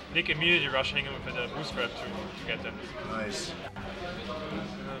 Nick immediately rushing him with a boost grab to get Dennis. Nice.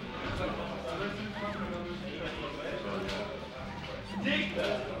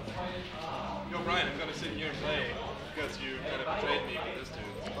 Yo, Brian, I'm gonna sit here and play because you kind of betrayed me with this dude.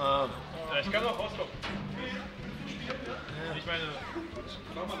 Ich kann noch rauskommen. Ich meine,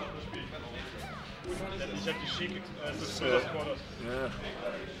 ich hab die Sheik, das ist so das Quarters.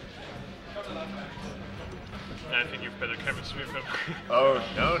 I think you've better chemistry with him. Oh,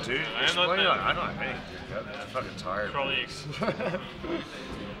 no, dude. I'm not I don't think. I'm fucking tired. Colleagues. But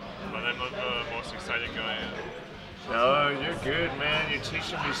I'm not the most excited you're good, man. You're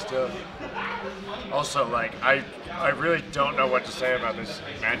teaching me stuff. Also, like, I really don't know what to say about this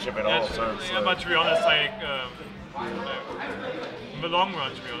matchup at all. So, but to be honest, like, in the long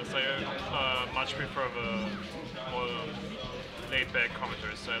run, to be honest, I much prefer the more laid-back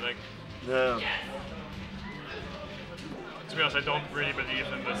commentators. So, like, yeah. To be honest, I don't really believe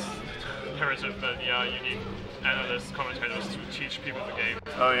in this narrative that you need analysts, commentators to teach people the game.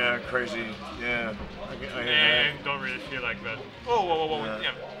 Oh yeah, crazy. Yeah. I don't really feel like that. Whoa.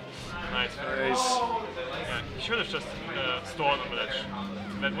 Yeah. Nice. Yeah, he should have just stalled on the ledge.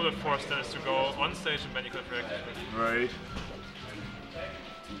 That would have forced Dennis to go on stage and then he could have reacted. Right.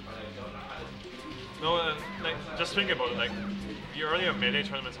 No, like, just think about it. Like, the earlier Melee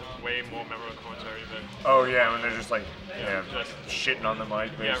tournaments have way more memorable commentary than. Oh yeah, when they're just like, just shitting on the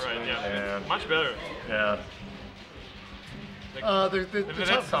mic, basically. Yeah, right. Yeah. Much better. Yeah. Like, the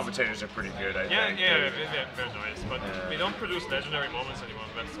top commentators are pretty good, I think. Yeah, they're nice, but we don't produce legendary moments anymore.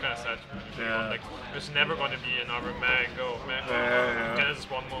 That's kind of sad. Like, there's never going to be another Mango. Genesis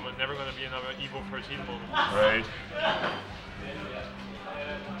 1 moment, never going to be another Evo 13 moment. Right.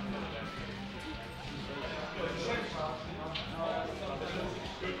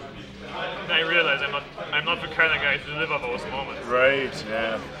 I realize I'm not the kind of guy to deliver those moments. Right,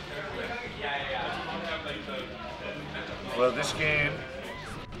 yeah. Well, this game,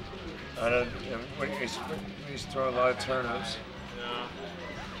 he's throwing a lot of turnips. Yeah.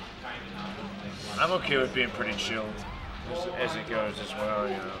 I'm okay with being pretty chilled as it goes as well,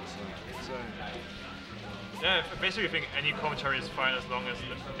 you know. Yeah, I basically think any commentary is fine as long as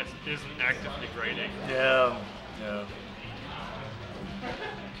it isn't actively grading. Yeah.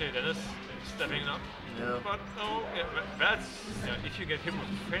 Okay, Dennis stepping up. Yeah. But no, that's if you get hit with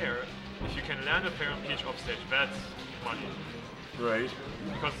fair, if you can land a fair on Peach offstage, that's money. Right.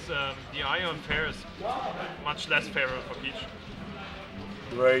 Because the eye on fair is much less favorable for Peach.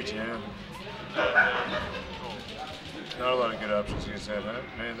 Right, yeah. Not a lot of good options against that, huh?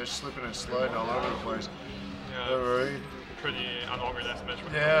 Man, they're slipping and sliding all over the place. Yeah. Alright. Pretty unorganized match.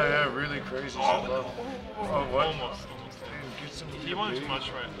 Yeah, really crazy stuff. Oh, what? Almost. He wanted too much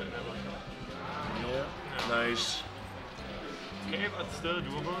right there. Yeah. Nice. Okay, but still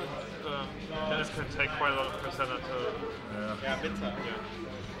doable. Dennis can take quite a lot of percent until... Yeah, mid-time.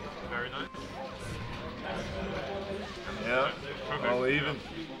 Yeah. Very nice. Yeah, perfect. all even.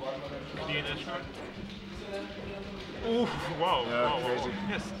 Clean edge. Ooh, wow. Yeah, crazy. Wow.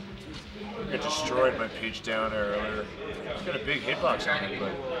 Yes. I destroyed my Peach down there earlier. It's got a big hitbox on it,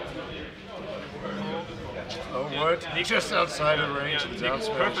 but... Oh, what? Just outside of range and down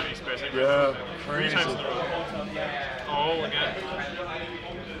smash. Perfectly spaced. Yeah, 3 crazy. times in a row. Oh, again.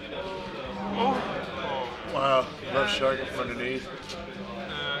 Oh. Wow, left shark from underneath.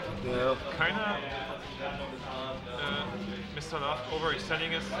 Yeah. Kinda Mr. Love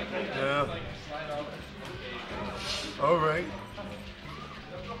overextending us. Yeah. Alright.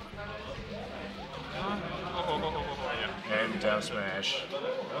 Yeah. And down smash.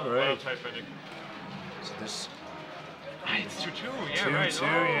 Alright. So this... It's 2-2, yeah, 2-2, right. 2-2,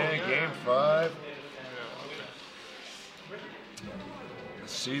 yeah, game 5.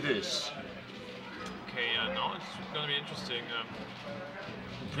 Let's see this. Okay, now it's gonna be interesting.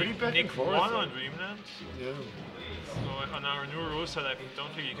 Pretty back Nick and forth. won on Dreamland. Yeah. So on our new rule set, I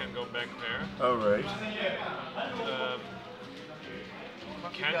don't think he can go back there. Oh, right.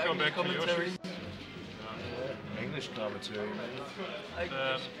 Can't go back to Yoshi. English commentary, man.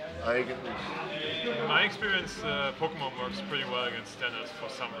 In my experience, Pokemon works pretty well against Dennis for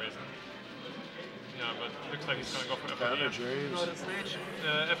some reason. Yeah, but looks like he's gonna go for FOD.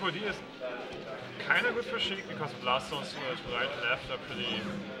 FOD is kind of good for Sheik because blast zones to right and left are pretty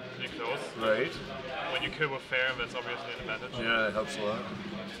close. Right. When you kill with fair, that's obviously an advantage. Yeah, that helps a lot.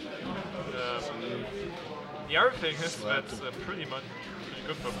 The other thing is that's pretty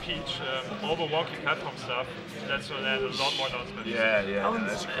good for Peach. All the wonky platform stuff, that's going to land a lot more down spin. Yeah,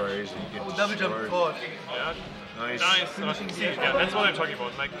 that's crazy. Double jump forward. Yeah. Nice. Yeah, that's what I'm talking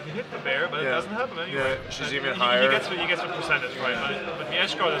about. Like, he hit the bear, but it doesn't happen anyway. Yeah, she's even higher. He gets the percentage, right? But the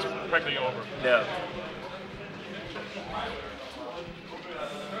edge guard is practically over. Yeah.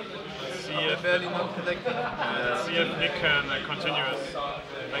 See if Nick can continue his.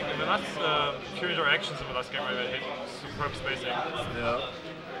 Like in the last few interactions in the last game, I hit superb spacing. Yeah.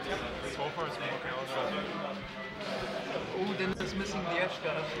 So far it's been working out. Oh, then it's missing the edge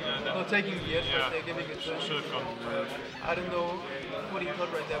guard. Yeah, not taking the edge, but they're giving it to him. Should have gone. I don't know what he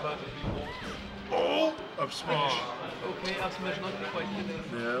got right there, but... Oh! Up smash. Okay, up smash not quite hitting.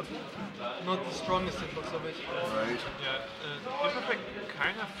 Yeah. Not the strongest hitbox of it. Right. Yeah, ImperfeCt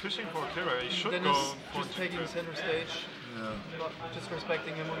kind of fishing for a kill. He should then go for just taking center stage. not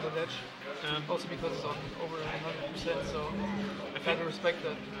disrespecting him on the ledge. Also because it's on over 100%, so I kind of respect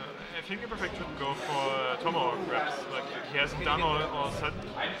that. I think ImperfeCt should go for tomahawk grabs. Like he hasn't done all set.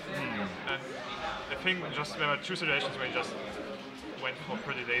 And I think just there were two situations where he just went for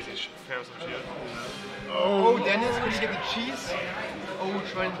pretty lazy fairs and shield. Oh, Dennis, could you get the cheese? Oh,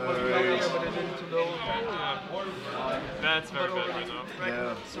 trying to put it out there, but a little too low. That's very bad right now.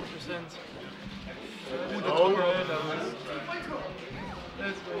 Yeah. Some percent. Ooh, the Oh.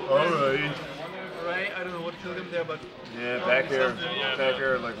 That's Alright. Right, I don't know what killed him there, but Yeah, back air. Yeah, Back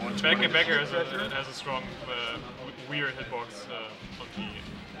air like 120. Back air has a strong, weird hitbox on the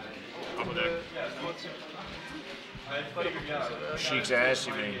upper deck. Sheik's ass,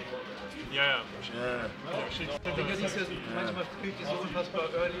 you mean? Ja. Ich denke, sie ist manchmal fühlt die so unfassbar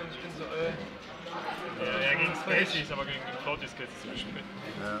early und ich bin so Ja, gegen Spacey ist aber gegen Floaty Skills zu spät.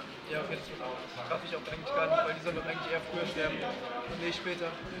 Ja, okay, das darf ich auch eigentlich gar nicht, weil die sollen doch eigentlich eher früher sterben und nicht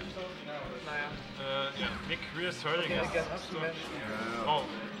später. Naja. Ja, Nick reasserting is still... Oh,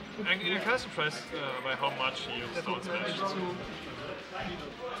 I'm kind of surprised by how much he used down smash.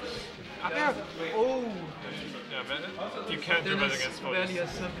 Up air! Oh! Yeah, you can't do that against Floaty. Barely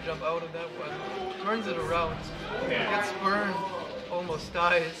has time to jump out of that one. Turns it around. Gets burned. Almost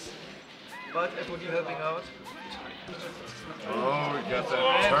dies. But FOD helping out. Oh, we got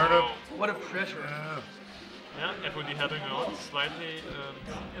that turnip. What a pressure. Yeah, FOD helping out slightly.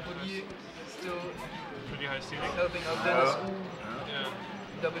 FOD still pretty high ceiling. Helping out Dennis. Yeah.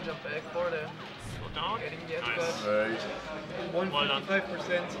 Double jump back for them. Down. Getting the edge Nice. guard.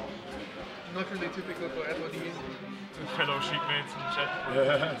 155%. Not really typical for FOD. Fellow sheep mates in chat.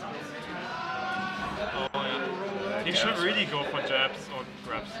 Yeah. Oh yeah. He should really go for jabs or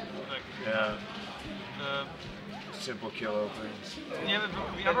grabs. Like, yeah. Simple kill openings. Yeah,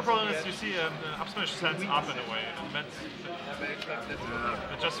 the other problem is you see up smash sends up in a way, and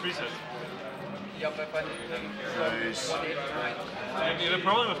it just resets. Yep, I find it nice. 189. The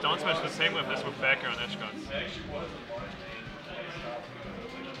problem with down smash is the same with this with backer and edge guards.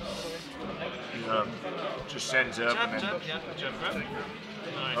 Yeah. Just sends up and then... Jab grab.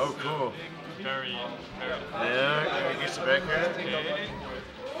 Nice. Oh, cool. Very. Yeah, gets the back air. Okay.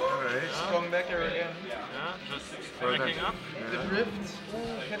 Alright. Strong back air again. Yeah, just backing up. The drift.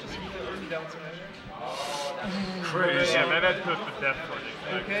 Ooh, catches me the early down smash. Crazy. Yeah, maybe I'd put the death warning.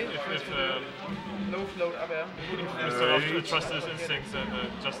 Like, Okay. If low float up air. Mr. Off trusted his instincts and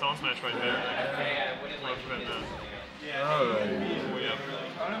just down smash right there. Oh, yeah.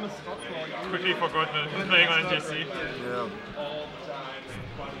 Quickly forgot playing on NTSC. Yeah.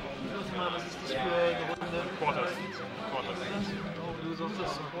 Was ist das für eine Runde? Quarters. Oh, du sagst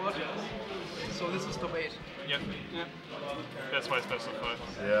das Quarters. So this is top 8. Yeah. That's why it's best of 5.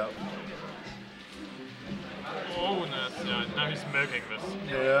 Yeah. Oh, nice. Yeah, now he's milking this.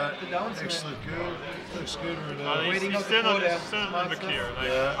 Yeah. Looks good. Looks good right now. He's still not in the clear. Like,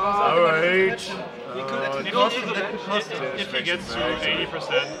 yeah. Alright. If he gets to 80%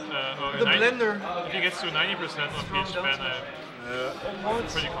 or the 90, blender. If he gets to 90% of each ban,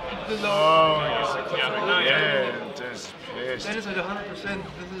 pretty confident. Oh, yeah. That's pissed. Dennis at 100%.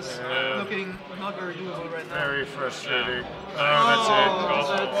 This is looking not very doable right now. Very frustrating. Oh, that's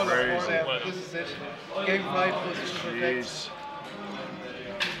it. Crazy. This is it. Game 5 position perfect.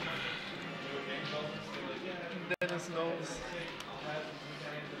 Dennis knows.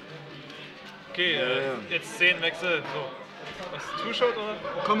 Okay, jetzt 10 Wechsel. So. Was? Two-Shot oder?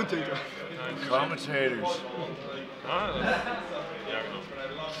 Commentator. Commentators. Ja, genau.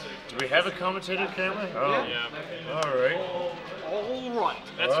 Do we have a commentator camera? Oh. Yeah. Alright.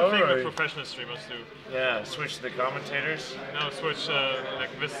 That's the thing that professional streamers do. Yeah, switch to the commentators? No, switch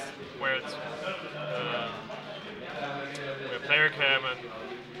like this, where it's where player cam and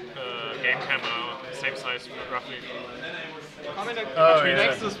game cam are the same size roughly.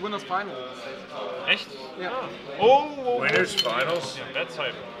 Next is winners final. Echt? Yeah. Oh! Winners finals? Yeah, that's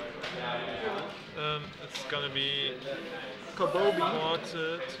hype. It's gonna be Kobobi.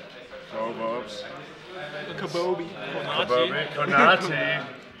 Quartet. Kobobs. Kobobi. Konati.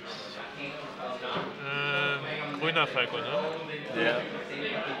 Grüner Falco, ne? Yeah.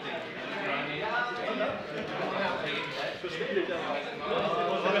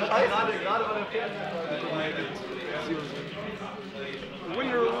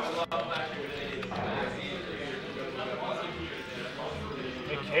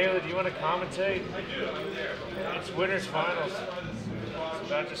 Hey Kayla, do you want to commentate? It's winners finals. It's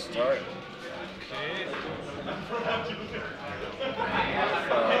about to start. Okay.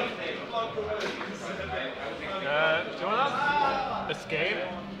 Escape?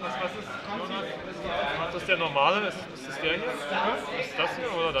 Was ist das? Ist das der normale? Ist das der hier? Ist das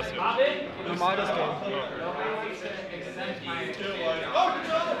hier oder das hier? Normal das Game.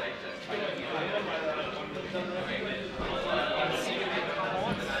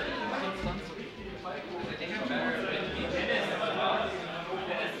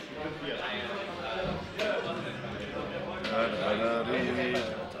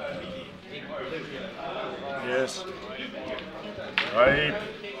 Yes. Right.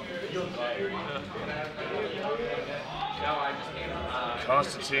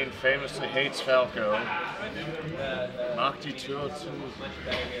 Constantine famously hates Falco. Mag die Tür zu.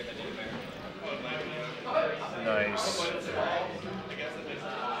 Nice.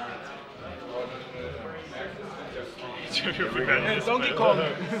 Donkey Kong.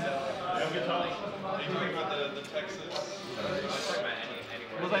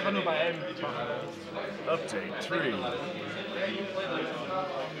 Muss einfach nur bei einem machen. Update 3.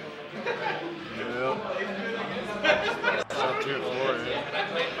 Ja. Not too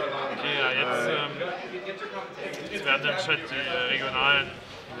Okay, ja, jetzt werden im Chat die regionalen.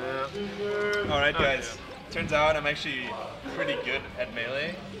 Alright guys, turns out I'm actually pretty good at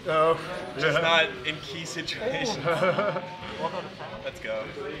melee. Oh, Just not in key situations. Let's go.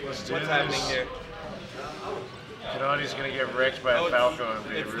 Let's do What's this. happening here? Kanadi's gonna get wrecked by a Falco and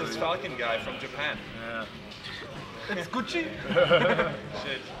be It's really... this Falcon guy from Japan. Yeah. It's Gucci.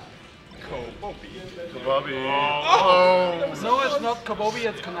 Shit. Kobobi. Kobobi. Oh. No, it's not Kobobi,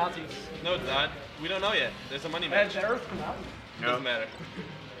 it's Konati. No, it's not. We don't know yet. There's a money There match. is Konati. Doesn't matter.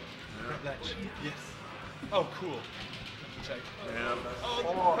 Yes. Oh, cool. Check. Yeah.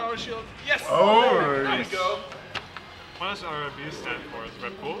 Oh, power shield. Yes. Oh. There we go. What does RFB stand for? Is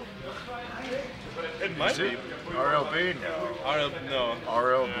Red Bull? It might be. RLB? No. No.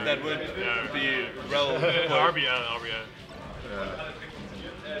 RLB. That would be relevant. RBL. Yeah.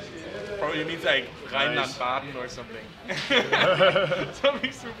 Probably means like Rheinland-Baden or something.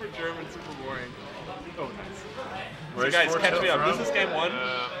 Something super German, super boring. Oh, nice. So guys, catch me up. This is game 1.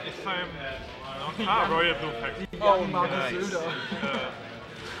 If I'm not... Royal Blue Pack. Oh, nice.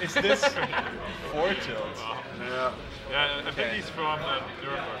 Is this 4 tilts? Yeah. Yeah, I think he's from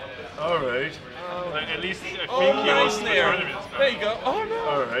Nuremberg. Alright. At least I think Oh, he nice was there. There you go. Oh no.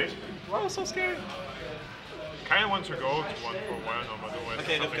 Alright. Wow, so scary. Kind of want to go to one for a while now, but always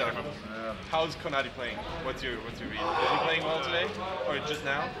Okay, let's go. Yeah. How's Konati playing? What's your read? Is he playing well today? Or just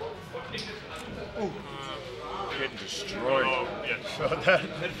now? Ooh. Getting destroyed. Oh, yeah. So that...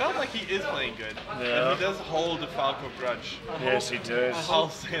 It felt like he is playing good. Yeah. And he does hold the Falco grudge. Yes, he does. I'll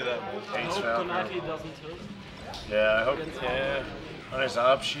say that. Hates I hope Falco. Konati doesn't tilt. Yeah, I hope. Yeah. On his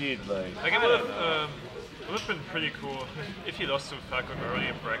Abschied, like. Like it would have been pretty cool if he lost to Falcon early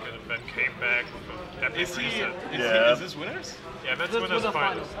in bracket and then came back with an epic reset. Is this winners? Yeah, that's winners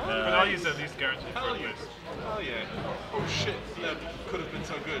finals. But now he's at least guaranteed Hell first yeah. place. Oh yeah. Oh shit, that could have been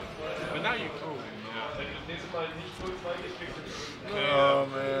so good. But now you. Oh. Oh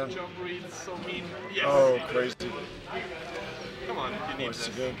man. Jump reads so mean. Yes. Oh, crazy. Come on, you need What's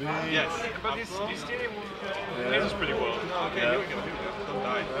this. it gonna be? Yes. But he's stealing lasers pretty well. Okay, Yeah. here we go. Don't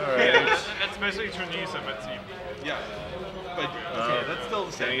die. Alright. That's basically Chinese and that team. Yeah. But okay, that's still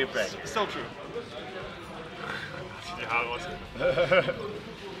the same. Getting it back. Still true. Die Haare aus.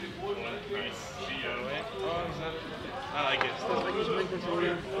 I like it.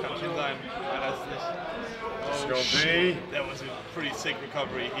 Kann schön sein. That's this. It's Oh, gonna shit. be. That was a pretty sick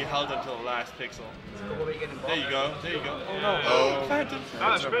recovery. He held until the last pixel. There you go. There you go. Oh no. Oh. Phantom.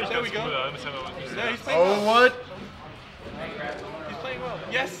 Ah, das Spiel ist There we ganz go. cool. Yeah, he's playing well. Oh, what? He's playing well.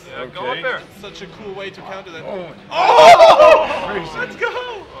 Yes. Yeah, go up there. Such a cool way to counter that. Oh. Oh! Crazy. Let's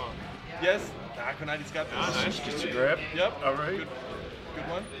go. Yes. Konati's got this. nice. Just a grab. Yep. Alright. Good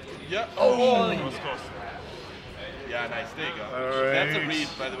one. Yeah. Oh. It was close. Yeah, nice. There you go. Alright. That's a read,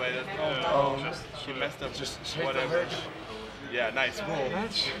 by the way. That's, Oh. she messed up. Just hit the whatever. hedge. Yeah, nice. Roll.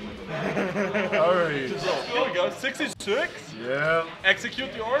 Alright. Just roll. Here we go. 66. Yeah.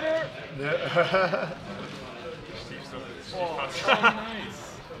 Execute the order. Yeah. Oh,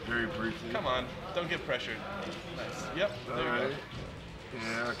 nice. Very briefly. Come on. Don't get pressured. Nice. Yep. There you Alright. go.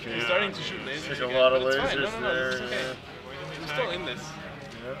 Yeah, okay. He's starting to shoot lasers Took a again, lot of but it's lasers fine. No, there. this is okay. Yeah. We're still in this.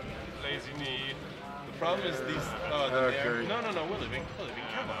 Yeah. Lazy knee. The problem is these. Oh, Okay. no, we're living. We're living.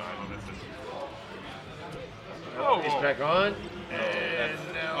 Come on. Oh, He's back on. That's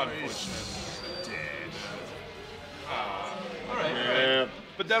And now unfortunate. he's dead. Alright. Yeah.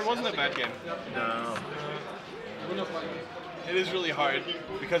 But that wasn't a bad game. No. It is really hard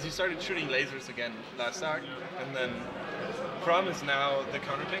because he started shooting lasers again last start, and then the problem is now the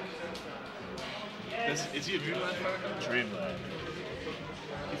counter pick. Is he a Dreamland player? Dreamland.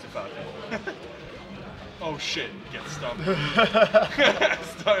 Oh shit, get stumped.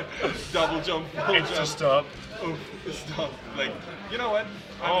 Double jump, full It's jump. just stop. Oof, stop. Like, you know what?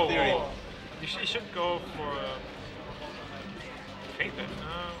 I have a theory. You should go for fake then.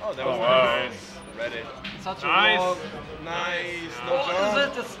 Oh, that was wow. nice. Reddit. Such a Nice. walk. Nice. No Oh,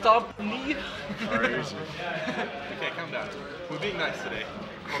 jump. is it a stop knee? Crazy. Okay, calm down. We're being nice today.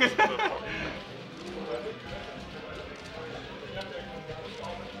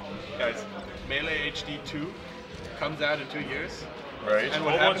 Guys, Melee HD 2 comes out in 2 years. Right. And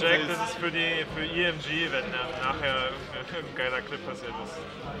what happens Jack, is... das ist für IMG, wenn nachher ein geiler Clip passiert ist.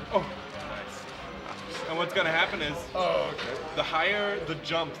 Oh, nice. And what's gonna happen is, the higher the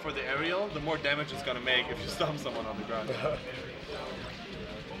jump for the aerial, the more damage it's gonna make if you stomp someone on the ground.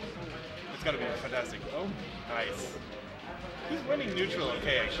 It's gonna be fantastic. Oh, nice. He's winning neutral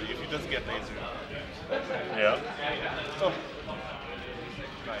okay, actually, if he doesn't get laser. Yeah. Oh.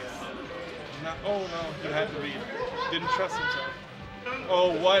 Nice. No, oh no, he had to read. Didn't trust himself.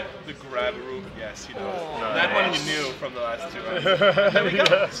 Oh, what? The grabberoo. Yes, he knows. Nice. That one he knew from the last 2 rounds. There we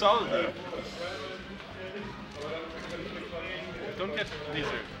go. Solidly. Don't get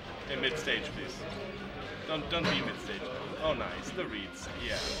laser in mid-stage, please. Don't be mid-stage. Oh, nice. The reads.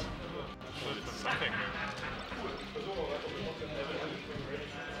 Yeah. Something.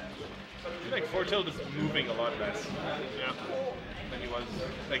 I feel like Fortilt is moving a lot less. Yeah. Than he was.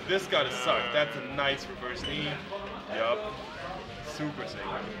 Like, this gotta suck. That's a nice reverse knee. Yup. Super safe.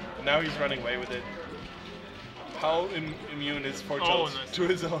 Now he's running away with it. How immune is Fortilt nice. to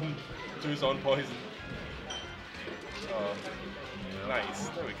his own poison? Nice.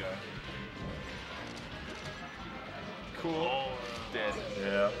 There we go. Cool. Dead.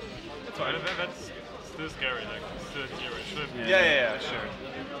 Yeah. That's fine. That's still scary, like, still zero. Yeah, sure.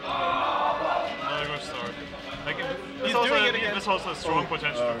 Not a good start. Like, He's doing it again. This also has strong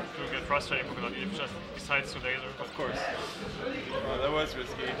potential to get frustrating Coconut if just decides to laser. Of course. That was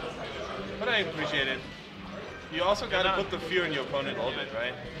risky. But I appreciate it. You also gotta put the fear in your opponent a little bit,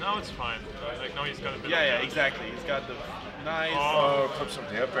 right? Now it's fine. Like, now he's got a bit Yeah, of exactly. He's got the nice... Oh, clips up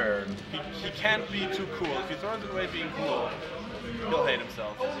the up air. He can't be too cool. If he throws it away being cool, he'll hate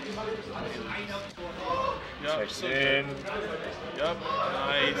himself. Yup, Checks so in. Yup,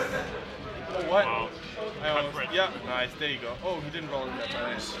 nice. Oh, what? Wow. Yeah, nice. There you go. Oh, he didn't roll in that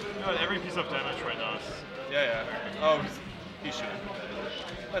nice. Every piece of damage right now is... Yeah. Oh, he's shooting.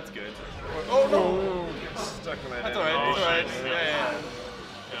 That's good. Oh, no! Stuck in that. That's alright, it's alright. Yeah.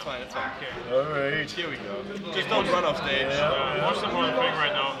 It's fine, it's fine. Alright. Here we go. Just don't run off stage. Most important thing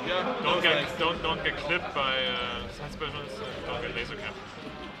right now. Yeah, don't get clipped by side specials. Don't get laser cam.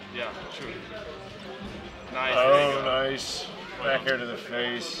 Yeah, true. Nice. Oh, nice. Back here to the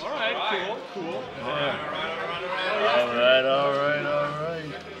face. Alright, cool. Alright.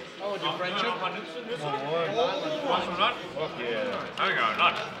 Oh, the friendship? Fuck yeah.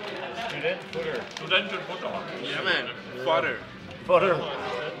 Yeah, man. Fodder.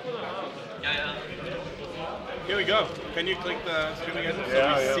 Here we go. Can you click the stream again so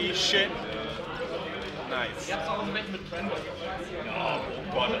we see shit? Nice. I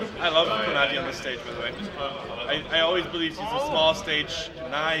love Konati on this stage, by the way. I always believed he's a small stage,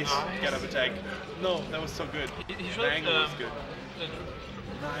 nice get-up attack. No, that was so good. The angle was good.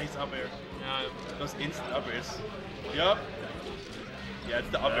 Nice up air. Yeah. Those instant up airs. Yup. Yeah, it's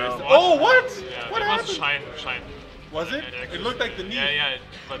the up airs. What? Oh, what? Yeah, What it happened? was shine. Was it? Yeah, It looked like the knee. Yeah,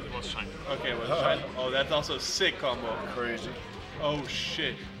 but it was shine. Okay, well, shine. Oh, that's also a sick combo. Crazy. Oh,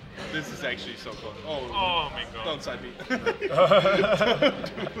 shit. This is actually so close. Oh my god. Don't side me.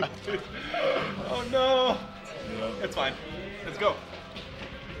 Oh no. It's fine. Let's go.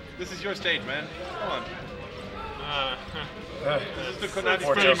 This is your stage, man. Come on. This is the Konati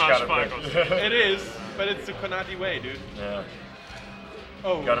pretty way. much fine. It is, but it's the Konati way, dude. Yeah.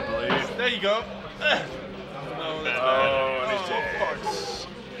 Oh. Gotta believe. There you go. No, that's farts.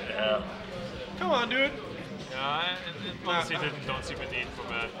 Yeah. Come on, dude. Yeah, honestly don't see the need for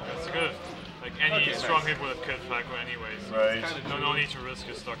that. That's good. Like any strong hit would have killed Falco anyways. Right. No need to risk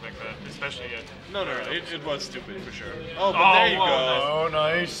your stock like that, especially at... No, it was stupid for sure. Oh, but there you go. Oh,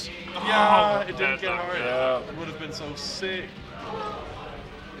 nice. Yeah, it didn't get hard. Yeah. It would have been so sick.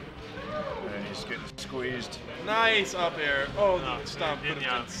 And he's getting squeezed. Nice up air. Oh, the stomp could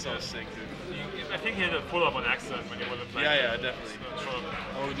have been so sick, dude. I think he had a pull-up on accident when he would have played. Yeah, definitely.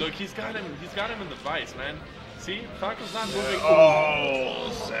 Oh, look, he's got him in the vice, man. See, Falco's not moving.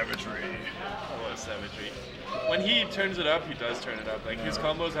 Oh, savagery. What a savagery. When he turns it up, he does turn it up. Like, his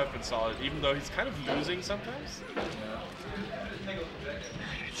combos have been solid, even though he's kind of losing sometimes.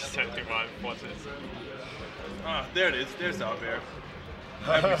 Ah, there it is. There's the up air.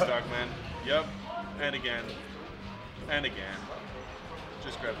 Happy stock, man. Yep. And again. And again.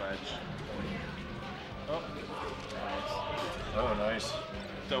 Just grab ledge. Oh. Nice. Oh, nice.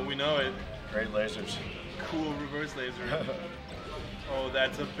 Don't we know it? Great lasers. Cool reverse laser. Oh,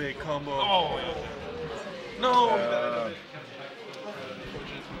 that's a big combo. Oh, yeah. No!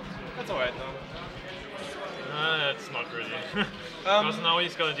 That's alright though. That's not really. Because now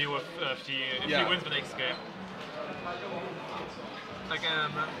he's gonna deal with if he wins the next game. Like,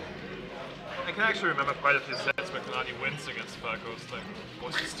 I can actually remember quite a few sets where Konami wins against Falcos, like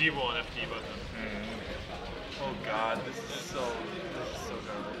goes to Stivo on FD, but. Oh god, this is so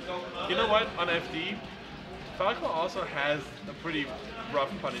good. You know what? On FD, Falco also has a pretty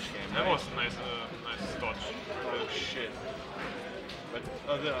rough punish game. That right? was a nice dodge. Oh shit. But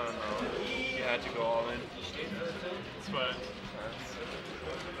I don't know. You had to go all in. That's fine.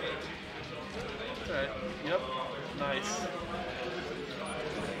 That's alright. Yep. Nice.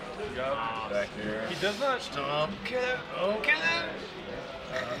 Yep. Back here. He does not. Stomp. Kill him. Oh, kill him.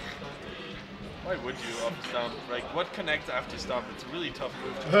 Why would you up stomp? Like, what connects after stomp? It's a really tough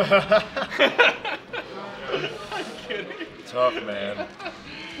move to make. I'm kidding. Tough, man.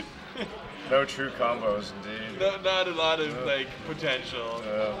 No true combos, indeed. No, not a lot of like potential.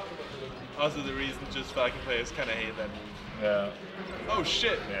 Also, the reason just Falcon players kind of hate that move. Yeah. Oh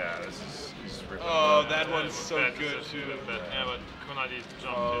shit. Yeah, this is ripping. Oh, that one's so good too. Yeah, but Konami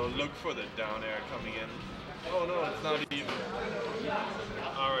jumped. Oh, look for the down air coming in. Oh no, it's not even.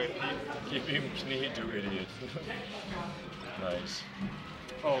 Alright, Keep him kneed, you idiot. Nice.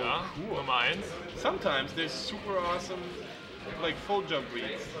 Oh, yeah, cool. Nummer 1. Sometimes there's super awesome, like full jump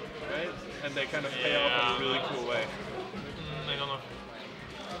reads, right? And they kind of pay off in a really cool way. I don't know.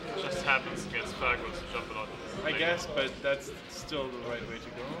 It just happens against Falcos to jump a lot. I guess, but that's still the right way to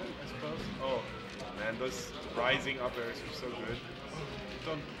go, I suppose. Oh, man, those rising up airs are so good.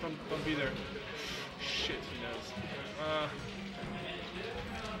 Don't be there. Shit, he knows.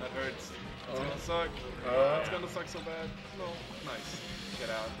 That hurts. It's gonna suck. It's gonna suck so bad. No. Nice. Get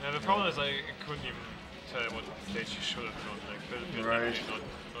out. Yeah, the problem is I couldn't even tell what stage you should have gone. Like, Right. Not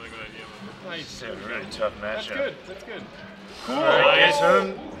a good idea. But Nice. It's a really tough matchup. That's good. That's good. Cool. Alright, Nice.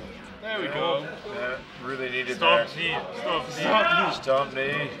 There we go. Yeah, really needed Stop that. knee. Stop knee. Stomp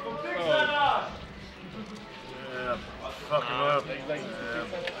knee. Oh. Yeah, fuck him up.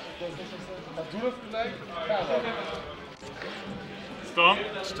 Stomp.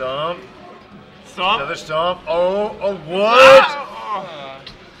 Stomp. Stomp. Another stomp. Oh, what?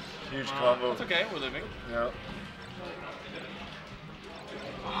 Huge combo. It's okay, we're living. Yeah.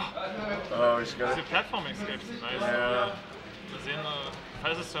 Oh, he's got Diese Platform-Escapes sind nice. Ja. Wir sehen,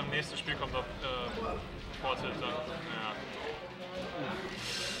 falls es zum nächsten Spiel kommt, ob Portal dann. Ja.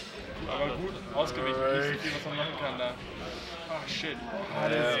 Aber gut, ausgewichen, nicht so viel, was man machen kann da. Ah, shit.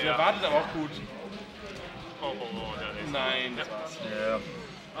 Der wartet aber auch gut. Oh, der nächste. Nein, das war's. Ja.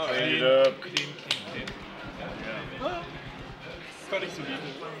 Oh, Clean up. Clean. Ja. Völlig solide.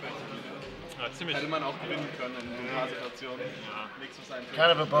 Ja, ziemlich. Hätte man auch gewinnen können in ein paar Situationen. Ja. Nichts was einfällt.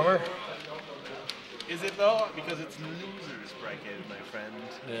 Kind of a bummer. Is it though? Because it's losers bracket, my friend.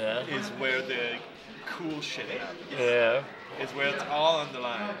 Yeah. Is where the cool shit happens. Yeah. Is where it's all on the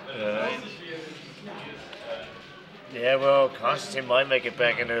line. Yeah. Right? Yeah, well, Constantine might make it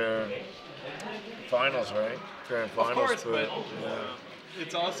back into finals, right? Grand finals. Of course, but yeah.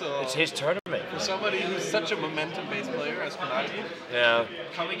 it's also It's his tournament. for somebody who's such a momentum-based player as Konami. Yeah.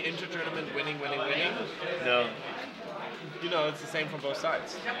 Coming into tournament, winning. No. You know, it's the same from both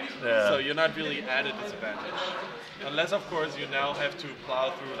sides. Yeah. So you're not really at a disadvantage. Unless, of course, you now have to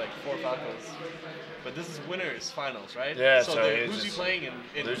plow through like 4 Falcons. But this is winners finals, right? Yeah, so so who's he playing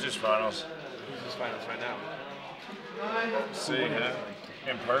in Losers finals. Losers finals right now? Let's see, yeah.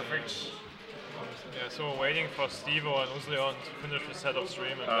 ImperfeCt. Yeah, so we're waiting for Stivo and Usleon to finish the set of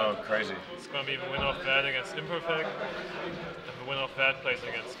stream. And Oh, crazy. it's going to be the winner of that against ImperfeCt, and the winner of that plays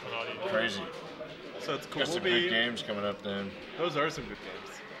against Konami. Crazy. So it's Got some good Kobobi. games coming up then. Those are some good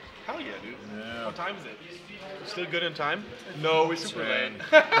games. Hell yeah, dude. Yeah. What time is it? Still good in time? No, we're super late.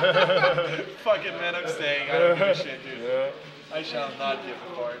 10. Fuck it, man, I'm staying. I don't give a shit, dude. Yeah. I shall not give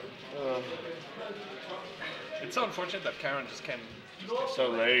a fart. It's so unfortunate that Karen just came. So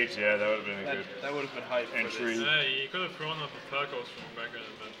late, yeah, that would have been a That, good that would have been hype. entry. Yeah, he could have thrown up the Falcos from back in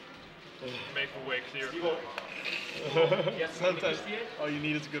and then make the way clear. Sometimes all you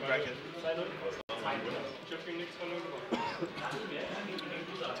need is a good bracket.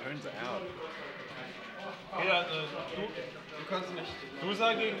 Turns out. Ja, du kannst nicht. Du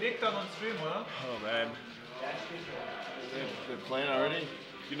sagst gegen Nick dann on stream, oder? Oh man. They're playing already?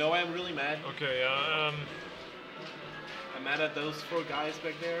 You know why I'm really mad? Okay, ja, I'm I'm mad at those 4 guys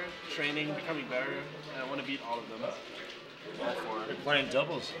back there, training, becoming better, and I want to beat all of them. All 4. You're playing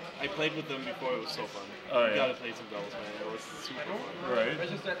doubles. I played with them before, it was so fun. Oh, You yeah. gotta play some doubles, man. It was super fun. Right.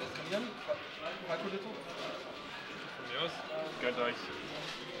 Welches Set ist Ian? Kalkulito? Von mir aus? Gönnt euch.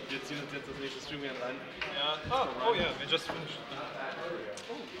 Wir ziehen uns jetzt das nächste Stream rein. Ja. Oh yeah, we just finished.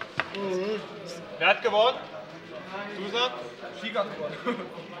 Wer hat gewonnen? Dusan? Schick hat gewonnen.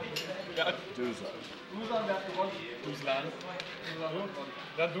 Dusan. Dusan, wer hat gewonnen? Usleon.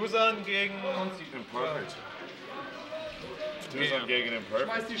 Dann Dusan gegen... Imperfect. Dusan gegen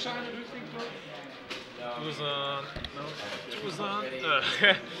Imperfect. Schmeiß die Scheine durch den Club. Dusan... Dusan...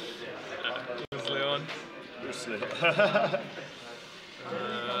 Usleon. Usleon.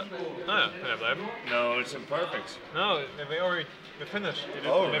 Naja, kann er bleiben. No, it's Imperfect. No, we finished.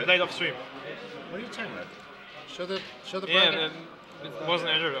 Oh, we really? played off stream. What are you talking about? Show the Yeah, bracket. and it wasn't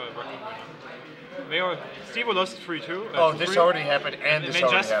entered. Stivo lost 3-2. Oh, this already happened and this they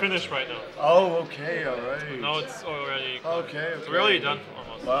already just happened. finished right now. Oh, okay, alright. Now it's already... Okay, It's okay. really done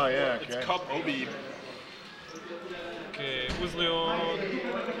almost. Wow, yeah, okay. It's Kobobi. Okay, Usleon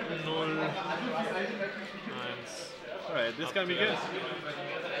 0 1. Alright, this is gonna be good.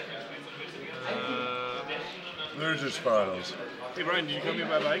 They're just finals. Hey Brian, did you come here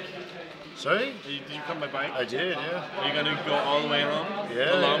by bike? Sorry? Did you come by bike? I did, yeah. Are you gonna go all the way home?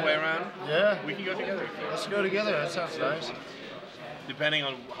 Yeah. The long yeah. way around? Yeah. We can go together. Let's go together, that sounds nice. Depending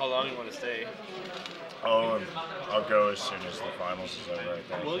on how long you want to stay. Oh, and I'll go as soon as the finals is over, I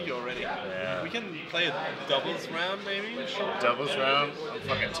think. Will you already? Yeah. We can play a doubles round maybe? Doubles round? I'm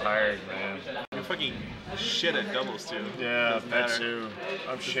fucking tired, man. You're fucking shit at doubles too. Yeah, Doesn't that matter. too.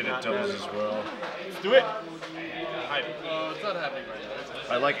 I'm shit Does at not doubles matter. as well. Let's do it! Hype. It's not happening right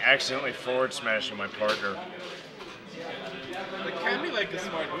now. I like accidentally forward smashing my partner. It can be like a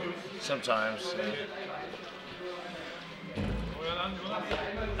smart move. Sometimes.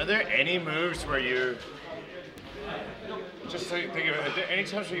 Are there any moves where you just think of it? Are there any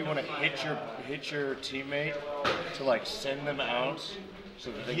times where you want to hit your teammate to like send them out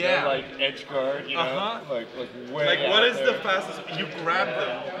so that they Yeah. go like edge guard, you know, Uh-huh. like way Like what out is there. the fastest? You grab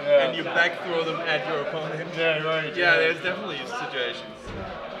them Yeah. and you back throw them at your opponent. Yeah, right. Yeah, there's definitely situations.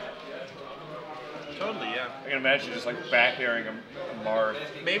 Totally, yeah. I can imagine just like back airing a Marth.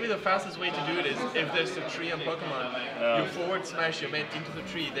 Maybe the fastest way to do it is if there's a tree on Pokemon, you forward smash your mate into the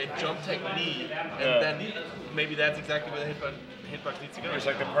tree, they jump technique, and then maybe that's exactly where the hitbox needs to go. It's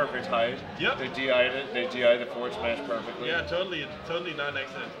like the perfect height. Yep. They DI'd it. They DI'd the forward smash perfectly. Yeah, totally not an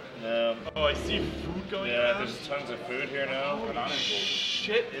accident. Yeah. Oh, I see food going Yeah, around. there's tons of food here now.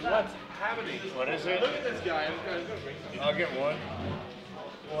 Shit, what's happening? What is it? Look at this guy. I'll get one.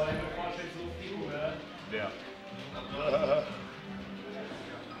 Yeah.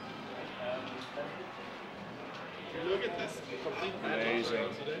 Look at this. Amazing.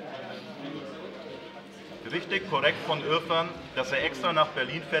 Richtig korrekt von Irfan, dass er extra nach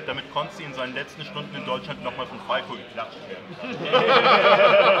Berlin fährt, damit Konzi in seinen letzten Stunden in Deutschland nochmal von Falco geklatscht werden.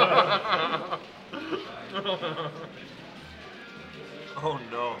 Oh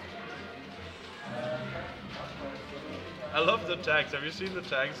no. I love the tags. Have you seen the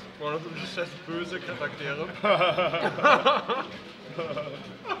tags? One of them just says böse Charaktere.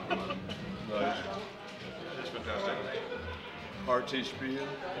 Nice. That's fantastic. Arty-Spiel.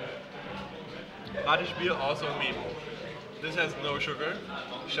 Arty-Spiel also a meme. This has no sugar.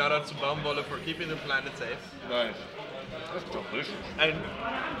 Shout out to Baumwolle for keeping the planet safe. Nice. That's delicious. And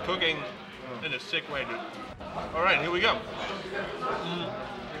cooking in a sick way, dude. Alright, here we go.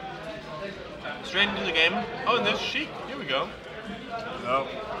 Straight into the game. Oh, and there's Sheik. Here we go. No.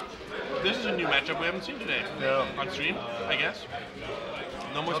 This is a new matchup we haven't seen today. Yeah. On stream, I guess.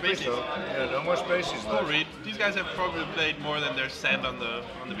 No more I think spaces. so. Yeah, no more spaces Cool left. read. These guys have probably played more than there's sand on the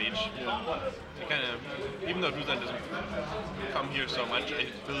beach. They kind of, even though Dusan doesn't come here so much, I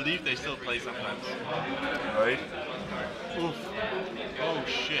believe they still play sometimes. Right? Oof. Oh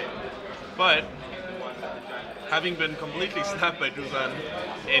shit. But having been completely snapped by Dusan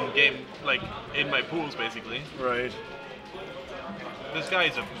in game, like in my pools basically. Right. This guy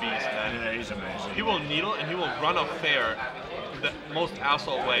is a beast, man. Yeah, he's amazing. He will needle and he will run off fair the most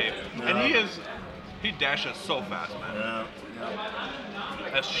asshole way. And he dashes so fast, man. Yeah.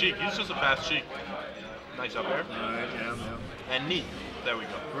 As Sheik, he's just a fast Sheik. Nice up air. Alright, yeah. And knee. There we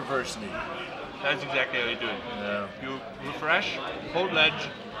go. Reverse knee. That's exactly how you do it. Yeah. You refresh, hold ledge.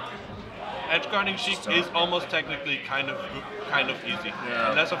 Edge guarding Sheik is almost technically kind of easy.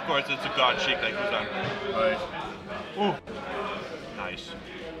 Yeah. Unless of course it's a god Sheik like Dusan. Right. Ooh. Nice.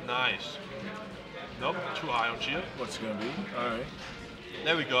 Nice. Nope, too high on shield. What's it gonna be? Alright.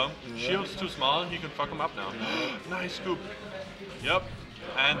 There we go. Shield's too small, he can fuck him up now. Nice scoop. Yep.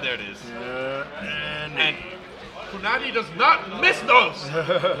 And there it is. And Kunati does not miss those!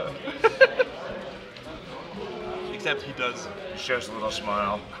 Except he does. Shows a little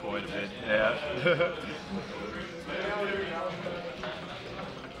smile. Quite a bit. Yeah.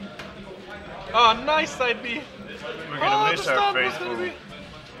 Oh, nice side B. We're gonna miss our faithful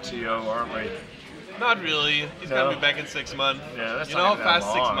T.O., aren't we? Not really. He's gonna be back in 6 months. Yeah, that's you not know even how that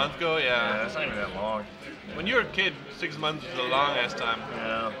fast long. 6 months go? Yeah, that's not even that long. When you were a kid, 6 months was a long ass time.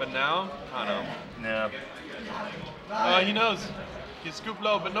 Yeah. But now, I don't know. Yeah. He knows. He scooped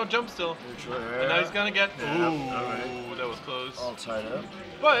low, but no jump still. And now he's gonna get. Ooh, that was close. All tied up.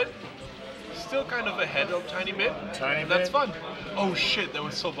 But still kind of ahead a tiny bit. Tiny That's bit? fun. Oh shit, that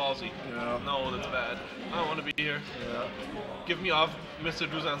was so ballsy. Yeah. No, that's bad. I don't want to be here. Yeah. Give me off Mr.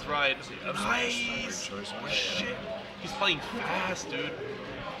 Dusan's ride. Nice! Choice. Oh shit. He's playing fast, dude.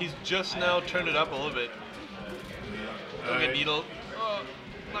 He's just now turned it up a little bit. Go get Needle. Oh,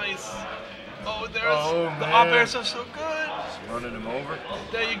 nice. Oh, there's the up airs are so good. Just running him over.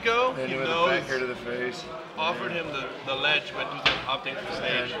 There you go. Then He with knows. the back here to the face. Offered him the ledge, but Dusan opting for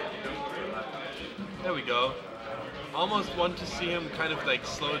stage. There we go. Almost want to see him kind of like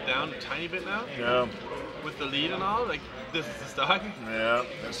slow it down a tiny bit now. Yeah. With the lead and all. Like, this is the stock. Yeah,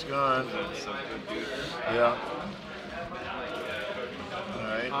 that's gone. That's so good, dude. Yeah.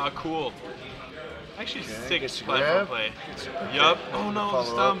 Alright. Ah, cool. Actually, sick gets a platform grab. play. Okay. Yup. Oh no, Follow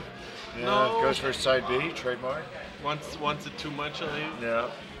stump. up. Yeah, No. goes for side B, trademark. Wants it too much, I think. Yeah.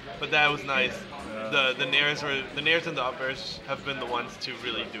 But that was nice. Yeah. The nairs and the uppers have been the ones to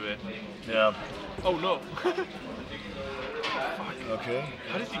really do it. Yeah. Oh no. Okay.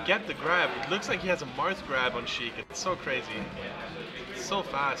 How does he get the grab? It looks like he has a Mars grab on Sheik. It's so crazy. It's so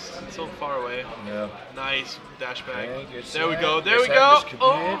fast. It's so far away. Yeah. Nice dash back. Okay, good There we set. go. There Good we set. go. This could be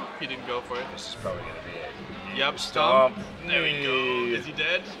Oh, he didn't go for it. This is probably gonna be it. Yep, stomp. Stomp. There we go. Hey. Is he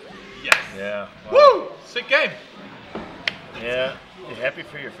dead? Yes. Yeah. Woo! Sick game. Yeah. You happy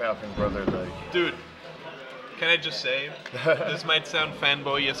for your Falcon brother, like? Dude, can I just say, this might sound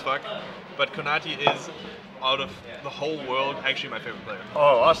fanboy as fuck, but Konati is, out of the whole world, actually my favorite player.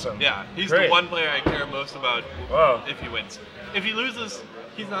 Oh, awesome. Yeah, he's Great. the one player I care most about Wow. if he wins. If he loses,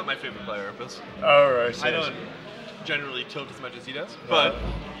 he's not my favorite player, but Alright. I don't generally tilt as much as he does, but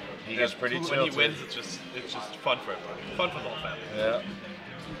he gets pretty when tilted. he wins, it's just fun for everybody. Fun for the whole family. Yeah.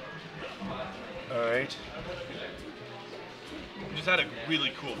 Alright. We just had a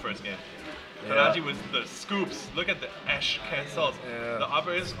really cool first game. Yeah. Konati was the scoops. Look at the Ash cancels. Yeah. The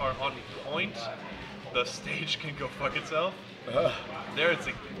uppers are on point. The stage can go fuck itself. There it's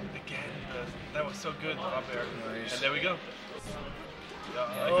like, again, that was so good, the up air. Nice. And there we go.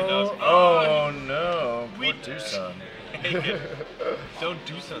 Oh no. We Poor Dusan. Don't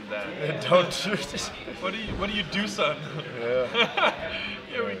do son that. Don't do this. What do you do, son? Yeah.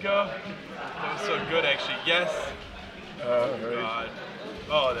 Here we go. That was so good, actually. Yes. Right. God.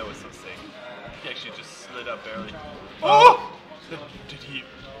 Oh, that was so sick. He actually just slid up barely. Oh! Did he?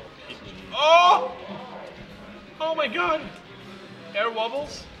 Oh! Oh my God! Air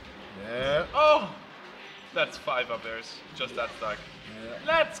wobbles. Yeah. Oh! That's 5 up airs. Just that stuck. Yeah.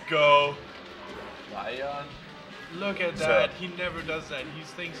 Let's go. Lion. Look at that. He never does that. He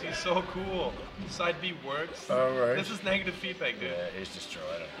thinks he's so cool. Side B works. Alright. This is negative feedback, dude. Yeah, he's destroyed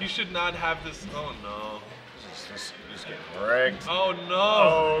him. You should not have this. Oh no. He's getting wrecked. Oh no.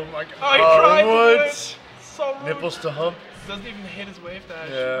 Oh my God. Oh, he tried to do what? it. So rude. Nipples to hump. Doesn't even hit his wave dash.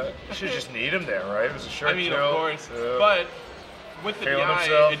 Yeah. You should just need him there, right? It was a short I mean, kill. of course. Yeah. But with the Feeling DI,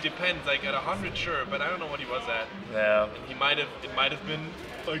 himself. it depends. Like at 100, sure, but I don't know what he was at. Yeah. It might have been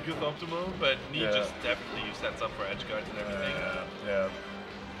a good optimal, but Knee Yeah. just definitely used that up for edge guards and everything. Yeah.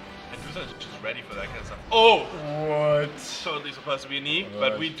 And Dusan's just ready for that kind of stuff. Oh! What? Totally supposed to be a knee,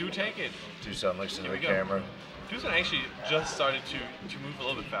 but we do take it. Dusan looks into Here the we go. camera. Dusan actually just started to move a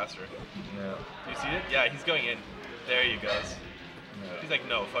little bit faster. Yeah. Do you see it? Yeah, he's going in. There he goes. Yeah. He's like,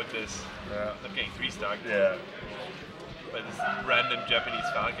 no, fuck this. Yeah. I'm getting 3 stock. Yeah. By this random Japanese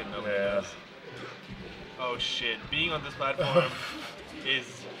falcon nobody knows. Oh shit, being on this platform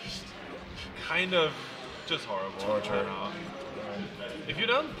is kind of just horrible. Torture. I don't know. If you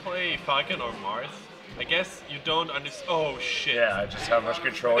don't play Falcon or Mars, I guess you don't understand. Oh shit. Yeah, just how much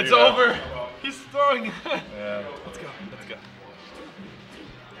control It's you have. over. He's throwing. Yeah. Let's go. Let's go.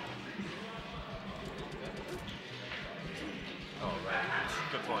 Oh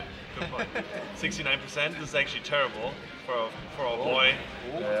right. Good point. Good point. 69%. This is actually terrible for a boy.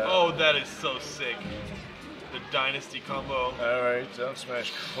 Yeah. Oh, that is so sick. The dynasty combo. Alright,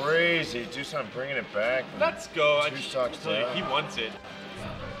 DonnerSmash crazy. Dusan bringing it back. Let's go. Two stocks down. He wants it.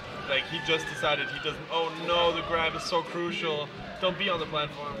 Like, he just decided he doesn't. Oh no, the grab is so crucial. Don't be on the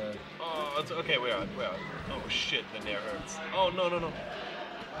platform. Oh, it's okay. We're out. Oh shit, the nair hurts. Oh no.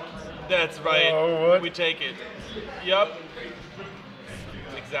 That's right. Oh, what? We take it. Yup.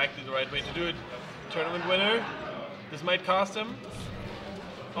 Exactly the right way to do it. Tournament winner. This might cost him.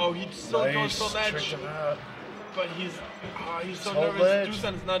 Oh, he still goes for ledge. But he's so nervous.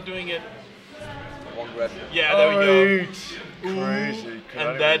 Dusan is not doing it. One grab. Yeah, there we go. Crazy.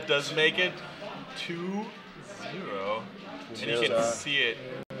 And that does make it 2-0. And you can see it.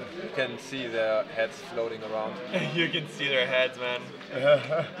 You can see their heads floating around. You can see their heads, man.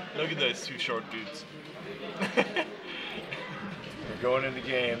 Look at those two short dudes. We're going in the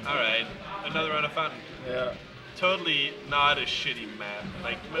game. Alright, another round of fun. Yeah. Totally not a shitty map.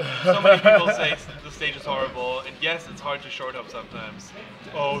 Like, so many people say the stage is horrible, and yes, it's hard to short hop sometimes.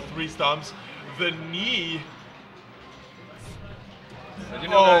 Oh, 3 stomps. The knee. But you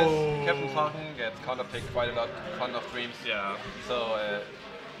know, guys, Captain Falcon gets counterpicked quite a lot in front of streams. Yeah. So,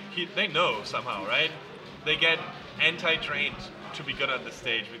 they know somehow, right? They get anti-trained to be good on the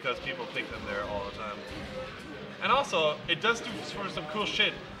stage because people pick them there all the time. And also, it does do for some cool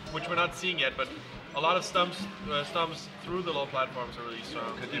shit, which we're not seeing yet, but a lot of stumps through the low platforms are really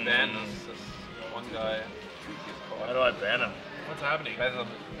strong. could you ban this one guy? How do I ban him? What's happening?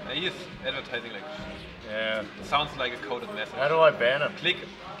 He's advertising like. Yeah. It sounds like a coded message. How do I ban him? Click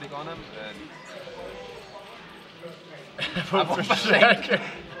on him and. Vote for Shaq.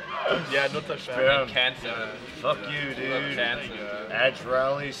 Yeah, Nutzersperren. Cancel. Fuck you, dude. Cancel. Edge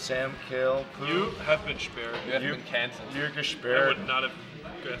Rally, Sam Kill. You have been spared. You have been cancelled. You're I gesperrt. would not have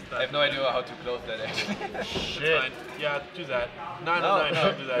guessed that. I have no idea how to close that actually. Shit. Fine. Yeah, do that. No,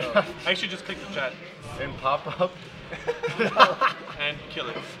 don't do that. Actually, just click the chat. And pop up. And kill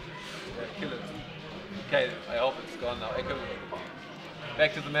it. Yeah, kill it. Okay, I hope it's gone now.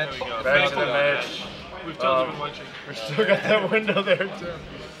 Back to the match. There we go. Back to the match. We've totally been watching. We still got that window there too.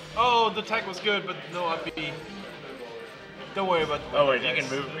 Oh, the tech was good, but no up B. Don't worry about the window. Oh wait, guys. you can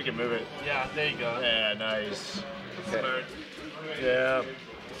move. We can move it. Yeah, there you go. Yeah, nice. Smart. Yeah.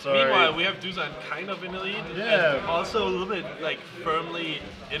 Sorry. Meanwhile, we have Dusan kind of in the lead. Yeah. And also a little bit like firmly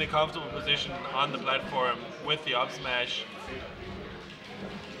in a comfortable position on the platform with the up smash.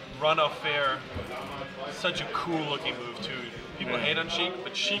 Run off fair. Such a cool looking move too. People hate on Sheik,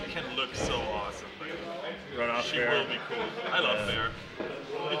 but Sheik can look so awesome. Run off She fair. will be cool. I love fair.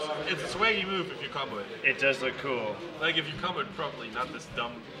 It's a swaggy move if you combo it. It does look cool. Like if you combo it properly, not this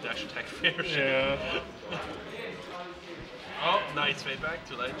dumb dash attack fair shit. Yeah. Oh, nice fade back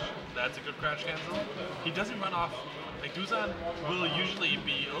to ledge. That's a good crouch cancel. He doesn't run off. Like Dusan will usually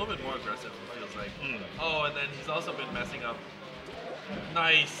be a little bit more aggressive, it feels like. Oh, and then he's also been messing up.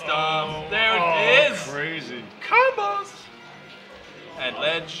 Nice stuff. There it is. Crazy. Combos. And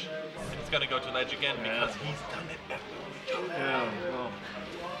ledge. And he's gonna go to ledge again because he's done it every time. Yeah.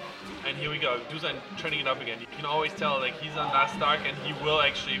 And here we go. Dusan turning it up again. You can always tell like he's on last stock and he will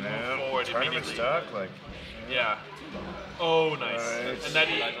actually move forward Tournament immediately. stock, like. Yeah. Oh, nice. Nice. And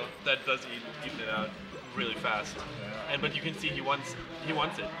that does even it out really fast. Yeah. And but you can see he wants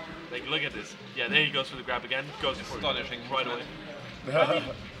it. Like look at this. Yeah, there he goes for the grab again. Goes for it right away. But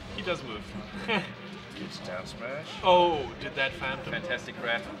he does move. It's down smash. Oh, did that phantom? Fantastic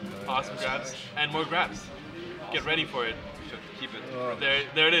grab. Awesome grabs and more grabs. Get ready for it. Should keep it.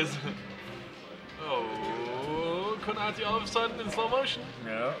 There it is. Oh, Konati all of a sudden in slow motion.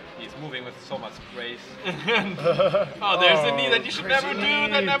 Yeah. He's moving with so much grace. Oh, there's the knee that you should crazy never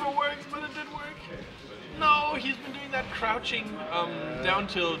do. That never works, but it did work. No, he's been doing that crouching down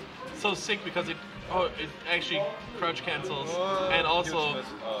tilt so sick because it actually crouch cancels and also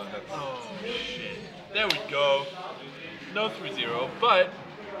shit. There we go. No 3-0, but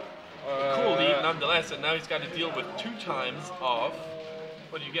cool lead nonetheless. And now he's got to deal with 2 times of.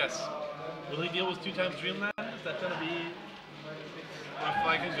 What do you guess? Will he deal with 2 times Dreamland? Is that gonna be if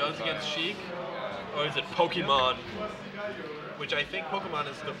Viking goes against Sheik? Or is it Pokemon? Which I think Pokemon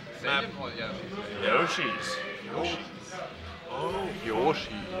is the map. Yoshi's. Oh,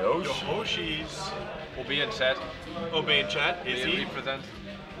 Yoshi. Yoshi's. Obi in chat. Obi in chat. Is he? Represent.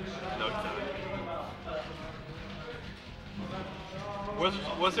 No, he's not.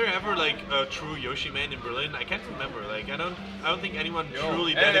 Was there ever like a true Yoshi man in Berlin? I can't remember. Like I don't think anyone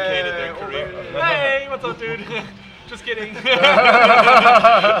truly dedicated their career. Hey, what's up, dude? Just kidding.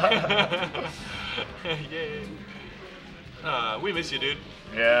 Yay. We miss you, dude.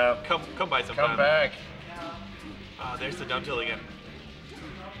 Yeah. Come by sometime. Come back. There's the down tilt again.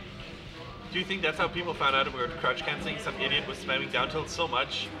 Do you think that's how people found out about crouch canceling? Some idiot was spamming down tilt so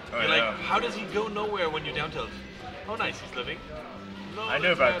much. You're like, how does he go nowhere when you down tilt? Oh, nice, he's living. No, I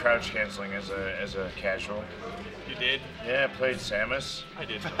knew about crouch canceling as a casual. You did? Yeah, I played Samus. I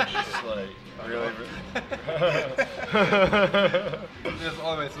did. It's like really. There's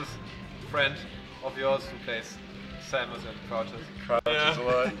always this friend of yours who plays Samus and crouches. Crouches a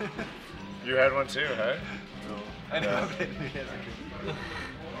lot. You had one too, huh? No. I never played me as a kid.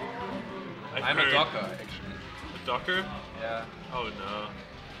 I'm a docker, actually. A docker? Yeah. Oh no.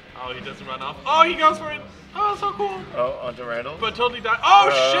 Oh, he doesn't run off. Oh, he goes for it. Oh, so cool. Oh, onto Randall. But totally died. Oh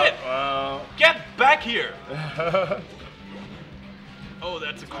shit! Wow. Get back here! Oh,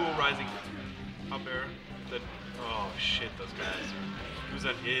 that's a cool rising up air. That. Oh shit, those guys. Who's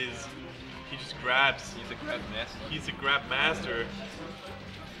on his? He just grabs. He's a grab master. He's a grab master.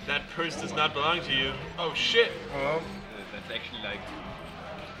 That purse does not belong to you. Oh shit! Well, that's actually like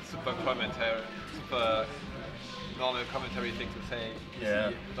super commentary, super normal commentary thing to say.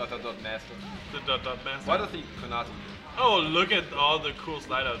 Yeah. Dot master. The dot master. Why does he Konati? Oh, look at all the cool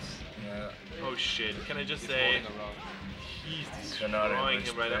slide outs. Yeah. Oh shit! Can I just He's say? rolling around. He's Konati destroying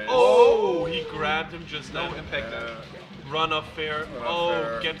him right now. space. Oh, he grabbed him just No then. impact. Run off fair. Run off Oh,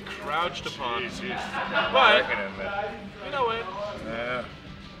 fair. get crouched upon. Jeez, But him, man. you know what? Yeah.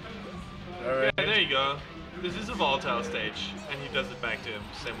 Yeah, there you go. This is a volatile stage, and he does it back to him,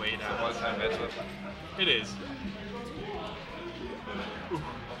 same way he does. All-time matchup. It is. Ooh.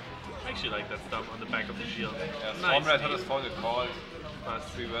 I actually like that stomp on the back of the shield. Ja, Nice. Stormrat hat das voll gecallt.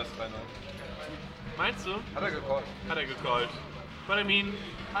 Fast. Reverse final. Meinst du? Hat er gecallt. Hat er gecallt. But I mean,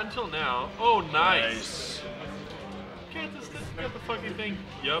 until now. Oh, nice. Get the fucking thing.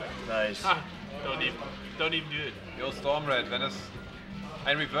 Yup. Nice. Ah, don't even do it. Yo, Stormrat, wenn es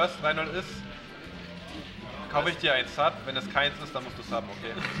ein Reverse Final ist, kaufe ich dir ein Sub. Wenn es keins ist, dann musst du subben,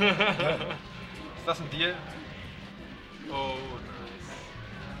 okay? Ist das ein Deal? Oh, nice.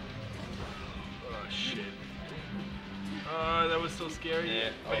 Oh, shit. That was so scary. Nee,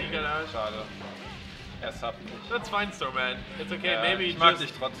 But he got out. Schade. Er subbt nicht. That's fine, Stormrat. It's okay. Ja, Maybe ich mag just,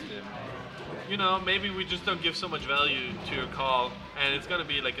 dich trotzdem. you know, maybe we just don't give so much value to your call, and it's gonna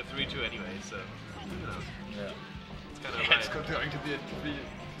be like a 3-2 anyway. So, you know, Yeah. it's kind of Yeah, it's going to be a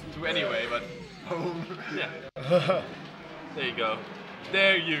 3-2 anyway, but boom. Yeah. There you go.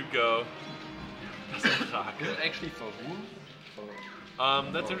 There you go. That's a rock. Is it actually for whom?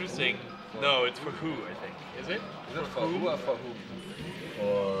 That's interesting. No, it's for who, I think. Is it? Is it for who or for whom?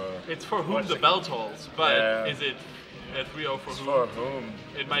 It's for whom the bell tolls, but Yeah. is it a 3-0 for It's whom? for whom?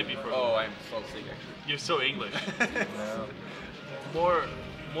 It might be for Oh, whom. I'm so sick actually. You're so English. Yeah.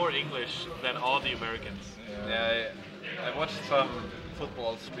 More English than all the Americans. Yeah, I watched some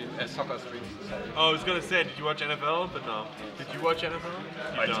football stream, soccer streams. Sorry. Oh, I was gonna say, did you watch NFL? But no. Did you watch NFL?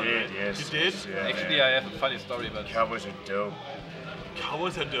 You I don't, did, right? yes. You did? Yeah, Actually, man. I have a funny story, but Cowboys are dope.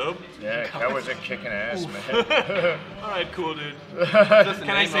 Cowboys are dope. Yeah, Cowboys are kicking ass, man. Alright, cool, dude. Just the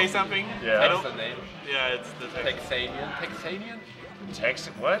Can I name say of- something? Yeah. I That's don't- the name. Yeah, it's the Texanian. Texanian?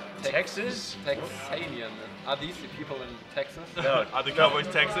 Texas? What? Texas? Texanian. Are these the people in Texas? No. Are the Cowboys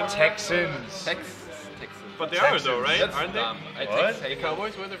Texans? Texans. Texas. But they are though, right? That's Aren't they? dumb. I What? The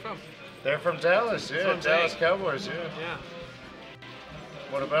Cowboys, where they're from? They're from Dallas, what yeah. I'm Dallas saying. Cowboys, yeah. Yeah.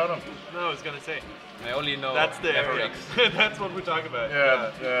 What about them? No, I was gonna say. I only know That's the area. Mavericks. That's what we're talking about.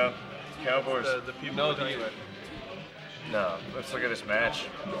 Yeah. Cowboys. The people No we're talking deal. about. No, let's look at this match.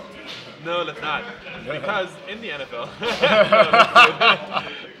 No, let's not. Because in the NFL.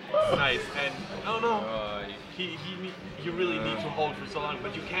 Nice. And oh no. You really need to hold for so long,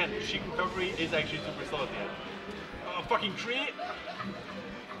 but you can't. Sheik recovery is actually super slow at the end. Oh, fucking tree!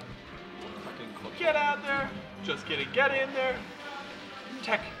 Get out there! Just kidding. Get in there.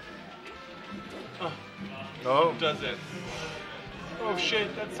 Tech. Oh, No. does it? Oh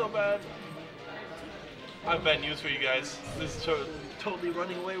shit, that's so bad. I have bad news for you guys. This is totally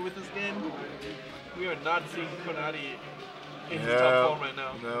running away with this game. We are not seeing Konati in his top form right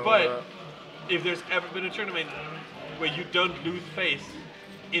now. No, but if there's ever been a tournament where you don't lose face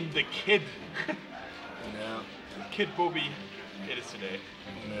in the kid, Yeah. Kid Kobobi, it is today.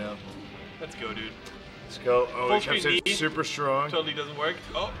 Yeah. Let's go, dude. Let's go. Oh, Full he comes screen in knee. super strong. Totally doesn't work.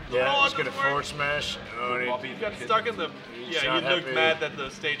 Oh, Yeah, oh, he's it gonna doesn't work. forward smash. Oh, and He got stuck in the. He's Yeah, he not looked happy. mad that the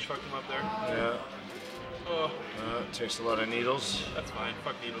stage fucked him up there. Yeah. Oh, Takes a lot of needles. that's fine.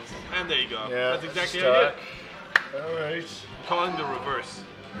 Fuck needles. And there you go. Yeah. That's exactly how you stuck. All right. Calling the reverse.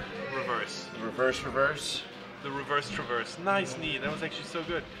 Reverse. Reverse. The reverse traverse. Nice knee. That was actually so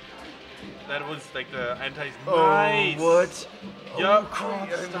good. That was like the anti. Oh, Nice. what? Yup. Oh, crap,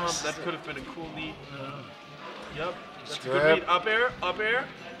 I Stomp. missed That it. could have been a cool knee. Yup. That's a Scrap. good read. Up air. Up air.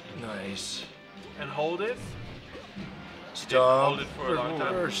 Nice. And hold it. Stomp. Hold it for a long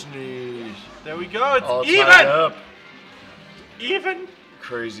time. Reverse knee. There we go. It's All even. tied up. Even?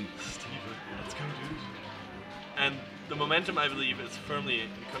 Crazy. Steven, let's go, dude. And the momentum, I believe, is firmly in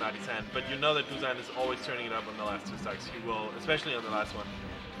Konati's hand, but you know that Dusan is always turning it up on the last two stacks. He will, especially on the last one.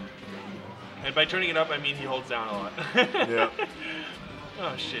 And by turning it up, I mean he holds down a lot. Yeah.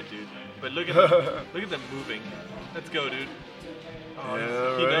 Oh shit, dude. But look at them, look at them moving. Let's go, dude. Oh,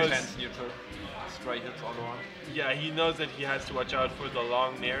 yeah, he knows. Hands neutral. Stray hits all around. Yeah, he knows that he has to watch out for the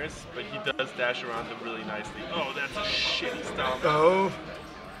long nairs, but he does dash around them really nicely. Oh, that's a shitty stomp. Oh.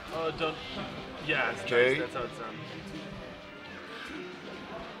 Oh, don't. Yeah, it's okay. Nice. That's how it's done.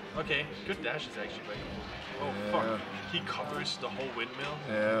 Okay, good dashes actually by Kobobi. Oh fuck, he covers the whole windmill.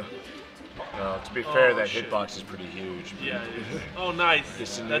 Yeah. No, to be fair, that shit. hitbox is pretty huge. Yeah, it is. Oh nice.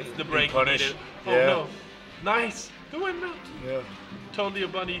 That's the break he needed. Oh yeah. no. Nice. The windmill. Yeah. Totally a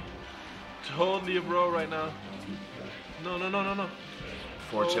bunny. Totally a bro right now. No, no, no, no, no.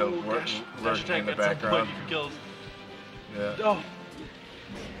 Four tilt dash attack in the at some background. point, he kills. Yeah. Oh.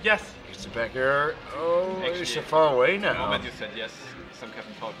 Yes. Gets it back here. Oh, Actually, he's so far away now. The moment you said yes, some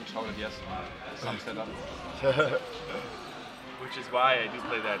Captain Falcon shouted yes. Some set up. Which is why I do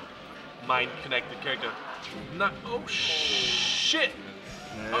play that mind-connected character. Not. Oh shit!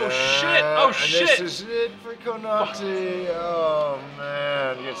 Yeah. Oh shit! Oh and shit! This is it for Konati. Oh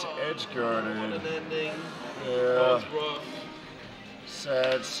man, he gets edge guarded. What an ending. Yeah. That's rough.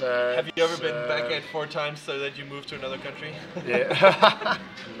 Sad, sad. Have you ever been backhand 4 times so that you moved to another country? Yeah.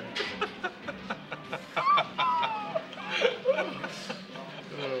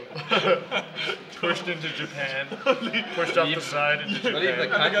 Pushed into Japan. Pushed off the side into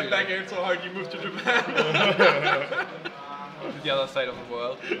Japan. I got backhand so hard you moved to Japan. The other side of the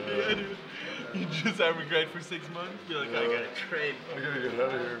world. Yeah, dude. You just emigrate for 6 months. Be like, I gotta train. I gotta get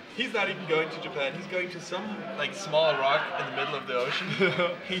out of here. He's not even going to Japan. He's going to some like small rock in the middle of the ocean.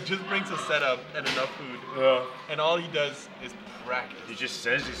 He just brings a setup and enough food. Yeah. And all he does is practice. He just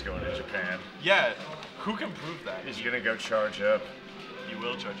says he's going to Japan. Yeah. Who can prove that? He's gonna go charge up. He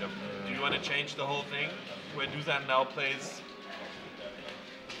will charge up. Do you want to change the whole thing? Where Dusan now plays.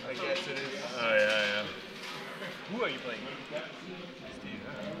 I guess it is. Oh yeah, Who are you playing? Steve.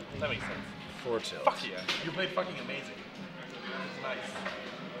 That makes sense. 4 tilt. Fuck yeah. You played fucking amazing. It's nice.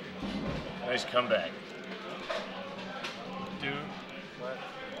 Nice comeback. Do what?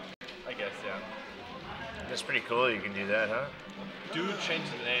 I guess, yeah. That's pretty cool. You can do that, huh? Do change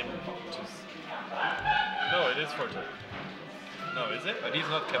the name to. No, it is 4 tilt. No, is it? But he's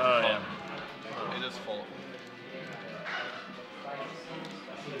not Captain Falcon. Yeah. It is full.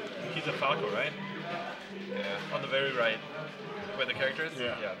 He's a Falco, right? Yeah. On the very right. Where the character is?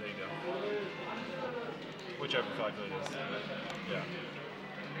 Yeah. Yeah, there you go. Whichever Falco it is. Yeah.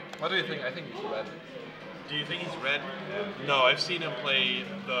 What do you think? I think he's red. Do you think he's red? Yeah. No, I've seen him play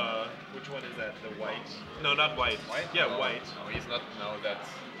the. Which one is that? The white? No, not white. White? Yeah, no, white. No, he's not. No, that's.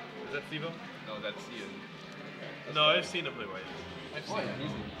 Is that Stivo? No, that's Ian. No, I've seen him play white. I've seen him.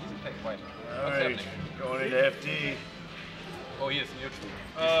 He's playing white. What's Alright, happening? going into FD. Oh, he is neutral.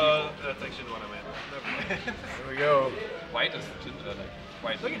 That's actually the one I meant. Never mind. Here we go. White is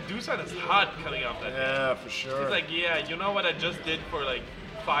white. Look at Dusan, it's hot coming off that. Yeah, for sure. He's like, yeah, you know what I just did for like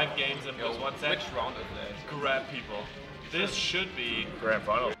 5 games and plus 1 set? Which round is that? Grab people. This should be Grand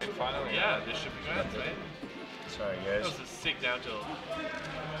final. Final, yeah, this should be grand, right? Sorry, That guys. was a sick down tilt.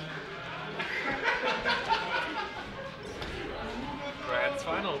 Grand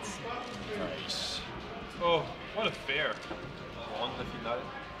finals. Nice. Oh, what a fair. Ronde finale.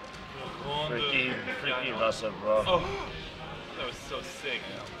 Freaky Wasser, bro. Oh, that was so sick.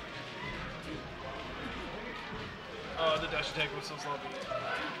 Oh, the dash attack was so sloppy.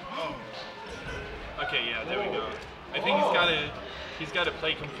 Oh. Okay, yeah, there we go. I think he's gotta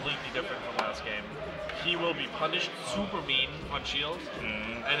play completely different from last game. He will be punished super mean on shield,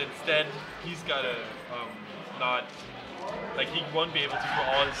 and instead he's gotta not like he won't be able to do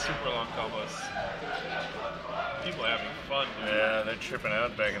all his super long combos. People are having fun, dude. Yeah, they're tripping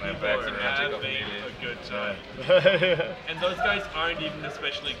out back in that back. People are having a good time. And those guys aren't even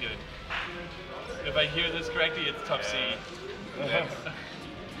especially good. If I hear this correctly, it's toughC. Yeah.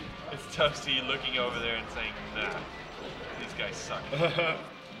 It's toughC looking over there and saying, nah, these guys suck.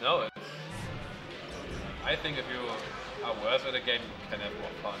 No, I think if you are worse at a game, you can have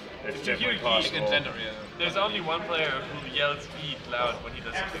more fun. It's If you hear definitely geek possible. In general, There's only one player who yells "eat" loud when he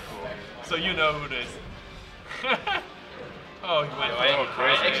does something cool, so you know who it is. Oh, he went I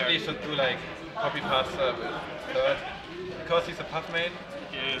crazy. actually should do like copy pasta with third because he's a puff main.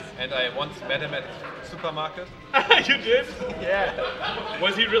 He is. And I once met him at supermarket. You did? Yeah.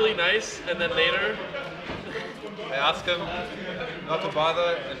 Was he really nice? And then later, I asked him not to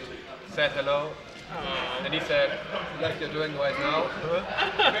bother and said hello. And he said, like you're doing right now.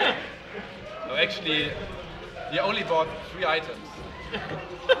 No, actually, he only bought 3 items.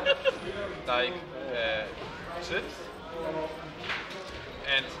 Like chips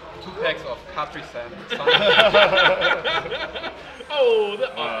and 2 packs of Capri Sun. Oh,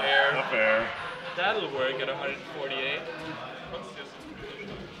 the up air. Up air. That'll work at 148.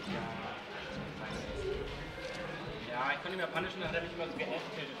 Ja, ich konnte ihn mehr punishen, dann hat er mich immer so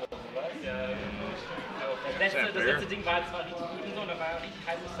geäffelt oder sowas. Das letzte Ding war zwar richtig gut so, und da war richtig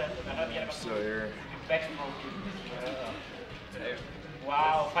heiß und dann hat er mich einfach so weggeworfen.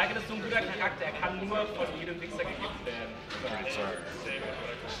 Wow, Falken ist so ein guter Charakter, er kann nur von jedem Wichser gekippt werden.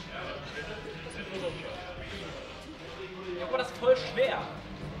 Ja, aber das ist voll schwer.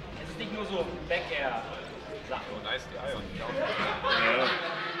 Es ist nicht nur so Back-Air-Sache. Oh, nice DI und ja.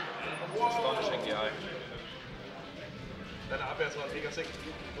 Astonishing DI. Deine Abwehr war mega sick.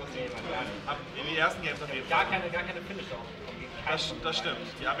 Du hast in den ersten Games auf jeden Gar Fall. keine Finisher. Das stimmt,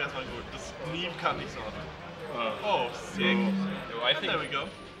 die Abwehr waren gut. Das Meme kann nicht so. Oh, sick. So, I think there we go.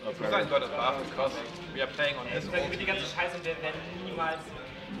 We got it off because we are playing on this. Die ganze Scheiße und wir werden niemals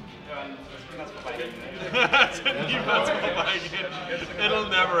hören, dass das vorbeigeht. Niemals vorbeigehen. It'll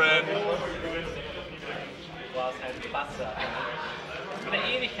never end. Boah, ist halt Wasser. Von der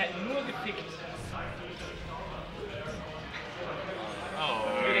Ewigkeit nur gefickt. Oh.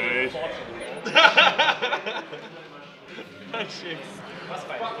 Shit. Was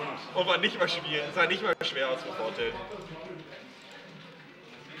war ein Und war nicht mal schwierig. Es sah nicht mal schwer aus für Vorteil.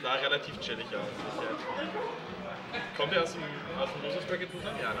 Sah relativ chillig aus. Kommt der aus dem Losers Bracket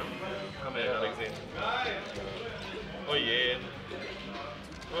zusammen? Ja, ne? Haben wir ja gerade gesehen. Oh je.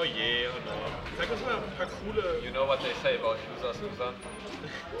 Oh je, oh no. Sag uns mal ein paar coole... You know what they say about users, Susan?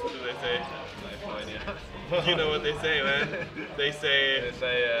 What do they say? I have no idea. You know what they say, man. They say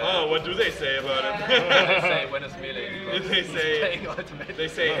oh, what do they say about it? They say when it's melee. They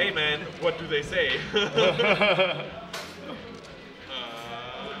say, hey man, what do they say?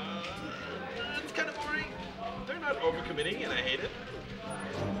 It's kind of boring. They're not overcommitting, and I hate it.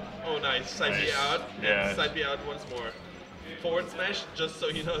 Oh, nice. Side B out. Yeah. And side B out once more. Forward smash, just so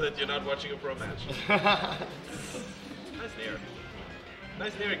you know that you're not watching a pro match. Nice nair.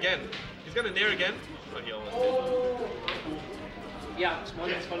 Nice nair again. He's gonna nair again. Oh, he almost did. Ja,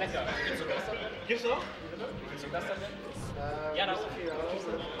 Schmoll ist voll lecker. Gibt's noch? Willst du das dann? Ja, das ist okay.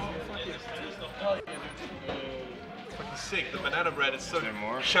 Fucking sick. The banana bread is so...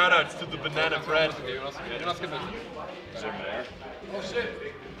 Shoutouts to the banana bread. Is there more? Oh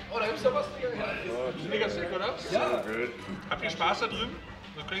shit. Oh, da gibt's doch was, Digga. Mega sick, oder? Ja. Habt ihr Spaß da drüben?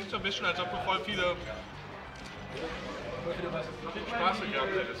 Das klingt so ein bisschen, als ob du voll viele Spaß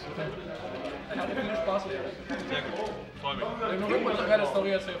gehabt hättest. Ich hatte viel Spaß mit. Sehr gut. Freu mich. Ich habe noch irgendwann so geile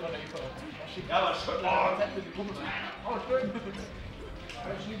Story erzählt von der IFA. Ja, aber schon. Oh, schön.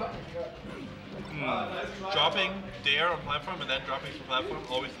 Dropping there on platform and then dropping from platform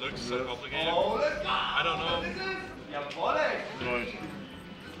always looks so complicated. I don't know.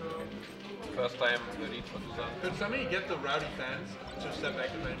 First time the need for Susan. Could somebody get the rowdy fans to step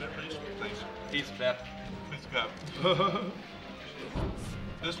back behind it, please? Please. He's flat. Please clap.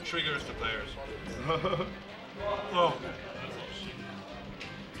 This triggers the players. Oh.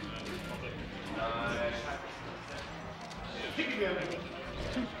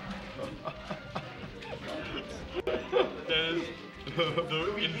 That is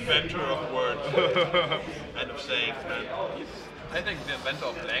the inventor of words and of sayings, man. I think the inventor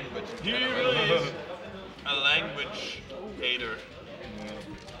of language. He really is a language hater.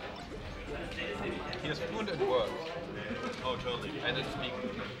 He is fluent in words. Oh, totally. And in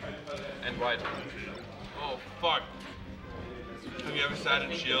speaking. And writing. Oh, fuck. Have you ever sat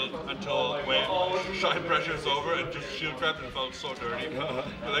in shield until when shine pressure is over and just shield craft and felt so dirty?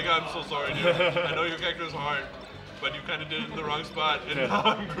 You're like, I'm so sorry, dude. I know your character is hard, but you kind of did it in the wrong spot, and now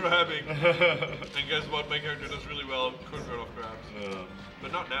I'm grabbing. And guess what? My character does really well on quick run off grabs.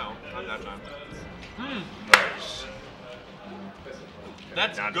 But not now. Not that time. Nice.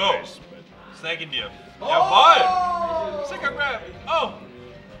 Let's Not go. nice, Second year. Jawohl! Second grab. Oh!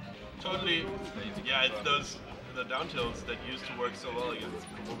 Totally. Yeah, it's those the down tilts that used to work so well against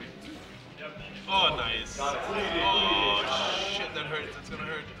Kobobi. Oh, nice. Oh, shit, that hurts. That's gonna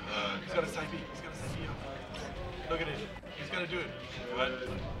hurt. He's got a side B. He's got a side B. Look at it. He's gonna do it. What?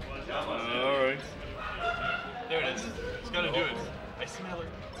 Alright. There it is. He's gonna do it. I smell it.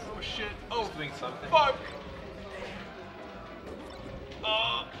 Oh, shit. Oh, He's doing something. fuck.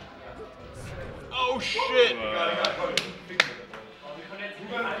 Oh, shit.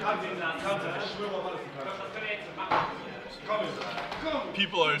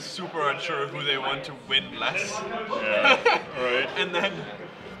 people are super unsure who they want to win less. Yeah, right.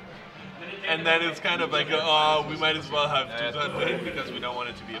 And then it's kind of like, oh, we might as well have Dusan win because we don't want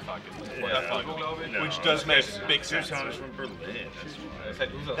it to be a fuck. No, which does make big sense. Dusan is from Berlin.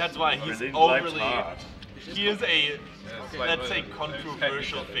 That's why he's Berlin overly. bleibt hart. He is a, let's say,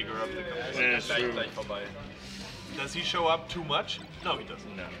 controversial figure of the company. Yeah, true. Does he show up too much? No, he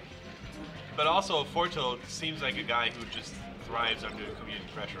doesn't. No. But also, Forto seems like a guy who just thrives under community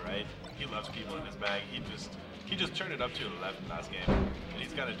pressure, right? He loves people in his bag. He just turned it up to 11 last game, and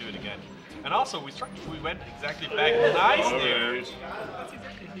he's gonna do it again. And also, we went exactly back. Nice there.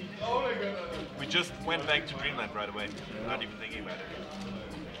 We just went back to Dreamland right away, not even thinking about it.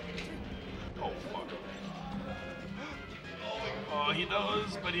 Oh fuck. Oh, he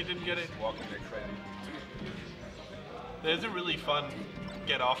knows, but he didn't get it. Walking like crazy. There's a really fun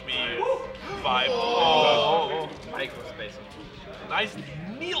get off me vibe. Oh. Micro spacing. Nice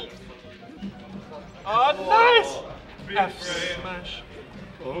kneel. Oh, nice. F smash.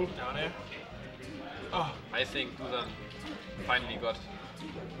 Oh. Down there. Oh. I think Dusan finally got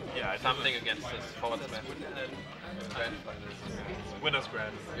something against his forward smash. Grand finals. Winner's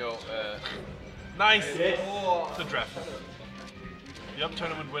grand. Yo, nice. It's a draft. Yep,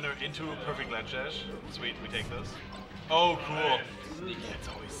 tournament winner into perfect land dash. Sweet, we take this. Oh, cool. It's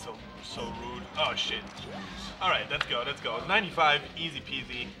always so rude. Oh shit. Alright, let's go. 95, easy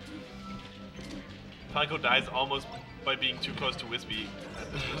peasy. Falco dies almost by being too close to Wispy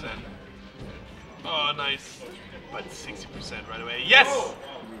at this percent. Oh, nice. But 60% right away. Yes!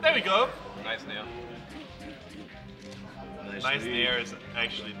 There we go. Nice nair. Nice nair is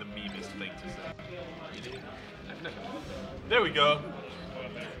actually the meanest thing to say. There we go.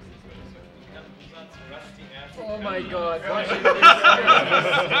 Oh my god.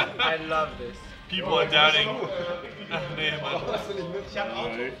 I love this. People are doubting.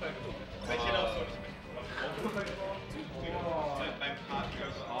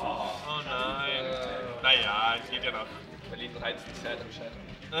 Oh nein. Naja, es geht ja noch. Berlin 13 Cent im Chat.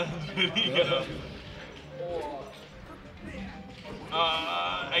 Genau.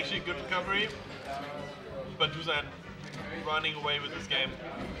 Actually good recovery. But Dusan running away with this game.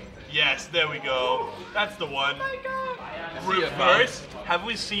 Yes, there we go. That's the one. Oh my god. Reverse. Have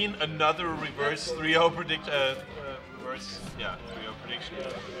we seen another reverse 3-0 prediction? Reverse, yeah, 3-0 prediction.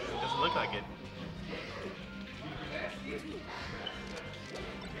 Doesn't look like it.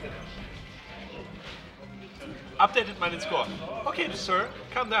 Updated minus score. Okay, sir,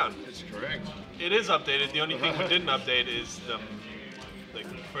 calm down. That's correct. It is updated. The only thing we didn't update is the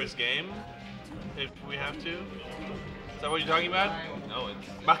first game, if we have to. Is that what you're talking about? No, it's...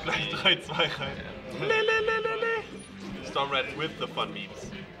 Mach gleich 3-2 rein. Stormrat with the fun memes.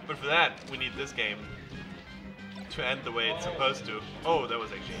 But for that, we need this game to end the way it's supposed to. Oh, that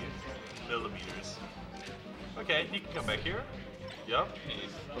was actually millimeters. Okay, he can come back here. Yup.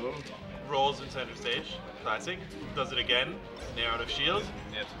 Rolls in center stage. Classic. Does it again. Nair out of shield.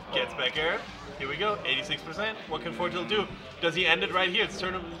 Gets back air. Here we go. 86%. What can Fortil do? Does he end it right here? It's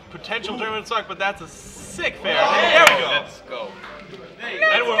potential tournament suck, but that's a sick fair. There we go. Let's go.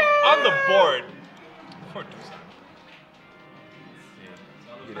 And we're on the board. For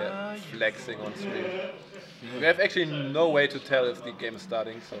Dusan. Flexing on stream. We have actually no way to tell if the game is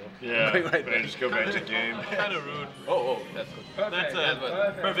starting, so yeah, going right just go back to game. Kind of rude. Oh, that's good. That's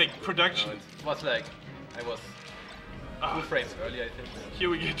a perfect production. It was like I was 2 frames early, I think. Here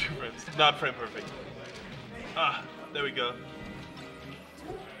we get 2 frames. Not frame perfect. There we go.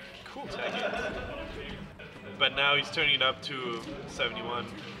 Cool tagging. But now he's turning it up to 71.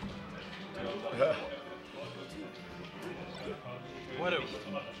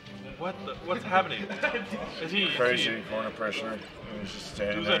 What's happening? Is he crazy corner pressure? He's just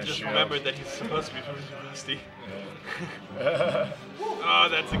standing there. Dusan just remembered that he's supposed to be rusty. Oh,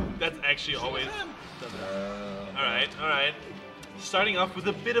 that's actually always. All right. Starting off with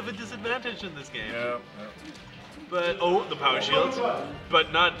a bit of a disadvantage in this game. Yeah. But the power shield,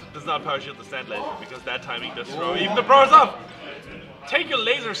 but does not power shield the stand laser because that timing does throw even the pros off. Take your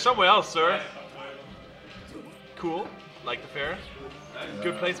laser somewhere else, sir. Cool, like the fair.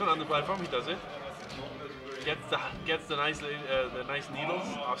 Good placement on the platform. He does it. Gets the nice needles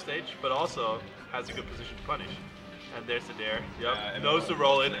off stage, but also has a good position to punish. And there's the dare. Yep. Knows the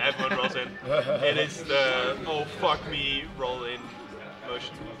roll in. Everyone rolls in. It is the oh fuck me roll in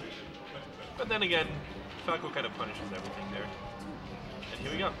motion. But then again, Falco kind of punishes everything there. And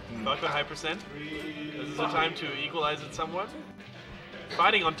here we go. Falco high percent. This is a time to equalize it somewhat.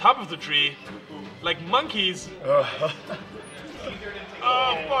 Fighting on top of the tree, like monkeys. Oh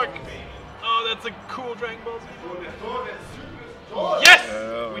fuck. Oh, That's a cool Dragon Ball Z. Yes!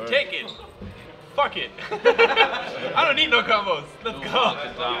 We take it. Fuck it. I don't need no combos. Let's go.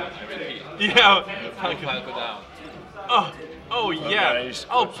 Yeah. Oh yeah.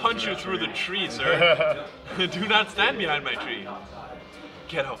 I'll punch you through the tree, sir. Do not stand behind my tree.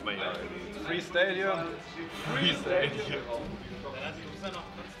 Get off my yard. Free stadium. Free stadium.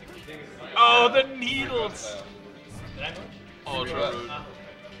 Oh, the needles. Ultra rude.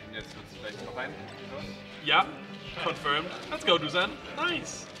 Jetzt wird's vielleicht noch ein. Yeah, confirmed. Let's go, Dusan.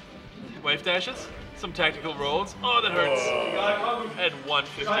 Nice. Wave dashes, some tactical rolls. Oh, that hurts. At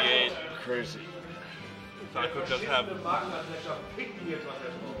 158. Crazy. Falco does have.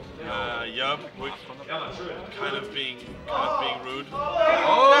 Yup. Kind of being rude.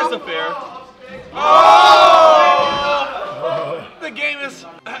 Oh, there's a fair. Oh! The game is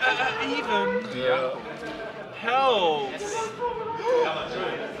even. Yeah. Hells.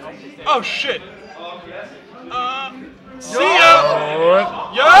 Oh shit. See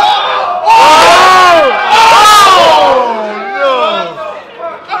ya. Yeah. Oh no.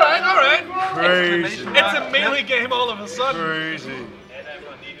 All right. Crazy. It's a melee game all of a sudden. Crazy.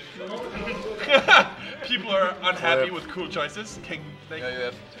 People are unhappy with cool choices. Can they?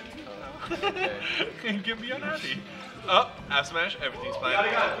 Can give me unhappy. Oh, F smash. Everything's fine.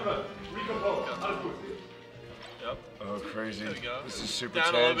 Yep. Oh, crazy. There we go. This is super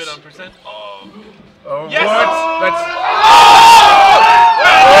down tense. a little bit on percent. Oh. Oh, yes! what? That's.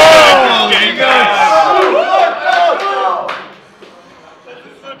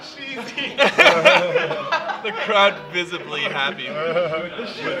 So cheesy. The crowd visibly happy with the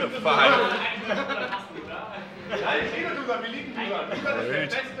 5.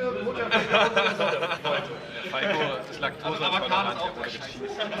 Falco, das Laktoseintolerant, der wurde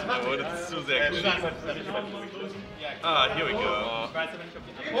gecheased. Da wurde zu sehr gecheased. Here we go.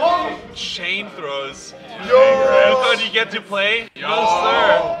 Chain throws. You thought you get to play? No,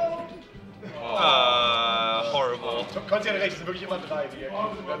 sir. Horrible. Konzi hat recht, es sind wirklich immer 3, die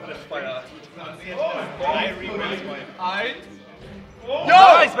das Feuer. 3 Regrets.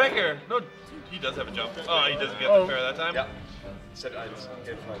 Nice Becker. No, he does have a jump. Oh, he doesn't get the fair that time. Ja. Set 1,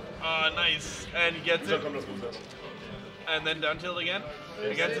 Game 5. Nice. And he gets it. And then down tilt again.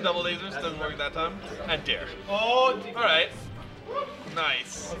 Against the double lasers, doesn't work that time. And dare. Oh, alright.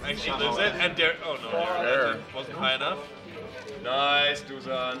 Nice. Actually lives it. And dare. Oh no, that wasn't high enough. Nice,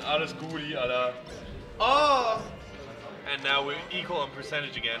 Dusan. Alles Gudi, Alter. Oh! And now we're equal on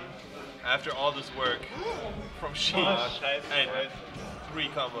percentage again. After all this work from Sheesh and 3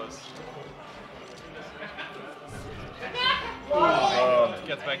 combos.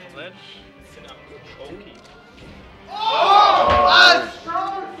 Gets back to ledge.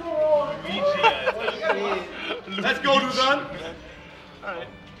 Let's go, Dusan! Alright.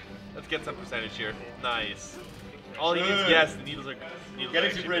 Let's get some percentage here. Nice. All he needs, yes, the needles are.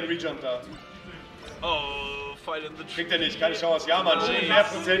 Galaxy Brain Rejump da. Oh, fight in the tree. Kriegt er nicht, keine Chance. Ja, Mann, mehr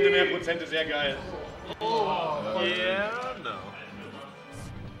Prozente, sehr geil. Yeah, no.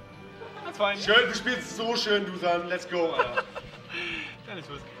 That's fine. Schön, du spielst so schön, Dusan. Let's go, Alter. That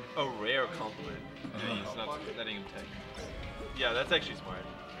was a rare compliment. He's not letting him take. Yeah, that's actually smart.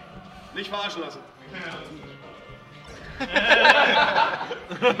 Nicht verarschen lassen.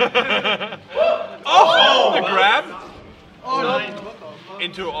 Oh, the grab? Oh, no. nein.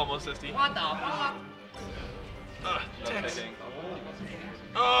 Into almost SD. What the fuck?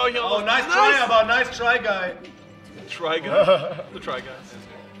 Oh, he almost. Oh, nice try, aber nice try, guy. Try guy? The try guys.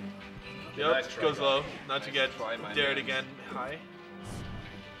 Yep, Nice try, goes guy. low. Not to get dared again. High.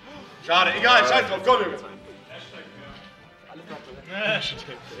 Schade, egal, scheiß drauf, komm, Junge.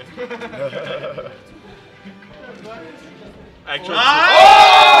 Actually,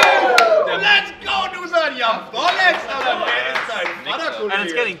 let's go, Dusan! Ja, vorletzter, Alter! Wer ist dein Vaterkollege? and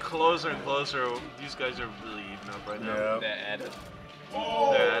it's getting closer and closer. These guys are really even up right now. Yeah. They're at it.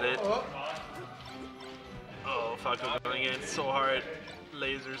 They're at it. Oh, Falco going in so hard.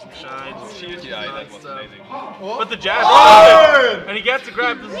 Lasers and shines. Shield, yeah, that was Non-stop. amazing. But the jab, and he gets to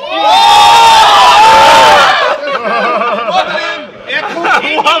grab this. Er guckt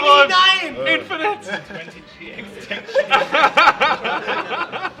in ihn hinein! Infinite! 20 GX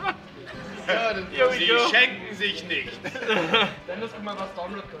Here we Sie go. schenken sich nicht. Dennis, guck mal, was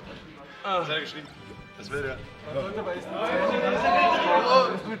Download kann. Was hat er geschrieben? Das will er.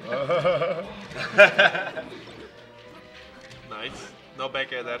 Nice. No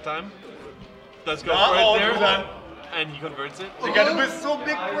back air that time. Does go Ja, for oh, it there. Dusan. And he converts it. Digga, du bist so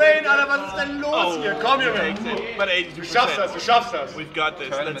Big Brain, Alter, was ist denn los hier? Komm, Junge. Takes it. But 82%. Du schaffst das, du schaffst das. We've got this.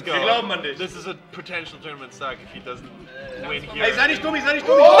 Let's go. Wir glauben an dich. This is a potential tournament stock if he doesn't win here. Ey, sei nicht dumm, sei nicht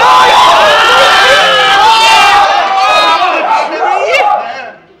dumm.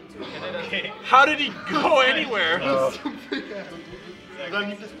 How did he go anywhere?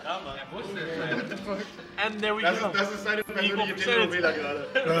 And there we go. Das ist seine persönliche Telenovela gerade.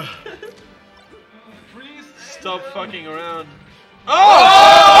 Stop fucking around.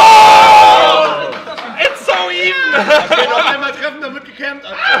 Oh! It's so even! Noch einmal treffen, dann wird gecampt.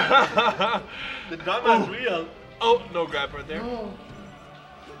 The drama is real. Oh, no grab right there.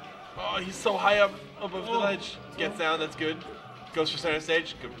 Oh, he's so high up above the ledge. Gets down, that's good. Goes for center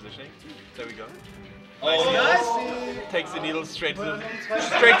stage, good positioning. There we go. Nice. Takes the needle straight to the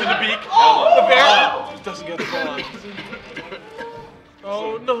beak. The bear doesn't get the ball on.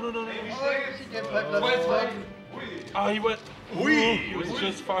 Oh, no. Oh, he went. He was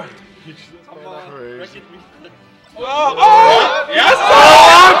just far. Oh! Yes!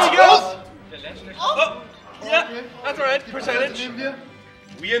 Oh! Yeah, that's alright. Percentage.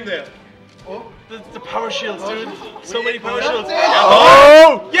 We in there. The power shields, dude. So many power shields.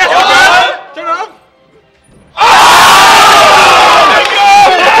 Oh! Yes! Turn it off! Oh! My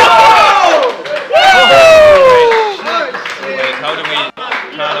God! Wait, how do we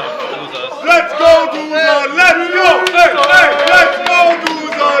kind of do this? Let's go, Duzon! Let's go! Hey, let's go,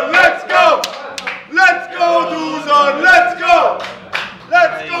 Duzon! Let's go! Let's go, Duzon! Let's go!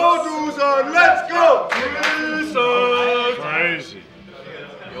 Let's go, Duzon! Let's go! Duzon! Crazy.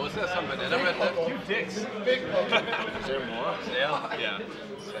 Yo, is there some banana bread left? You dicks. Is there more? Yeah.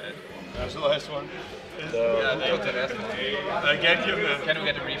 That's the last one. Geldjunge. Can we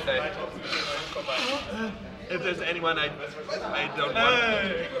get a replay? If there's anyone I don't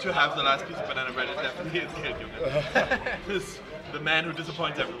want to have the last piece of banana bread, it definitely is Geldjunge. This the man who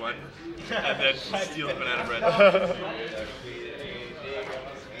disappoints everyone and then steals banana bread.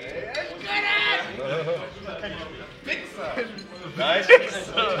 Nice.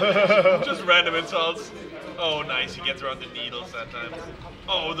 Just random insults. Oh, nice. He gets around the needles that time.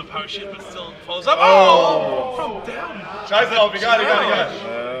 Oh, the power shield, but still falls up. Oh! From down. Scheiß drauf, egal.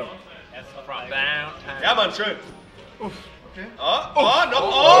 From downtown. Ja, Mann, schön. Okay. Noch. Oh!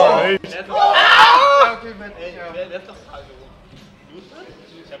 Okay,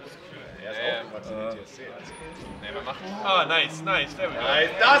 Oh, nice. There we go. Nice.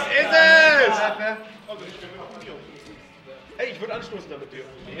 Das ist es! Hey, ich würde anstoßen damit dir.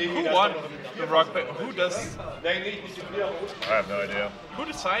 Who won the rock paper? Who does? Nein, nicht die Bier. I have no idea. Who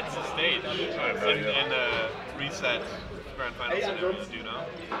decides the stage in a reset grand final scenario? Do you know?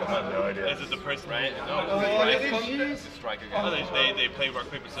 I have no idea. Is it the person? Right. Strike again. Oh, they play rock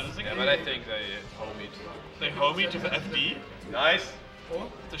paper scissors again. Yeah, but I think they homie. They homie to the FD. Nice.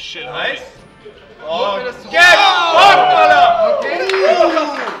 The shit. Nice. Homie. Oh, get Alter!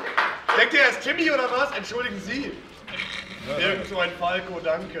 Denkt ihr, er ist Timmy oder was? Entschuldigen Sie. Irgend so ein Falco,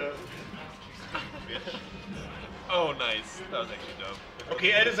 danke. Oh, nice. That was actually dope.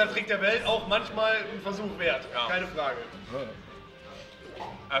 Okay, ältester Trick der Welt, auch manchmal ein Versuch wert. Ja. Keine Frage.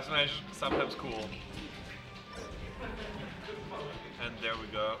 Smash, sometimes cool. And there we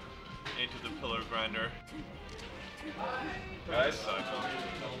go. Into the pillar grinder. Nice.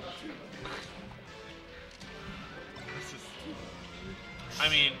 This is... I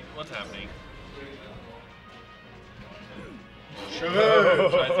mean, what's happening? Schön.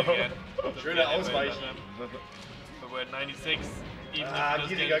 Tries again. Schöne Ausweichen. But we're at 96. Even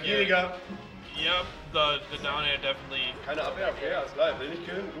if gieriger. Yep, the down air definitely... Keine Abwehr, okay, alles klar, will nicht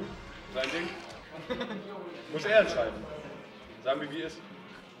killen, gut. Sein Ding. Muss er entscheiden. Sagen wir, wie es ist.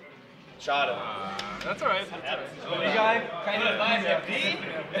 Schade. That's alright. Egal, keine Frage.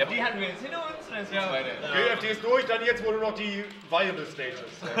 FD hatten wir jetzt hinter uns und jetzt ja. Okay, FD ist durch, dann jetzt wurde noch die Viable Stages.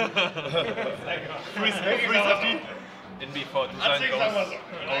 Freeze FD. In before design goes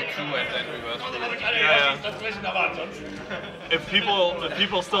 0-2 and then reverse. Yeah. If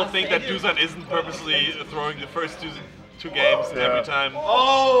people still think that Dusan isn't purposely throwing the first two games every time.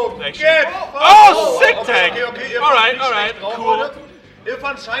 Oh, get! Oh, sick tag! Okay, Alright, cool.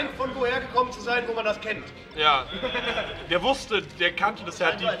 Irfan scheint von woher gekommen zu sein, wo man das kennt. Ja, der kannte das,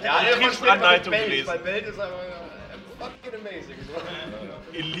 hat die Betriebsanleitung gelesen. Weil Belt ist aber fucking amazing.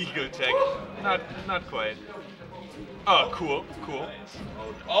 Illegal tag. Not quite. Oh, cool.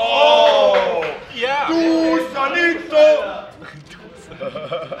 Oh! Yeah! Du Sanito!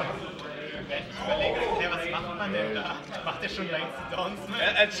 Was macht man denn da? Macht er schon längst die Downs?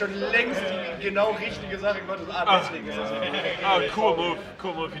 Er hat schon längst die genau richtige Sache gemacht. Deswegen ist das. Oh,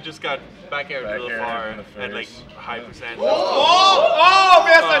 cool move. He just got back air a little far and like high percent. Oh,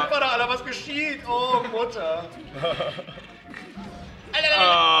 wer ist dein Vater, Alter? Was geschieht? Oh, Mutter.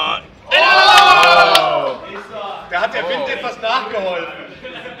 Da hat der Wind etwas nachgeholfen.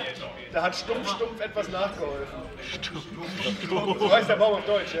 Da hat stumpf etwas nachgeholfen. Stumpf. So heißt der Baum auf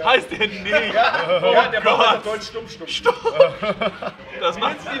Deutsch, ja. Heißt der nicht? Ja, der Baum heißt auf Deutsch stumpf.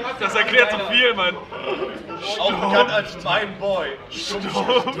 Das erklärt so viel, Mann. Auch bekannt als mein Boy. Stumpf.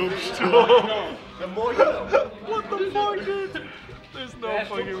 The more you know. What the fuck, dude? There's no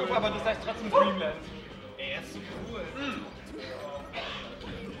fucking way. Aber das heißt trotzdem Dreamland. Er ist so cool.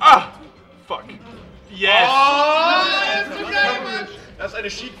 Ah! Fuck. Yes! Das ist eine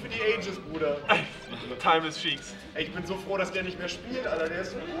Chic für die Ages, Bruder. Timeless Cheeks. Ey, ich bin so froh, dass der nicht mehr spielt, Alter. Der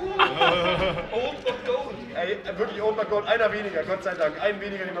ist so Old but Gold. Ey, wirklich Old but Gold. Einer weniger, Gott sei Dank. Einen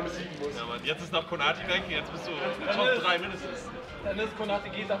weniger, den man besiegen muss. Ja, Mann. Jetzt ist noch Konati weg. Jetzt bist du Top 3 mindestens. Dann ist Konati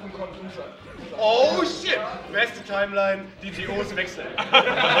geht auf dem Computer. Oh shit! Beste Timeline, die GOs wechseln.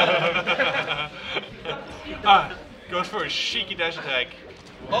 Goes for a cheeky dash attack.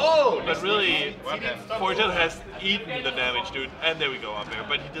 Oh! But really, Fortil has eaten the damage, dude. And there we go up there.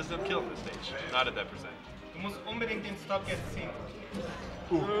 But he doesn't kill this stage. Not at that percent. Du musst unbedingt den Stop jetzt ziehen.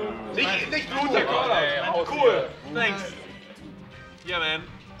 Nicht Blut, cool. Thanks. Yeah, man.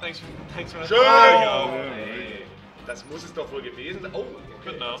 Thanks for that. Schön! Das muss es doch wohl gewesen sein. Oh,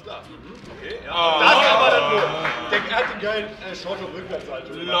 okay, alles klar. Okay, ja. Das aber dann nur. Der hat den geilen Short- und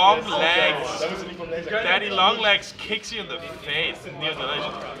Rückwärtssalto. Long legs. Da musst du nicht vom Laser. Daddy long legs kicks you in the face near the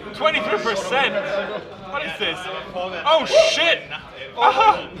legend. 23%. What is this? Oh shit!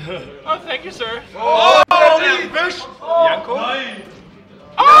 Oh, thank you, sir. Oh, erwischt! Janko?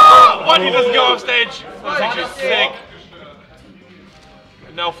 Oh! What? He doesn't go off stage. That's actually sick.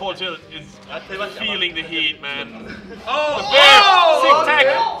 Now Fortil is feeling the heat, man. Oh! The bear! Sick tech!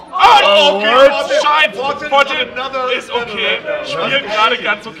 Oh, okay! Scheint! Fortil ist okay. Spielt gerade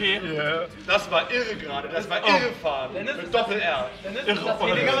ganz okay. Das war irre gerade. Das war irre fahren. Mit Doppel-R.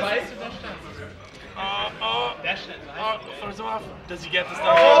 Throws him off. Does he get the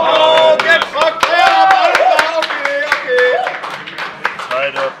start? Oh, get fucked up! Okay.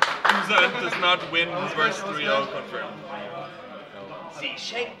 Tied up. Dusan does not win his verse 3-0 confirmed. Sie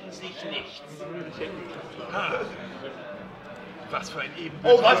schenken sich nichts. Was für ein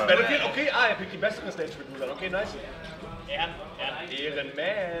Ebenbild. Oh, was? Battlefield? Okay, er pickt die bessere Stage für Dusan. Okay, nice.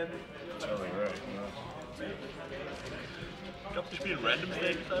 Ehrenman. Ich glaube, die spielen Random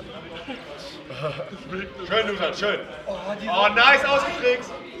Stages einfach. Schön, Dusan, schön. Oh, nice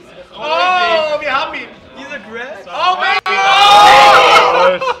ausgetrickst. Oh, wir haben ihn. Diese Grass. Oh, baby.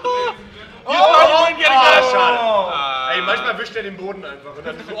 Schade. Ey, manchmal wischt er den Boden einfach. Und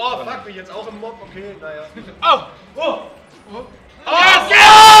dann so, oh, fuck, bin ich jetzt auch im Mob? Okay, naja. Oh, yes!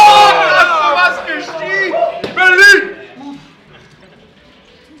 Ja! Was gestiegen? Berlin!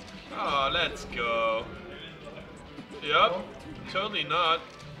 Oh, let's go. Yep, totally not.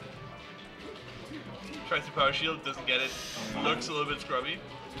 Tries to power shield, doesn't get it. Looks a little bit scrubby.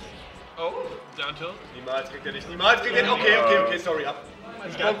 Oh, down tilt. Niemals kriegt er nicht. Niemals kriegt er nicht. Okay, sorry, ab.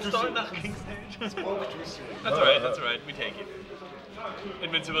 That's alright, we take it.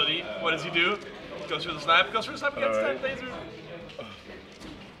 Invincibility, what does he do? Goes for the snap, gets that laser.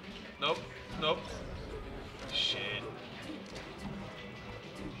 Nope. Shit.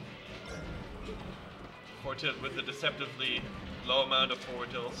 Forward tilt with the deceptively low amount of forward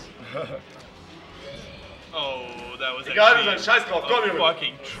tilts. Oh, that was Egal, actually scheiß drauf, komm, Junge.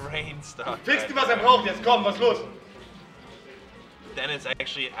 Fucking train stuff. Fix die, was braucht jetzt, komm, was los? Then it's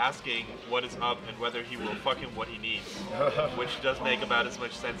actually asking what is up and whether he will fuck him what he needs, which does make about as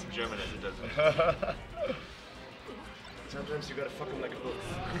much sense in German as it does in Sometimes you gotta fuck him like a book.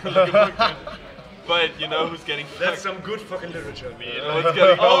 But you know who's getting fucked? That's some good fucking literature. You know what's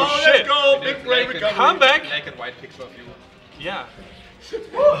getting, oh shit! Let's go, big brain recovery. Come back! Black and white pixel of you. Yeah.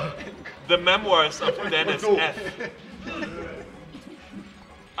 The memoirs of Dennis F.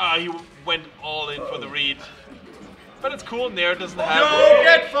 He went all in for the read. But it's cool, Nair doesn't have... No,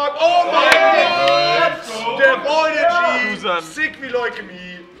 get fucked! Oh my god! Der Boy, sick wie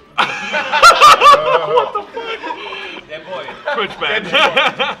Leukämie. What the fuck? Der Boy. Twitch ban.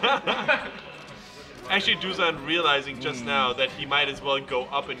 Actually, Dusan realizing just now that he might as well go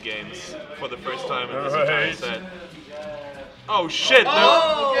up in games for the first time in this entire set. Oh shit!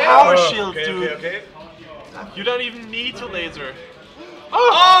 Oh, the power shield, okay, dude. Okay. You don't even need to laser.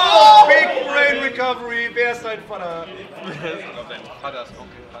 Oh, big brain recovery. Wer ist dein Vater? Dein Vater ist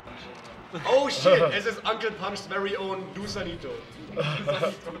Onkel Punch. Oh shit, es ist Uncle Punch's very own Dusanito.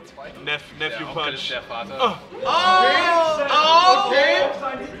 Nephew Punch. Der Vater. Okay.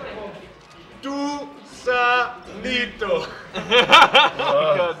 Dusanito.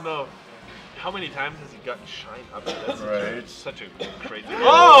 Oh god, no. How many times has he gotten shine up? That's right. Such a crazy.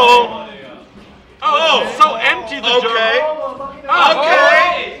 Oh! Oh, so empty the Okay. joke.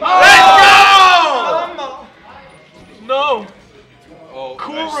 Okay. Let's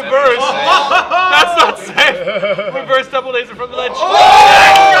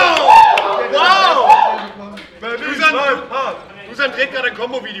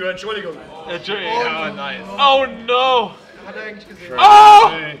Stivo-Video, Entschuldigung. Ja, nice. Oh no! Hat er eigentlich gesehen?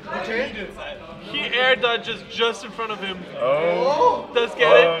 Oh! Okay. He air dodges just in front of him. Oh! Does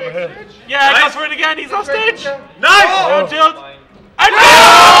get it? Yeah, Nice. goes for it again. He's off stage. Nice! Oh, tilt. And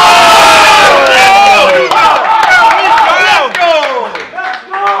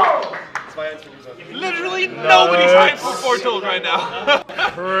literally nobody's hyped for Foretold right now.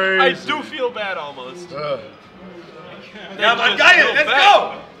 I do feel bad almost. Ja, Mann, geil, let's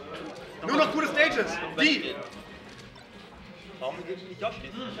go! Nur noch gute Stages. Die.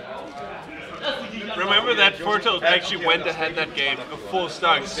 Remember that Foretold actually went ahead that game, a full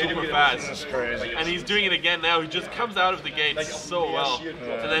stock, super fast. And he's doing it again now. He just comes out of the gate so well.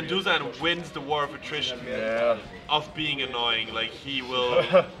 And then Dusan wins the war of attrition of being annoying. Like, he will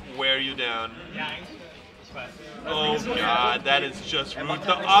wear you down. Oh god, that is just rude.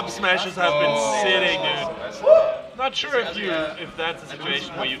 The up smashes have been sitting, dude. Not sure if that's a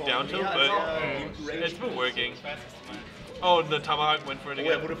situation where you down tilt, but it's been working. Oh, the Tomahawk went for it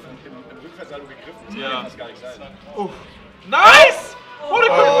again. Yeah. Oof. Nice! What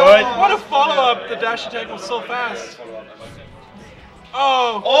a follow-up! The dash attack was so fast.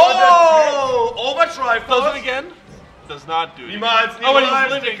 Oh! Oh! Overdrive! Does it again? Does not do it. Niemals, Oh, but niemals,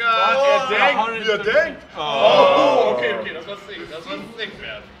 he's living. Digga. Er denkt. Oh, okay, das war sick. Das war sick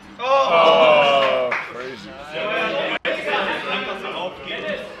wert. Oh! Crazy. Einfach so aufgehen.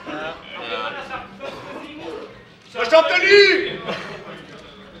 Das schafft er nie!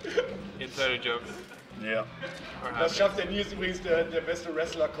 Insider Joke. Ja. Das schafft er nie, ist übrigens der beste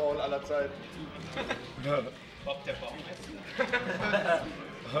Wrestler-Call aller Zeiten. Bob der Baumeister.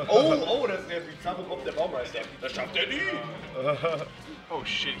 Oh, das ist der bizarre Bob der Baumeister. Das schafft er nie! Oh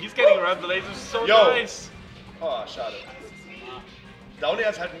shit, he's getting around the lasers so nice. Oh, schade. Downer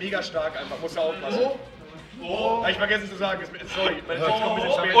ist halt mega stark, einfach, muss er aufpassen. Oh. Ich vergesse zu sagen, sorry, mein Text kommt ein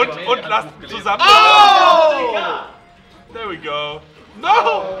bisschen spät. Und lasst zusammen. Oh! There we go.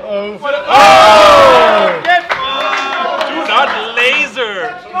 No! What a Do not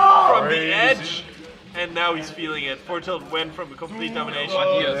laser from the edge. And now he's feeling it. Foretold went from a complete domination.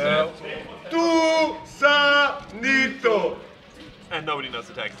 Du sanito! And nobody knows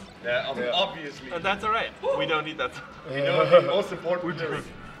the text. Yeah, obviously. And that's alright. We don't need that. You know the most important lyric.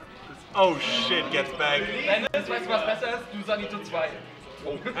 Oh shit, gets back. Weißt du, was besser ist? Du Sanito 2.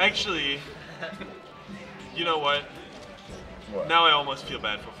 Actually, you know what? Now I almost feel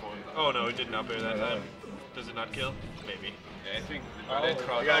bad for Ford. Oh no, it didn't up air that time. Does it not kill? Maybe. Yeah, I think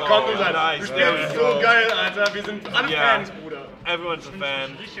Ja, komm, du spielst so geil, Alter. Wir sind alle Fans, Bruder. Everyone's a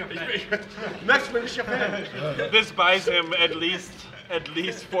fan. Merkst du, bin ich ja Fan. This buys him at least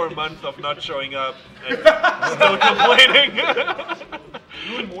 4 months of not showing up and still complaining.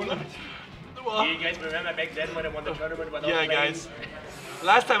 Well, you guys remember back then when I won the tournament without yeah, playing? guys.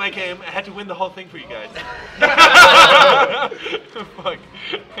 Last time I came, I had to win the whole thing for you guys. Fuck.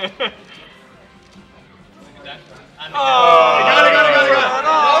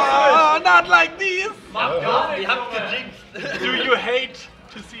 Oh, not like these. Do you hate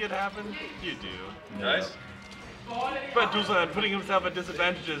to see it happen? You do. Nice. But Dusan putting himself at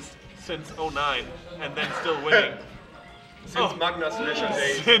disadvantages since 09 and then still winning. Since Magna's Leisure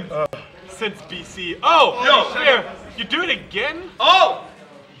days. Since BC. Oh! Yo! Fair! You do it again? Oh!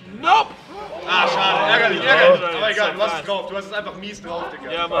 Nope! Ah, schade. Ärgerlich, ärgerlich. Aber egal, du hast es drauf. Du hast es einfach mies drauf,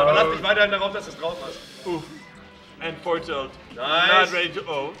 Digga. Ja, Mann. Verlass dich weiterhin darauf, dass du es drauf hast. Oof. And Foretold. Nice. Not ready to.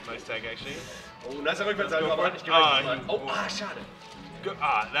 Oh, nice tag actually. Oh, nice Rückwärtssalto, aber hat nicht gereicht. Oh, schade.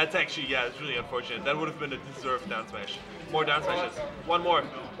 That's actually, yeah, it's really unfortunate. That would have been a deserved down smash. More down smashes. One more,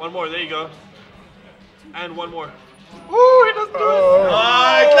 there you go. And one more. Ooh, he doesn't do it!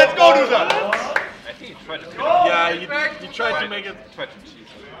 Nice, let's go, Dusan! I think he tried to Yeah, he tried to make it.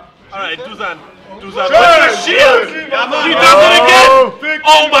 Alright, Dusan. Dusan, Schön, with the shield! Ja, Mann. He does it again!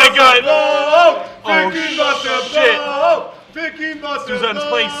 Oh my god! Oh shit! Dusan's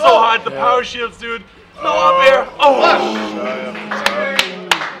playing so hard, the power shields, dude. No up air! Oh!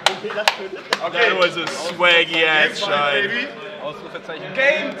 That was a swaggy ass shot.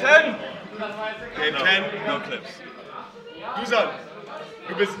 Game 10! Game 10. No clips. Dusan,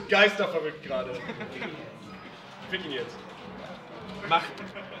 du bist geisterverrückt gerade. Fick ihn jetzt. Mach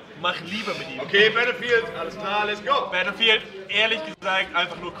lieber mit ihm. Okay, Battlefield, alles klar, let's go. Battlefield, ehrlich gesagt,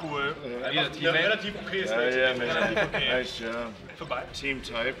 einfach nur cool. Eine relativ okay Stage. Relativ okay. Nice, ja. Vorbei.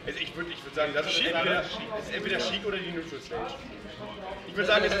 Team-Type. Also ich würd sagen, das ist entweder Chic oder die Neutral Stage. Ich würde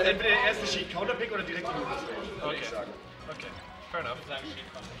sagen, es ist entweder der erste Chic Counterpick oder direkt die Neutral Stage. Würde ich sagen. Okay, fair enough. So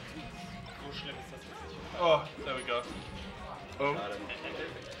schlimm ist das jetzt nicht. Oh, there we go. Oh.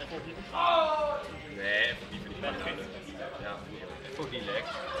 Nee, die finde ich mal schade. Ja. Footy leg.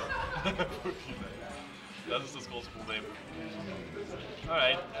 Das ist das große Problem.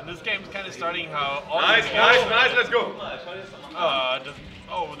 Alright, and this game's kind of starting how all Nice, let's go.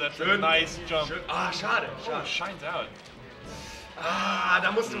 Oh, that's a nice jump. Ah, schade. Oh, shines out. Ah,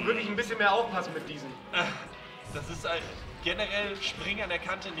 da musst du wirklich ein bisschen mehr aufpassen mit diesen. Das ist generell Springen an der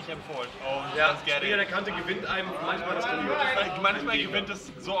Kante nicht empfohlen. Oh, ja, Springen an der Kante gewinnt einem manchmal das Turnier. Manchmal gewinnt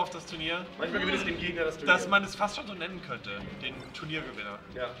es so oft das Turnier. Manchmal gewinnt es dem Gegner das Turnier. Dass man es fast schon so nennen könnte. Den Turniergewinner.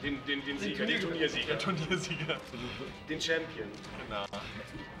 Ja, den Sieger, den Turniersieger. Der Turniersieger. Den Champion. Genau.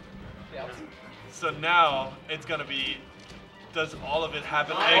 So now it's gonna be, does all of it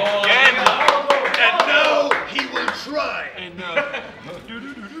happen again? And now he will try. And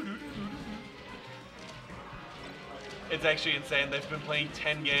it's actually insane. They've been playing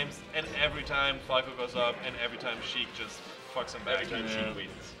 10 games, and every time Falco goes up, and every time Sheik just fucks him back. Every time Sheik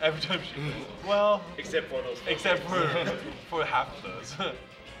wins. Every time Sheik wins. Well, except for those. Except for half of those.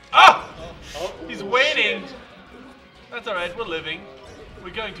 Ah! He's waiting. That's alright. We're living.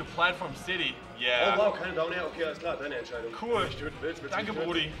 We're going to Platform City. Yeah. Oh wow, keine Down Air. Okay, alles klar, deine Entscheidung. Cool. Danke,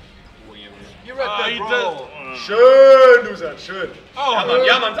 Brody. You're right there, Schön, Dusan, schön. Oh,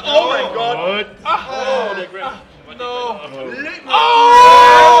 ja, Mann. Oh mein Gott. Oh, der Grab. No. Oh,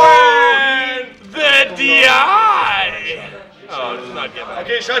 the DI. Oh, does not get back.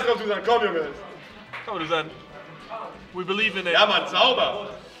 Okay, scheiß drauf, Dusan. Komm, Junge. Komm, Dusan. We believe in it. Ja, Mann, sauber.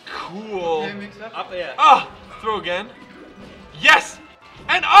 Cool. Up air. Ah, throw again. Yes.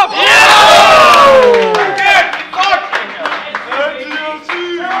 And up.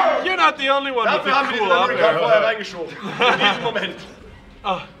 You're not the only one with Dafür the haben wir cool den up Memory Card vorher air. reingeschoben. In diesem Moment.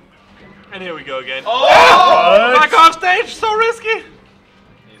 Oh, and here we go again. Oh! Back off stage, so risky.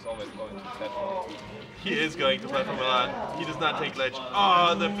 He's always going to platform. He is going to platform a lot. He does not take ledge.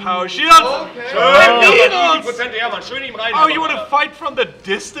 Oh, the power shield. Schön, needles. Ja, Mann, schön ihm rein. Oh, you want to fight from the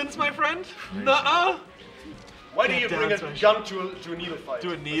distance, my friend? Nuh-uh. Why do you bring a gun to a needle fight?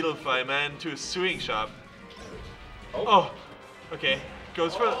 To a needle fight, man. To a sewing shop. Oh, okay.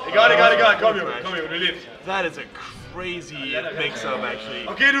 Goes for. Egal. Komm, Junge, du lebst. That is a crazy mix-up, actually.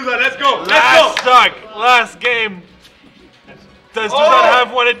 Okay, Dusan, let's go. Last game. Does Dusan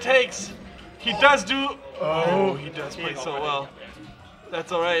have what it takes? He does do. Oh, he does play so well.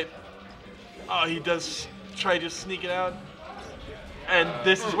 That's all right. Oh, he does try to sneak it out. And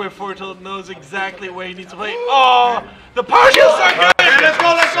this is where Fortel knows exactly where he needs to play. Oh, the power shields are good! Okay, let's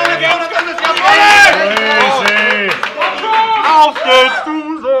go! Crazy! Auf geht's,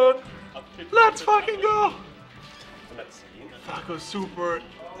 Dusan! Let's fucking go! Falco's super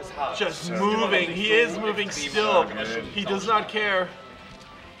just moving. He is moving still. He does not care.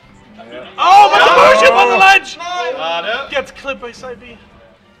 Oh, but the power shield on the ledge! Gets clipped by side B.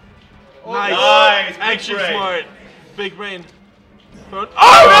 Nice. Actually smart. Big brain. Oh!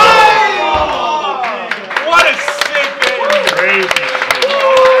 What a sick game! Crazy.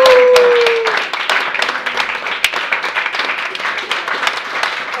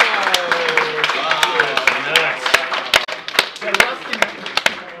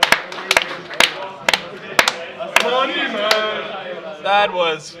 That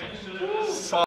was